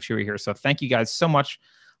same thing if she were here. So thank you guys so much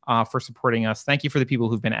for supporting us. Thank you for the people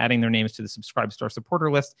who've been adding their names to the Subscribestar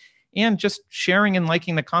supporter list and just sharing and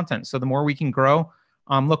liking the content. So the more we can grow,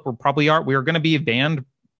 look, we are going to be banned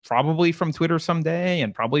probably from Twitter someday,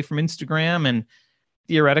 and probably from Instagram, and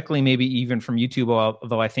theoretically maybe even from YouTube,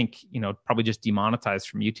 although I think, probably just demonetized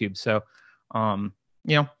from YouTube. So,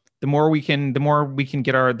 the more we can get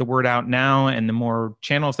the word out now, and the more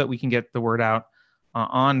channels that we can get the word out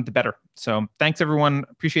on, the better. So thanks, everyone.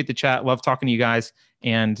 Appreciate the chat. Love talking to you guys.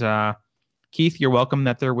 And Keith, you're welcome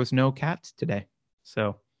that there was no cat today.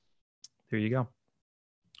 So there you go.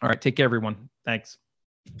 All right. Take care, everyone. Thanks.